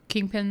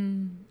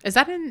 Kingpin. Is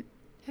that in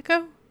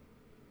Echo?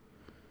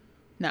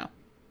 No.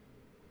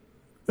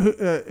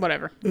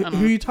 Whatever.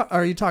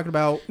 Are you talking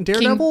about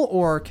Daredevil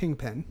or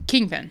Kingpin?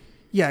 Kingpin.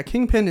 Yeah,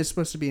 Kingpin is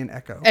supposed to be in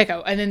Echo.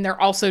 And then they're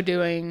also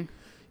doing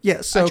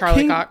so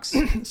Charlie Cox.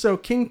 So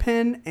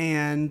Kingpin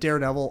and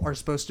Daredevil are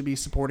supposed to be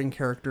supporting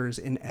characters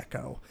in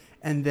Echo.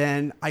 And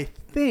then I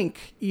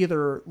think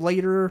either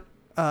later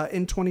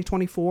in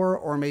 2024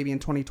 or maybe in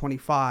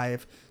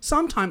 2025,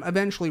 sometime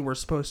eventually we're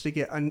supposed to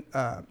get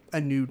a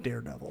new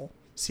Daredevil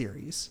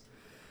series,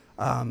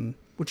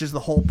 which is the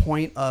whole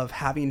point of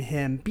having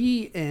him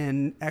be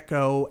in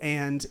Echo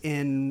and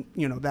in,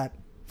 that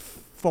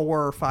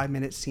 4 or 5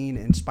 minute scene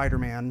in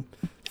Spider-Man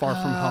Far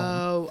From Home.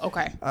 Oh,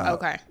 okay.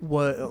 Okay.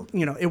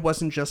 It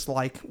wasn't just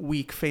like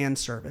weak fan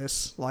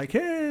service. Like,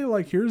 hey,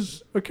 like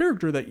here's a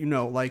character that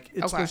like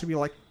it's supposed to be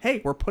like,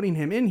 hey, we're putting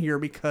him in here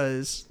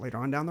because later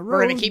on down the road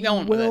we're gonna keep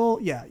going with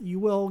it. Yeah, you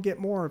will get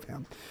more of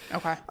him.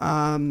 Okay.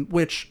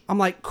 Which I'm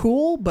like,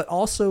 cool, but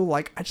also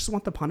like I just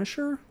want the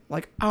Punisher.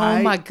 Like,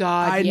 my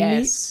God,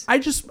 yes.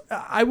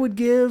 I would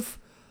give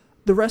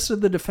the rest of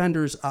the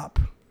Defenders up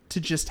to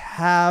just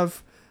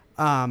have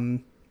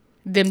them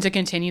to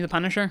continue the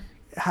Punisher.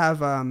 Have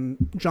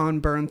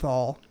John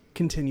Bernthal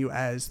continue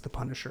as the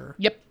Punisher.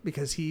 Yep.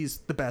 Because he's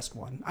the best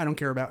one. I don't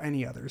care about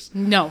any others.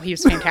 No, he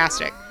was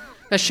fantastic.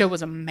 That show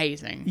was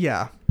amazing.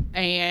 Yeah.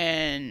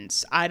 And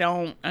I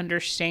don't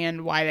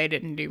understand why they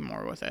didn't do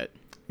more with it.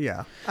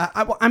 Yeah.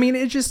 I mean,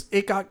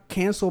 it got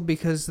canceled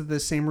because of the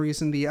same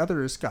reason the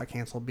others got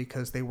canceled,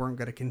 because they weren't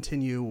going to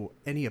continue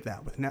any of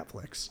that with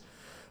Netflix.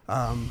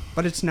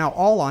 But it's now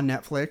all on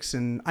Netflix,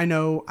 and I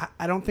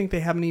don't think they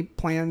have any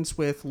plans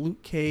with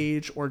Luke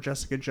Cage or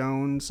Jessica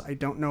Jones. I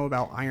don't know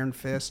about Iron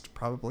Fist.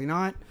 Probably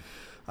not.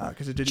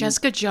 Because it didn't.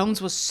 Jessica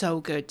Jones was so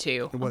good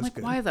too. It was I'm like,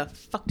 good. why the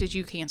fuck did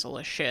you cancel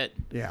this shit?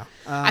 Yeah.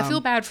 I feel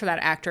bad for that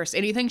actress.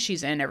 Anything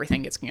she's in,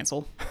 everything gets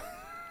canceled.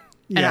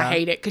 And yeah. I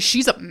hate it because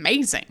she's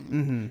amazing.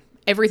 Mm-hmm.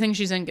 Everything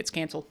she's in gets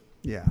canceled.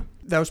 Yeah.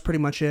 That was pretty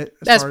much it.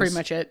 That's pretty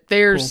much it.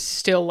 There's Cool.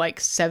 still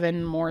like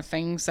 7 more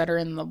things that are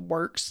in the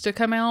works to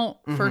come out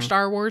for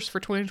Star Wars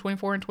for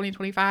 2024 and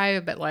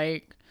 2025. But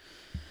like,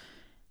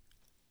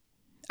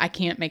 I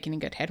can't make any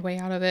good headway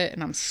out of it.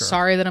 And I'm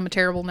sorry that I'm a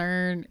terrible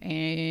nerd.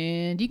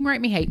 And you can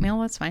write me hate mail.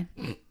 That's fine.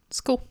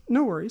 It's cool.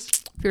 No worries.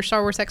 If you're a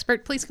Star Wars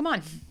expert, please come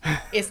on.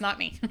 It's not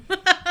me.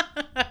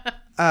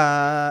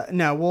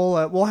 No,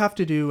 we'll have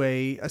to do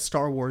a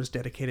Star Wars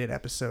dedicated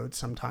episode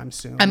sometime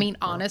soon. I mean,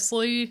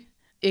 honestly,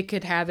 it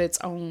could have its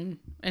own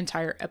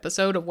entire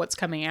episode of what's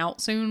coming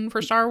out soon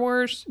for Star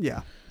Wars.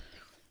 Yeah.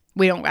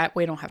 We don't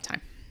have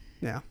time.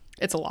 Yeah.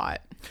 It's a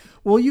lot.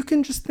 Well, you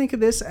can just think of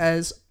this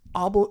as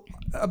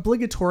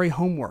obligatory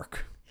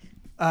homework,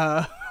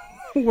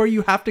 where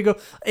you have to go.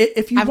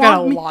 If you I've got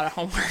a lot of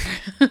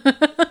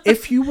homework.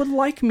 If you would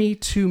like me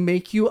to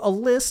make you a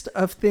list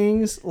of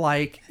things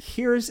like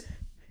here's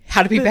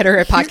How to be better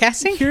at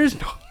podcasting? Here's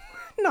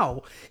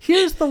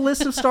here's the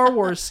list of Star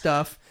Wars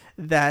stuff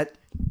that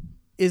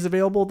is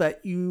available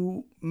that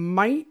you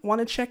might want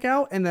to check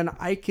out, and then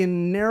I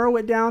can narrow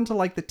it down to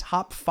like the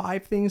top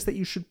 5 things that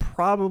you should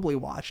probably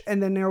watch,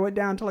 and then narrow it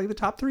down to like the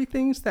top 3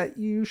 things that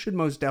you should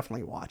most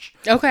definitely watch.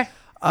 Okay.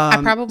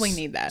 I probably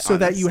need that. So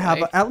that you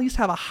honestly. have at least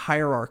have a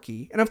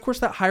hierarchy. And of course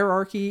that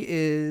hierarchy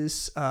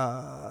is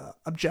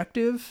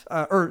objective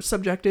or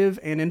subjective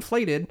and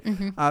inflated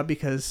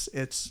because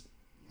it's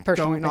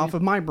Personal going opinion. off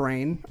of my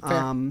brain.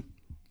 Fair.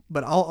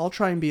 But I'll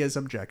try and be as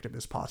objective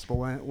as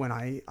possible when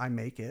I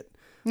make it.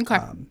 Okay.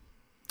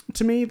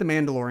 To me, The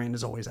Mandalorian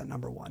is always at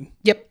number 1.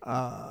 Yep.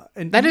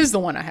 And That is the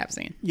one I have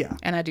seen. yeah.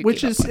 And I do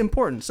which keep up is with.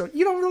 important. So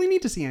you don't really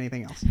need to see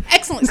anything else.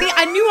 Excellent. See,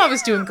 I knew I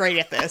was doing great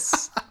at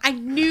this. I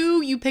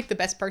knew you picked the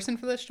best person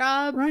for this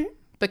job. Right?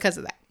 Because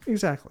of that.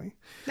 Exactly.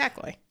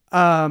 Exactly.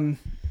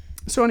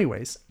 So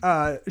anyways,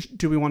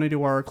 do we want to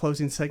do our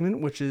closing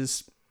segment, which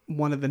is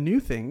one of the new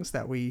things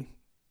that we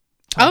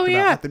talked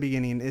about at the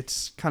beginning?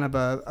 It's kind of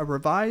a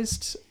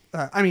revised,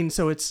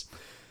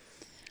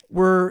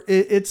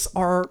 it's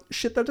our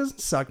shit that doesn't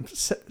suck.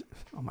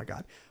 Oh my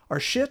God. Our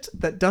shit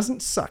that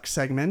doesn't suck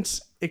segment,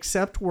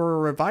 except we're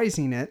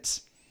revising it.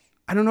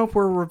 I don't know if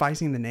we're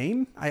revising the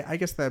name. I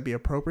guess that'd be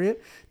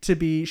appropriate to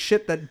be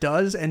shit that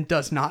does and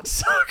does not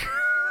suck.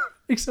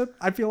 Except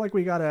I feel like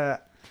we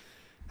gotta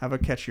have a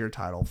catchier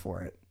title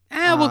for it.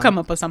 We'll come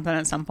up with something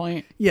at some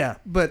point. Yeah,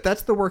 but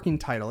that's the working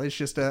title. It's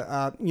just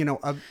a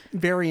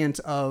variant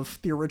of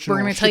the original.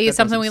 We're going to tell you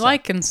something we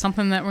like and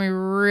something that we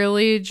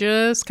really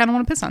just kind of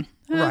want to piss on.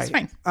 That's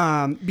fine.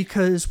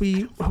 Because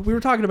we were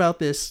talking about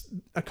this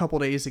a couple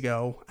days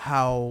ago,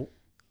 how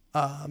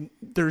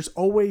there's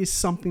always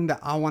something that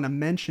I want to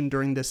mention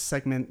during this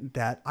segment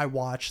that I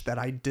watched that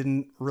I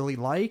didn't really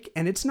like,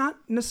 and it's not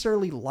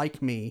necessarily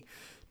like me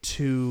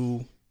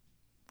to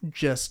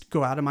just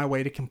go out of my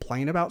way to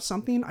complain about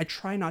something. I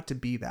try not to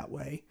be that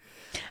way.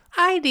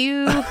 I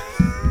do.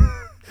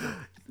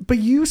 But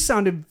you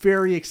sounded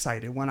very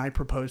excited when I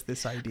proposed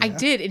this idea. I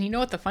did. And you know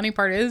what the funny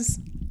part is?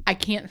 I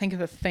can't think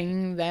of a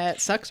thing that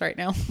sucks right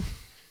now.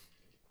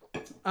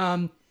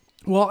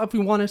 Well, if we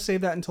want to save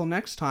that until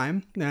next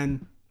time,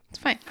 then... It's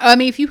fine. I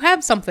mean, if you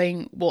have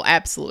something, we'll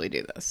absolutely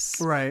do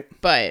this. Right.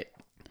 But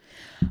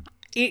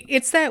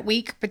it's that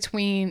week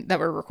between that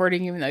we're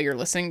recording, even though you're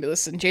listening to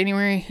this in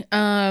January.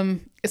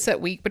 It's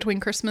that week between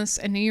Christmas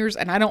and New Year's,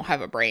 and I don't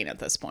have a brain at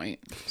this point.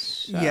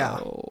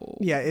 So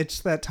Yeah, it's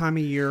that time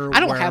of year.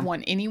 I don't have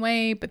one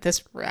anyway, but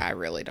I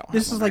really don't.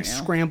 This have is one like right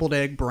now. scrambled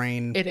egg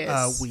brain. It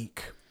is.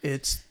 Week.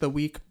 It's the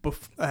week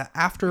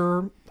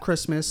after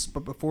Christmas,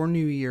 but before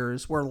New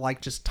Year's, where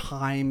like just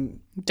time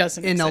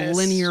doesn't in exist. a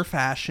linear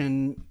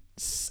fashion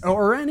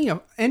or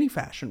any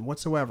fashion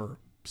whatsoever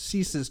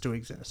ceases to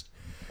exist.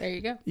 There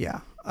you go. Yeah.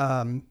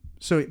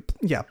 So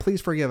yeah,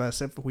 please forgive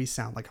us if we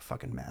sound like a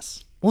fucking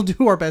mess. We'll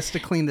do our best to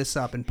clean this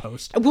up and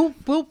post. We'll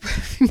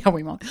no,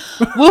 we won't.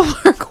 We'll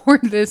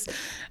record this.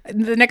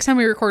 The next time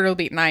we record, it'll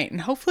be at night, and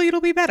hopefully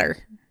it'll be better.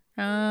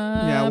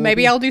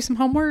 Maybe I'll do some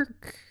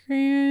homework,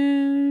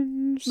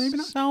 and maybe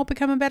not. I'll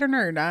become a better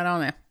nerd. I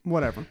don't know.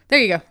 Whatever. There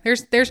you go.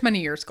 There's my New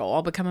Year's goal.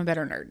 I'll become a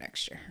better nerd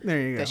next year.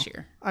 There you go. This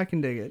year. I can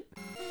dig it.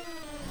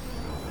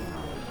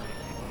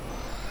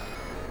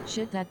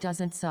 Shit that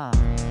doesn't suck.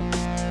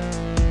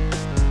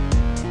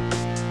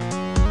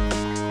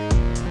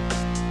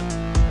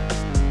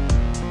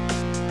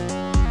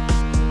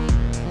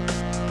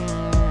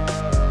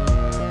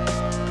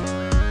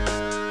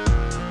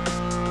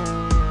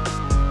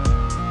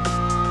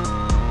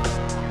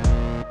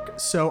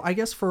 So I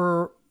guess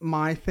for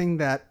my thing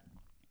that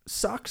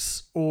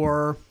sucks,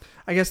 or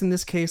I guess in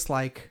this case,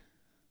 like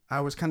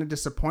I was kind of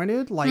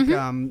disappointed, like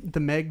the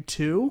Meg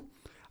 2.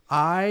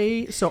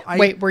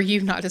 Wait, were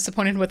you not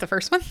disappointed with the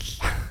first one?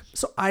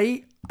 So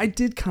I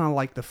did kind of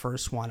like the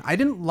first one. I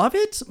didn't love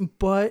it,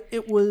 but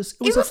it was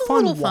a was a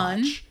fun little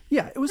watch. fun.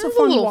 Yeah, it was a a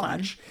fun little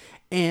watch.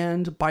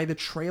 And by the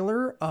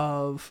trailer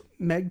of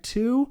Meg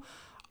 2,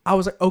 I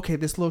was like, okay,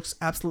 this looks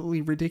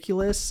absolutely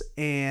ridiculous,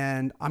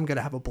 and I'm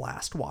gonna have a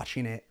blast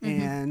watching it.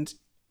 And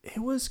it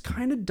was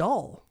kind of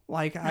dull.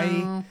 Like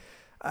I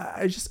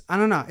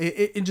don't know.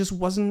 It just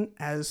wasn't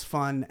as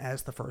fun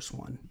as the first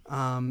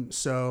one.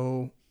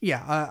 So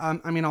yeah,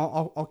 I mean,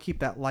 I'll keep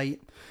that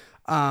light.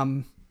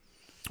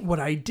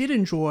 What I did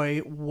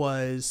enjoy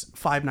was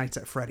Five Nights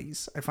at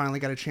Freddy's. I finally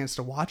got a chance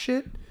to watch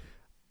it.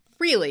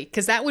 Really?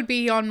 Because that would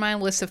be on my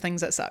list of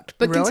things that sucked.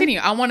 But Really?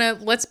 continue.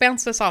 Let's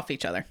bounce this off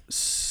each other.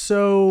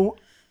 So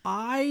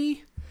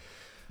I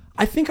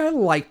think I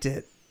liked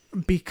it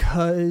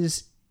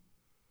because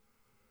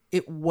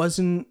it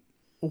wasn't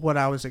what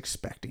I was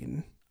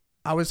expecting.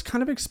 I was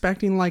kind of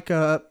expecting like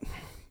a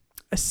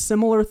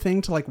similar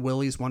thing to like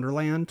Willy's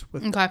Wonderland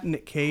with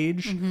Nick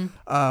Cage,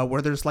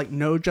 where there's like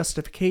no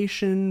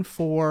justification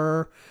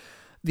for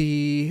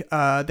the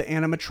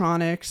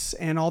animatronics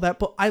and all that.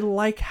 But I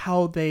like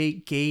how they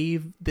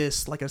gave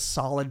this like a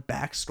solid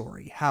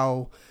backstory,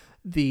 how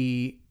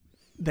the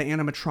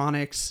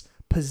animatronics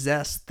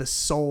possess the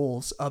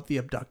souls of the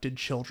abducted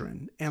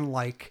children, and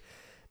like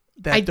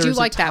that I do there's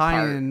like a that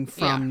part. tie-in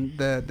from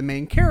the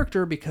main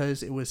character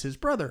because it was his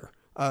brother.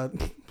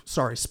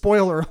 Sorry,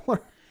 spoiler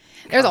alert.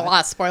 There's a lot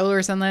of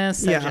spoilers in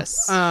this. So Yeah.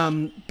 just...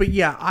 But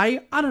yeah, I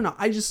don't know.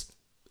 I just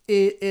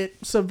it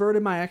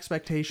subverted my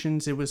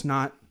expectations. It was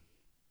not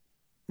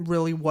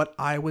really what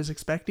I was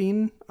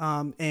expecting.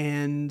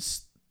 And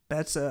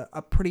that's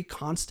a pretty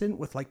constant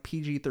with like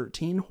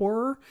PG-13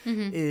 horror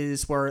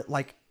is where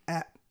like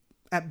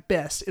at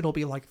best it'll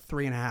be like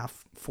 3.5,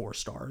 4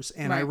 stars.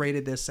 And I Right.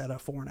 rated this at a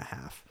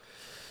 4.5.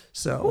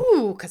 So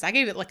Ooh, because I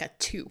gave it like a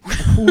 2.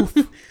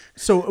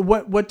 so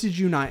what did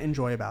you not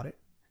enjoy about it?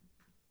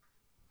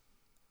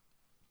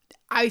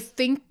 I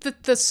think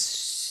that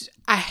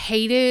I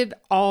hated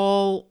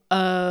all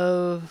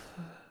of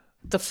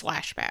the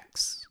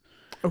flashbacks.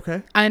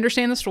 Okay. I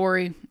understand the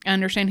story. I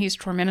understand he's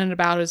tormented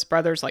about his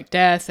brother's like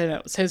death and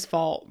it was his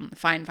fault.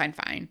 Fine.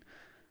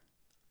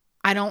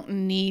 I don't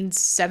need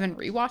 7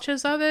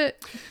 rewatches of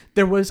it.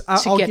 There was,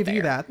 I'll get give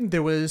you there. that.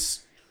 There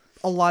was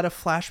a lot of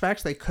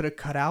flashbacks. They could have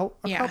cut out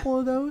a couple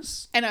of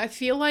those. And I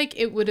feel like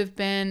it would have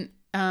been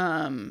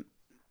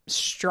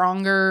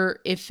stronger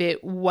if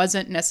it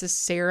wasn't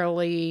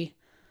necessarily...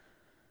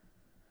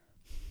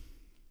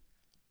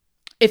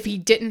 If he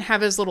didn't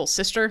have his little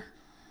sister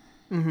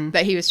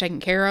that he was taking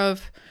care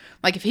of.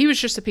 Like, if he was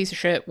just a piece of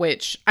shit,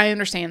 which I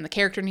understand the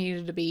character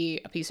needed to be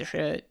a piece of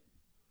shit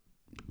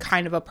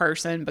kind of a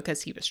person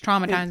because he was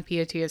traumatized,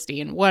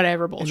 PTSD, and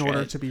whatever bullshit. In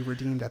order to be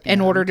redeemed at the in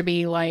end. order to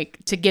be like,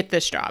 to get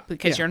this job.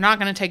 Because Yeah. you're not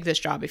going to take this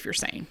job if you're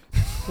sane.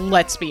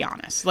 Let's be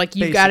honest. Like,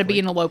 you've got to be Basically.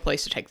 in a low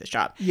place to take this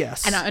job.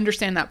 Yes. And I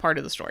understand that part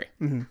of the story.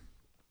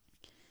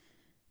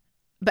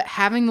 But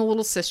having the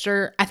little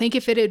sister, I think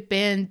if it had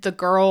been the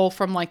girl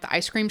from like the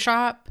ice cream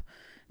shop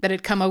that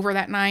had come over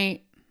that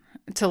night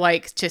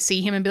to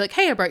see him and be like,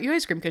 hey, I brought you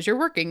ice cream because you're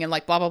working and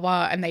like blah, blah,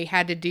 blah. And they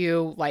had to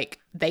do like,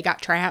 they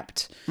got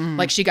trapped.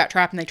 Like she got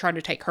trapped and they tried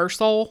to take her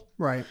soul.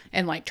 Right.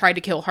 And like tried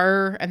to kill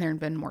her. And there had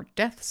been more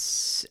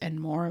deaths and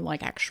more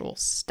like actual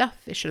stuff.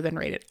 It should have been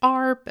rated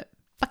R, but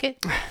fuck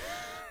it.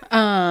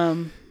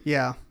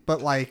 Yeah.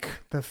 But like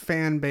the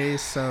fan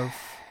base of,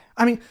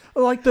 I mean,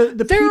 like the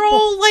They're people,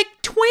 all like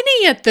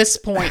 20 at this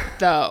point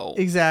though.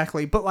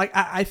 exactly. But like,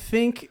 I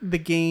think the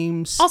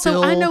game still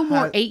Also, I know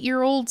more had-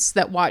 8-year-olds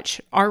that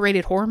watch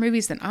R-rated horror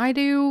movies than I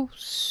do.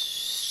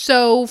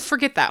 So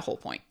forget that whole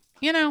point.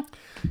 You know?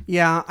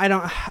 Yeah,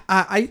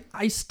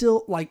 I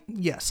still like,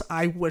 yes,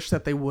 I wish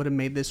that they would have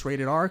made this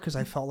rated R because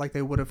I felt like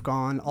they would have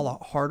gone a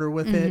lot harder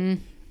with it.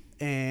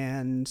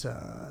 And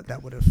that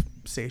would have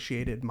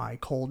satiated my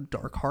cold,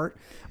 dark heart.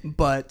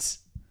 But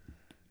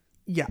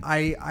yeah,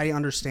 I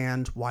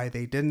understand why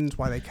they didn't,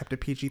 why they kept it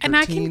PG-13.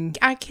 And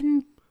I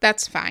can,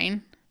 that's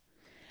fine.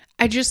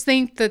 I just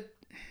think that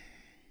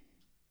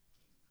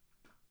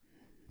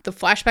the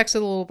flashbacks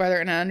of the little brother,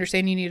 and I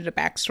understand you needed a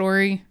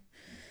backstory.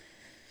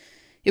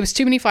 It was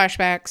too many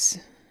flashbacks.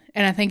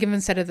 And I think if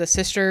instead of the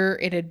sister,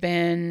 it had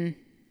been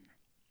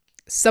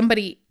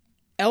somebody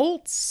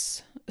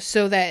else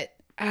so that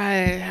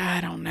I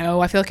don't know.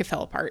 I feel like it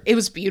fell apart. It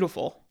was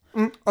beautiful.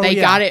 They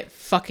got it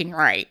fucking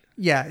right.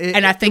 Yeah.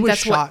 And I think it was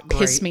that's what shot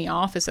pissed great. me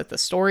off is that the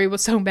story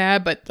was so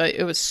bad, but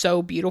it was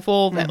so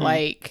beautiful that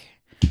like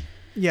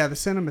Yeah, the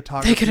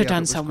cinematography. they could have of it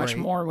done was so much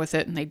great. more with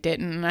it and they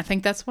didn't. And I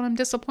think that's what I'm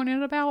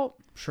disappointed about.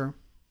 Sure.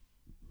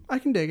 I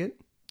can dig it.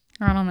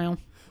 I don't know.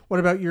 What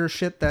about your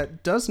shit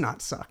that does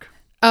not suck?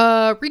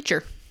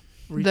 Reacher.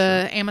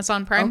 the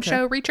Amazon Prime Okay.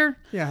 show Reacher.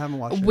 Yeah, I haven't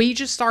watched it. We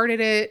just started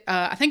it.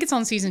 I think it's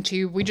on season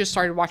 2. We just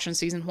started watching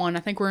season 1. I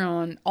think we're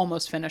on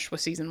almost finished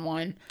with season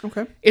 1.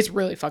 Okay. It's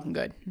really fucking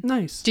good.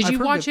 Nice. Did I've you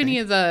heard watch good any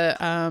things. of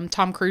the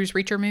Tom Cruise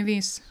Reacher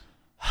movies?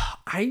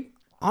 I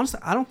honestly,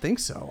 I don't think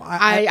so.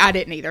 I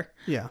didn't either.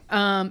 Yeah.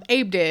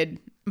 Abe did,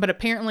 but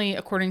apparently,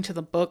 according to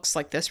the books,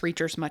 like this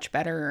Reacher's much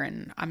better,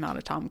 and I'm not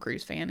a Tom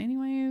Cruise fan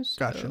anyways.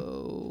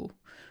 Gotcha.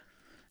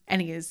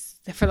 And he is,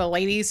 for the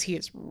ladies, he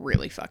is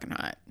really fucking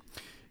hot.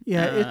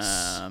 Yeah,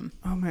 it's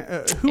oh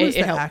man, who is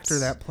it the helps. actor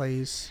that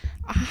plays?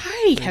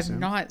 I have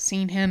not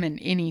seen him in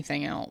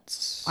anything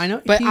else. I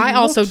know, but he I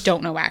also looks-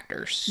 don't know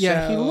actors.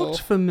 Yeah, he so-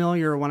 looked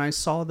familiar when I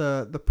saw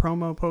the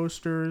promo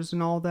posters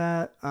and all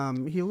that.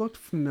 He looked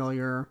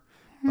familiar,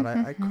 but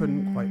I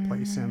couldn't quite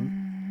place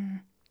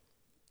him.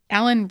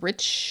 Alan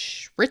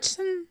Ritchson,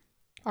 Ritchson.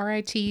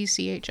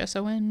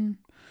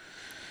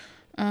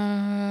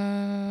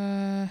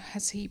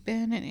 Has he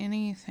been in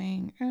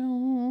anything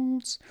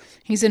else?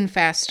 He's in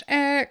Fast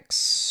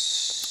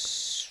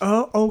X,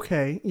 Oh,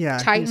 okay, yeah.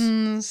 he's-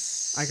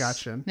 Titans. I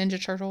gotcha.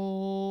 Ninja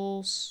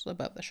Turtles,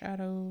 Above the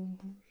Shadows.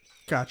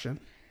 Gotcha.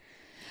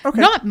 Okay.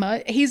 Not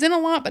much. He's in a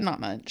lot, but not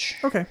much.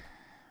 Okay.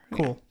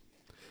 Cool.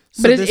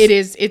 So But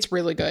this- it's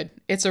really good.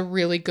 It's a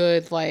really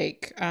good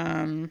like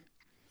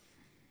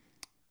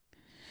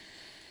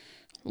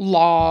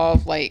law,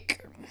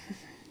 like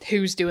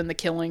who's doing the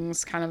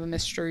killings, kind of a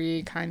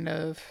mystery, kind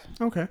of.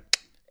 okay.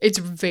 It's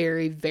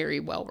very, very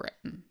well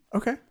written.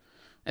 Okay.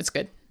 It's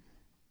good.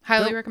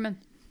 Highly Dope. recommend.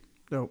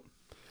 Dope.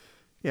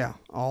 Yeah,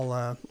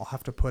 I'll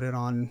have to put it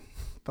on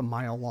the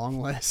mile long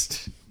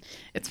list.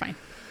 It's fine.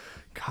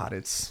 God,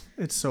 it's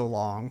so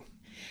long.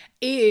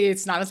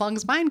 It's not as long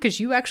as mine because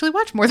you actually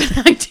watch more than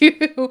I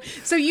do,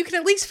 so you can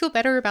at least feel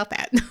better about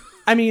that.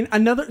 I mean,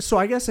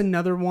 I guess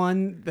another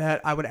one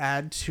that I would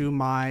add to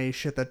my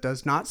shit that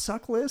does not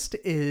suck list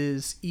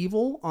is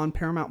Evil on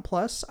Paramount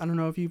Plus. I don't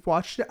know if you've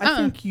watched it. I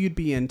think you'd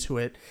be into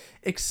it.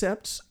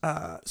 Except,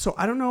 so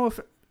I don't know if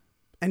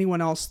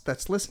anyone else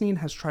that's listening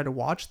has tried to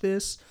watch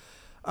this.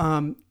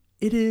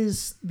 It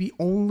is the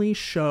only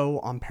show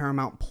on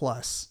Paramount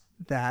Plus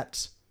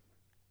that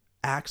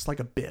acts like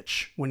a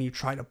bitch when you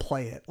try to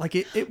play it. Like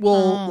it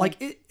will like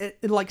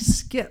it like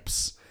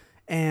skips,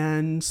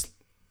 and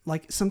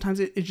like sometimes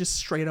it just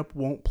straight up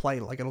won't play.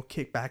 Like it'll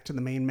kick back to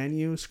the main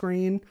menu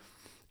screen,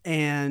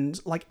 and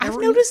like I've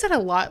noticed that a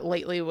lot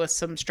lately with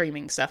some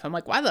streaming stuff. I'm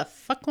like, why the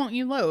fuck won't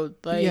you load?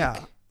 Like,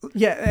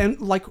 yeah, and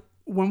like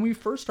when we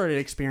first started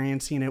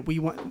experiencing it, we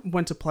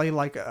went to play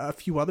like a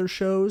few other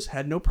shows,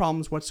 had no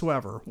problems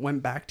whatsoever.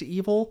 Went back to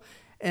Evil,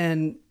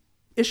 and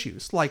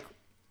issues like.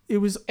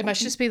 It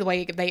must just be the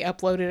way they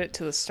uploaded it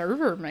to the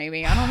server,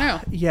 maybe. I don't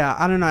know. Yeah,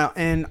 I don't know.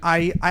 And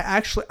I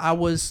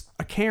was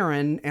a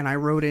Karen, and I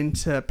wrote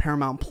into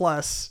Paramount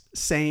Plus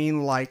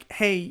saying like,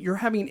 hey, you're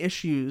having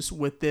issues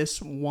with this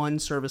one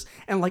service.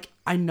 And like,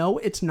 I know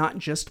it's not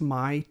just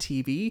my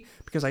TV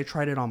because I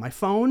tried it on my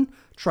phone,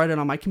 tried it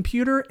on my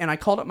computer, and I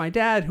called up my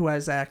dad who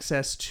has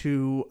access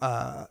to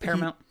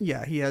Paramount.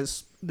 He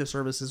has the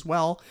service as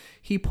well.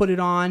 He put it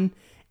on.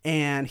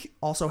 And he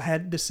also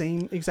had the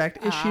same exact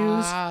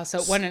issues. So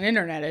it wasn't an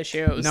internet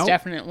issue. It was Nope.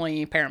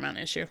 definitely a Paramount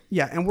issue.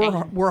 Yeah, and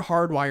we're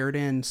hardwired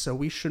in, so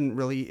we shouldn't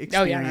really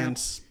Oh, yeah, I know.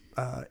 experience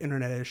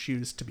internet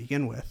issues to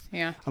begin with.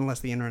 Yeah.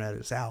 Unless the internet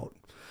is out.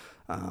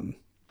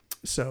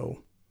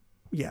 So,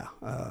 yeah.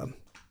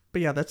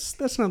 But yeah,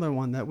 that's another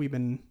one that we've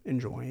been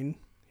enjoying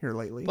here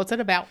lately. What's it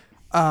about?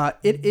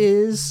 It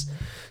is,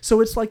 so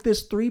it's like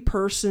this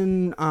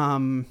 3-person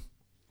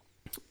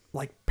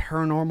like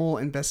paranormal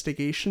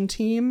investigation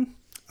team.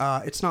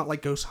 It's not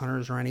like ghost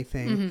hunters or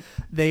anything. Mm-hmm.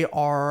 They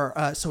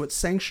are, so it's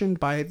sanctioned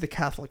by the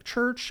Catholic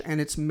Church, and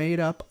it's made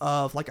up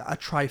of like a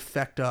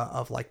trifecta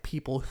of like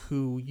people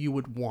who you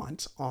would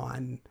want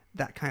on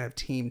that kind of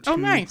team too. Oh,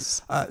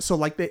 nice. So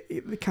like they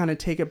kind of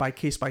take it by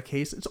case.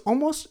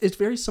 It's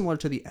very similar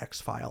to the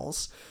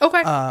X-Files.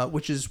 Okay.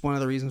 Which is one of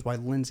the reasons why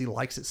Lindsay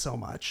likes it so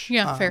much.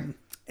 Yeah, fair.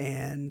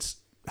 And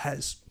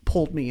has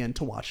pulled me in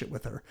to watch it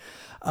with her.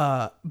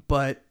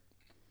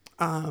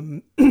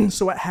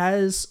 So it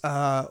has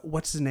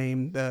what's his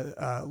name,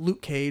 the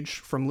Luke Cage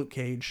from Luke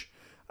Cage,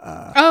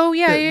 Oh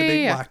yeah, the yeah,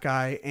 big yeah. black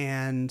guy,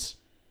 and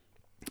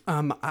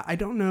I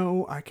don't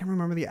know, I can't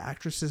remember the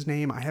actress's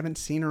name. I haven't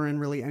seen her in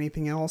really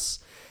anything else.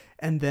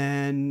 And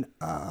then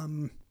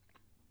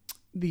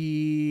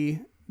the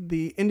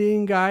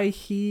Indian guy,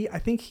 he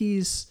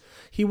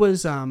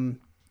was in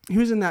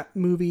that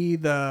movie,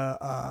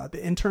 the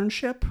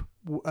Internship,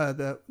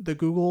 the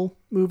Google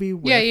movie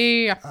with,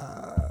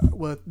 Yeah.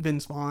 with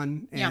Vince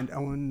Vaughn and Yeah.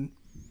 Owen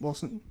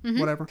Wilson,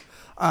 whatever.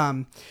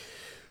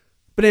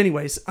 But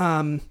anyways,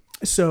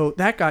 so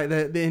that guy,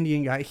 the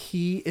Indian guy,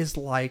 he is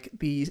like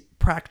the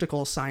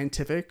practical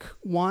scientific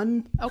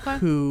one, Okay.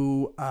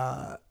 who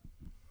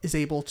is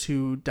able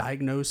to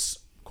diagnose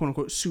quote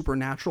unquote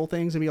supernatural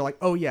things and be like,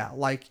 oh yeah,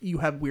 like you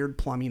have weird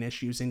plumbing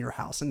issues in your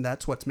house and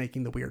that's what's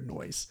making the weird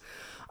noise.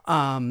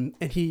 And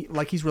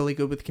he's really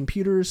good with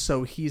computers,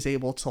 so he's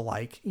able to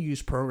like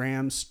use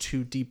programs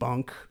to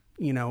debunk,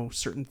 you know,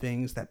 certain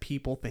things that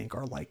people think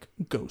are like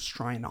ghosts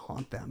trying to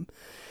haunt them.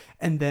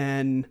 And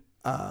then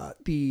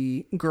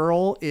the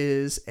girl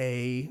is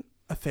a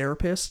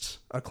therapist,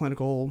 a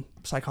clinical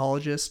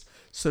psychologist.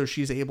 So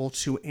she's able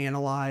to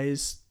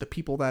analyze the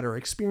people that are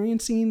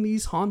experiencing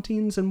these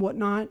hauntings and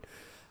whatnot,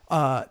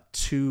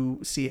 to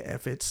see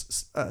if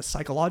it's a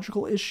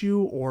psychological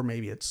issue or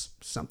maybe it's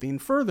something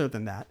further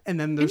than that. And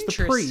then there's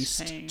the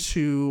priest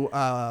to,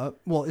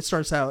 well, it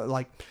starts out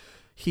like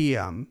he,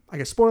 I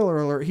guess, spoiler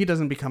alert, he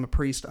doesn't become a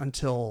priest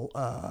until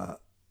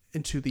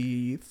into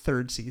the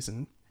 3rd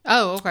season.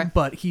 Oh, okay.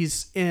 But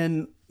he's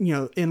in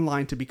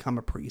line to become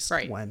a priest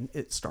when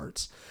it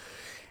starts.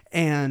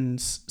 And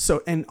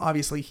so, and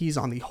obviously he's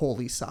on the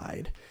holy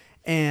side.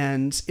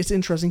 And it's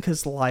interesting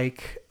because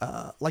like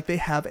they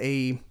have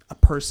a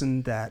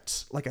person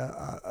that like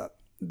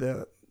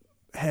the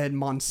head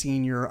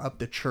Monsignor of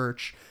the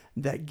church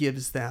that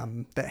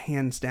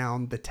hands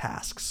down the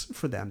tasks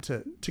for them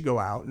to go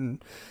out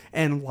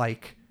and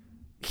like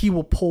he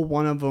will pull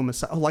one of them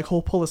aside, like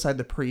he'll pull aside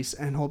the priest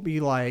and he'll be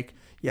like,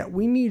 yeah,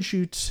 we need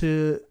you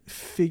to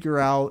figure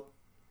out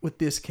with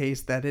this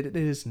case that it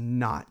is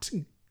not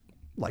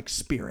like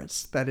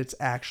spirits, that it's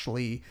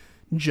actually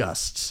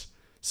just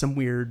some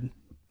weird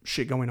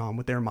shit going on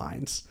with their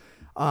minds.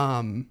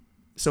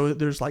 So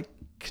there's like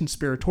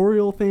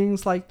conspiratorial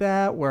things like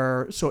that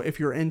where, so if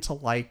you're into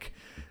like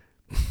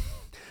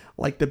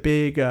the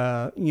big,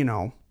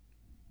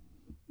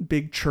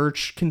 big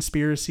church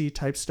conspiracy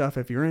type stuff,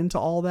 if you're into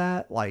all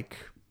that, like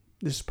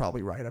this is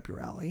probably right up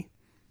your alley.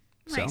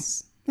 Nice.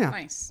 So, yeah.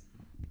 Nice.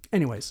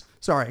 Anyways,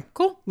 sorry.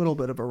 Cool. Little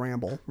bit of a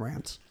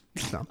rant.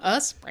 So.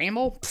 Us?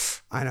 Ramble?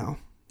 Pfft. I know.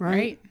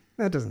 Right?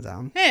 That doesn't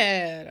sound.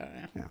 I don't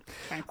know.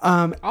 Yeah.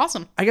 Fine.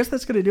 Awesome. I guess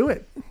that's going to do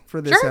it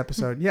for this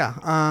episode. Yeah.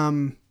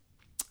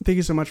 Thank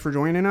you so much for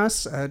joining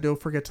us. Don't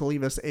forget to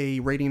leave us a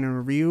rating and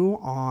review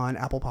on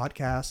Apple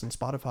Podcasts and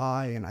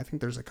Spotify. And I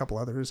think there's a couple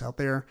others out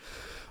there.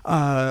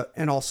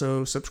 And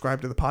also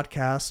subscribe to the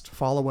podcast.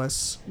 Follow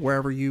us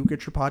wherever you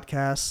get your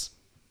podcasts.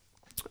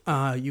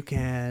 You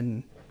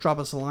can drop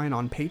us a line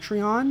on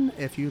Patreon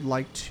if you'd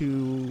like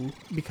to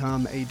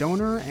become a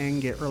donor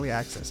and get early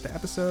access to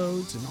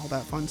episodes and all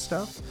that fun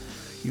stuff.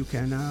 You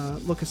can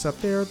look us up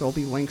there. There'll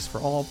be links for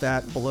all of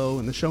that below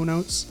in the show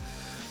notes.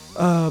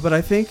 But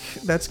I think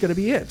that's going to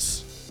be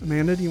it.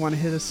 Amanda, do you want to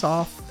hit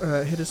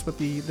us with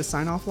the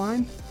sign-off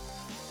line?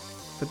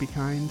 The be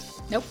kind.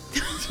 Nope.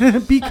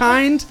 Be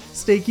kind,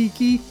 stay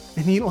geeky,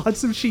 and eat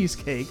lots of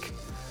cheesecake.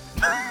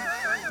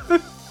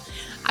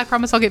 I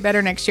promise I'll get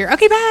better next year.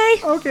 Okay, bye.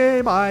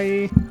 Okay,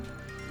 bye.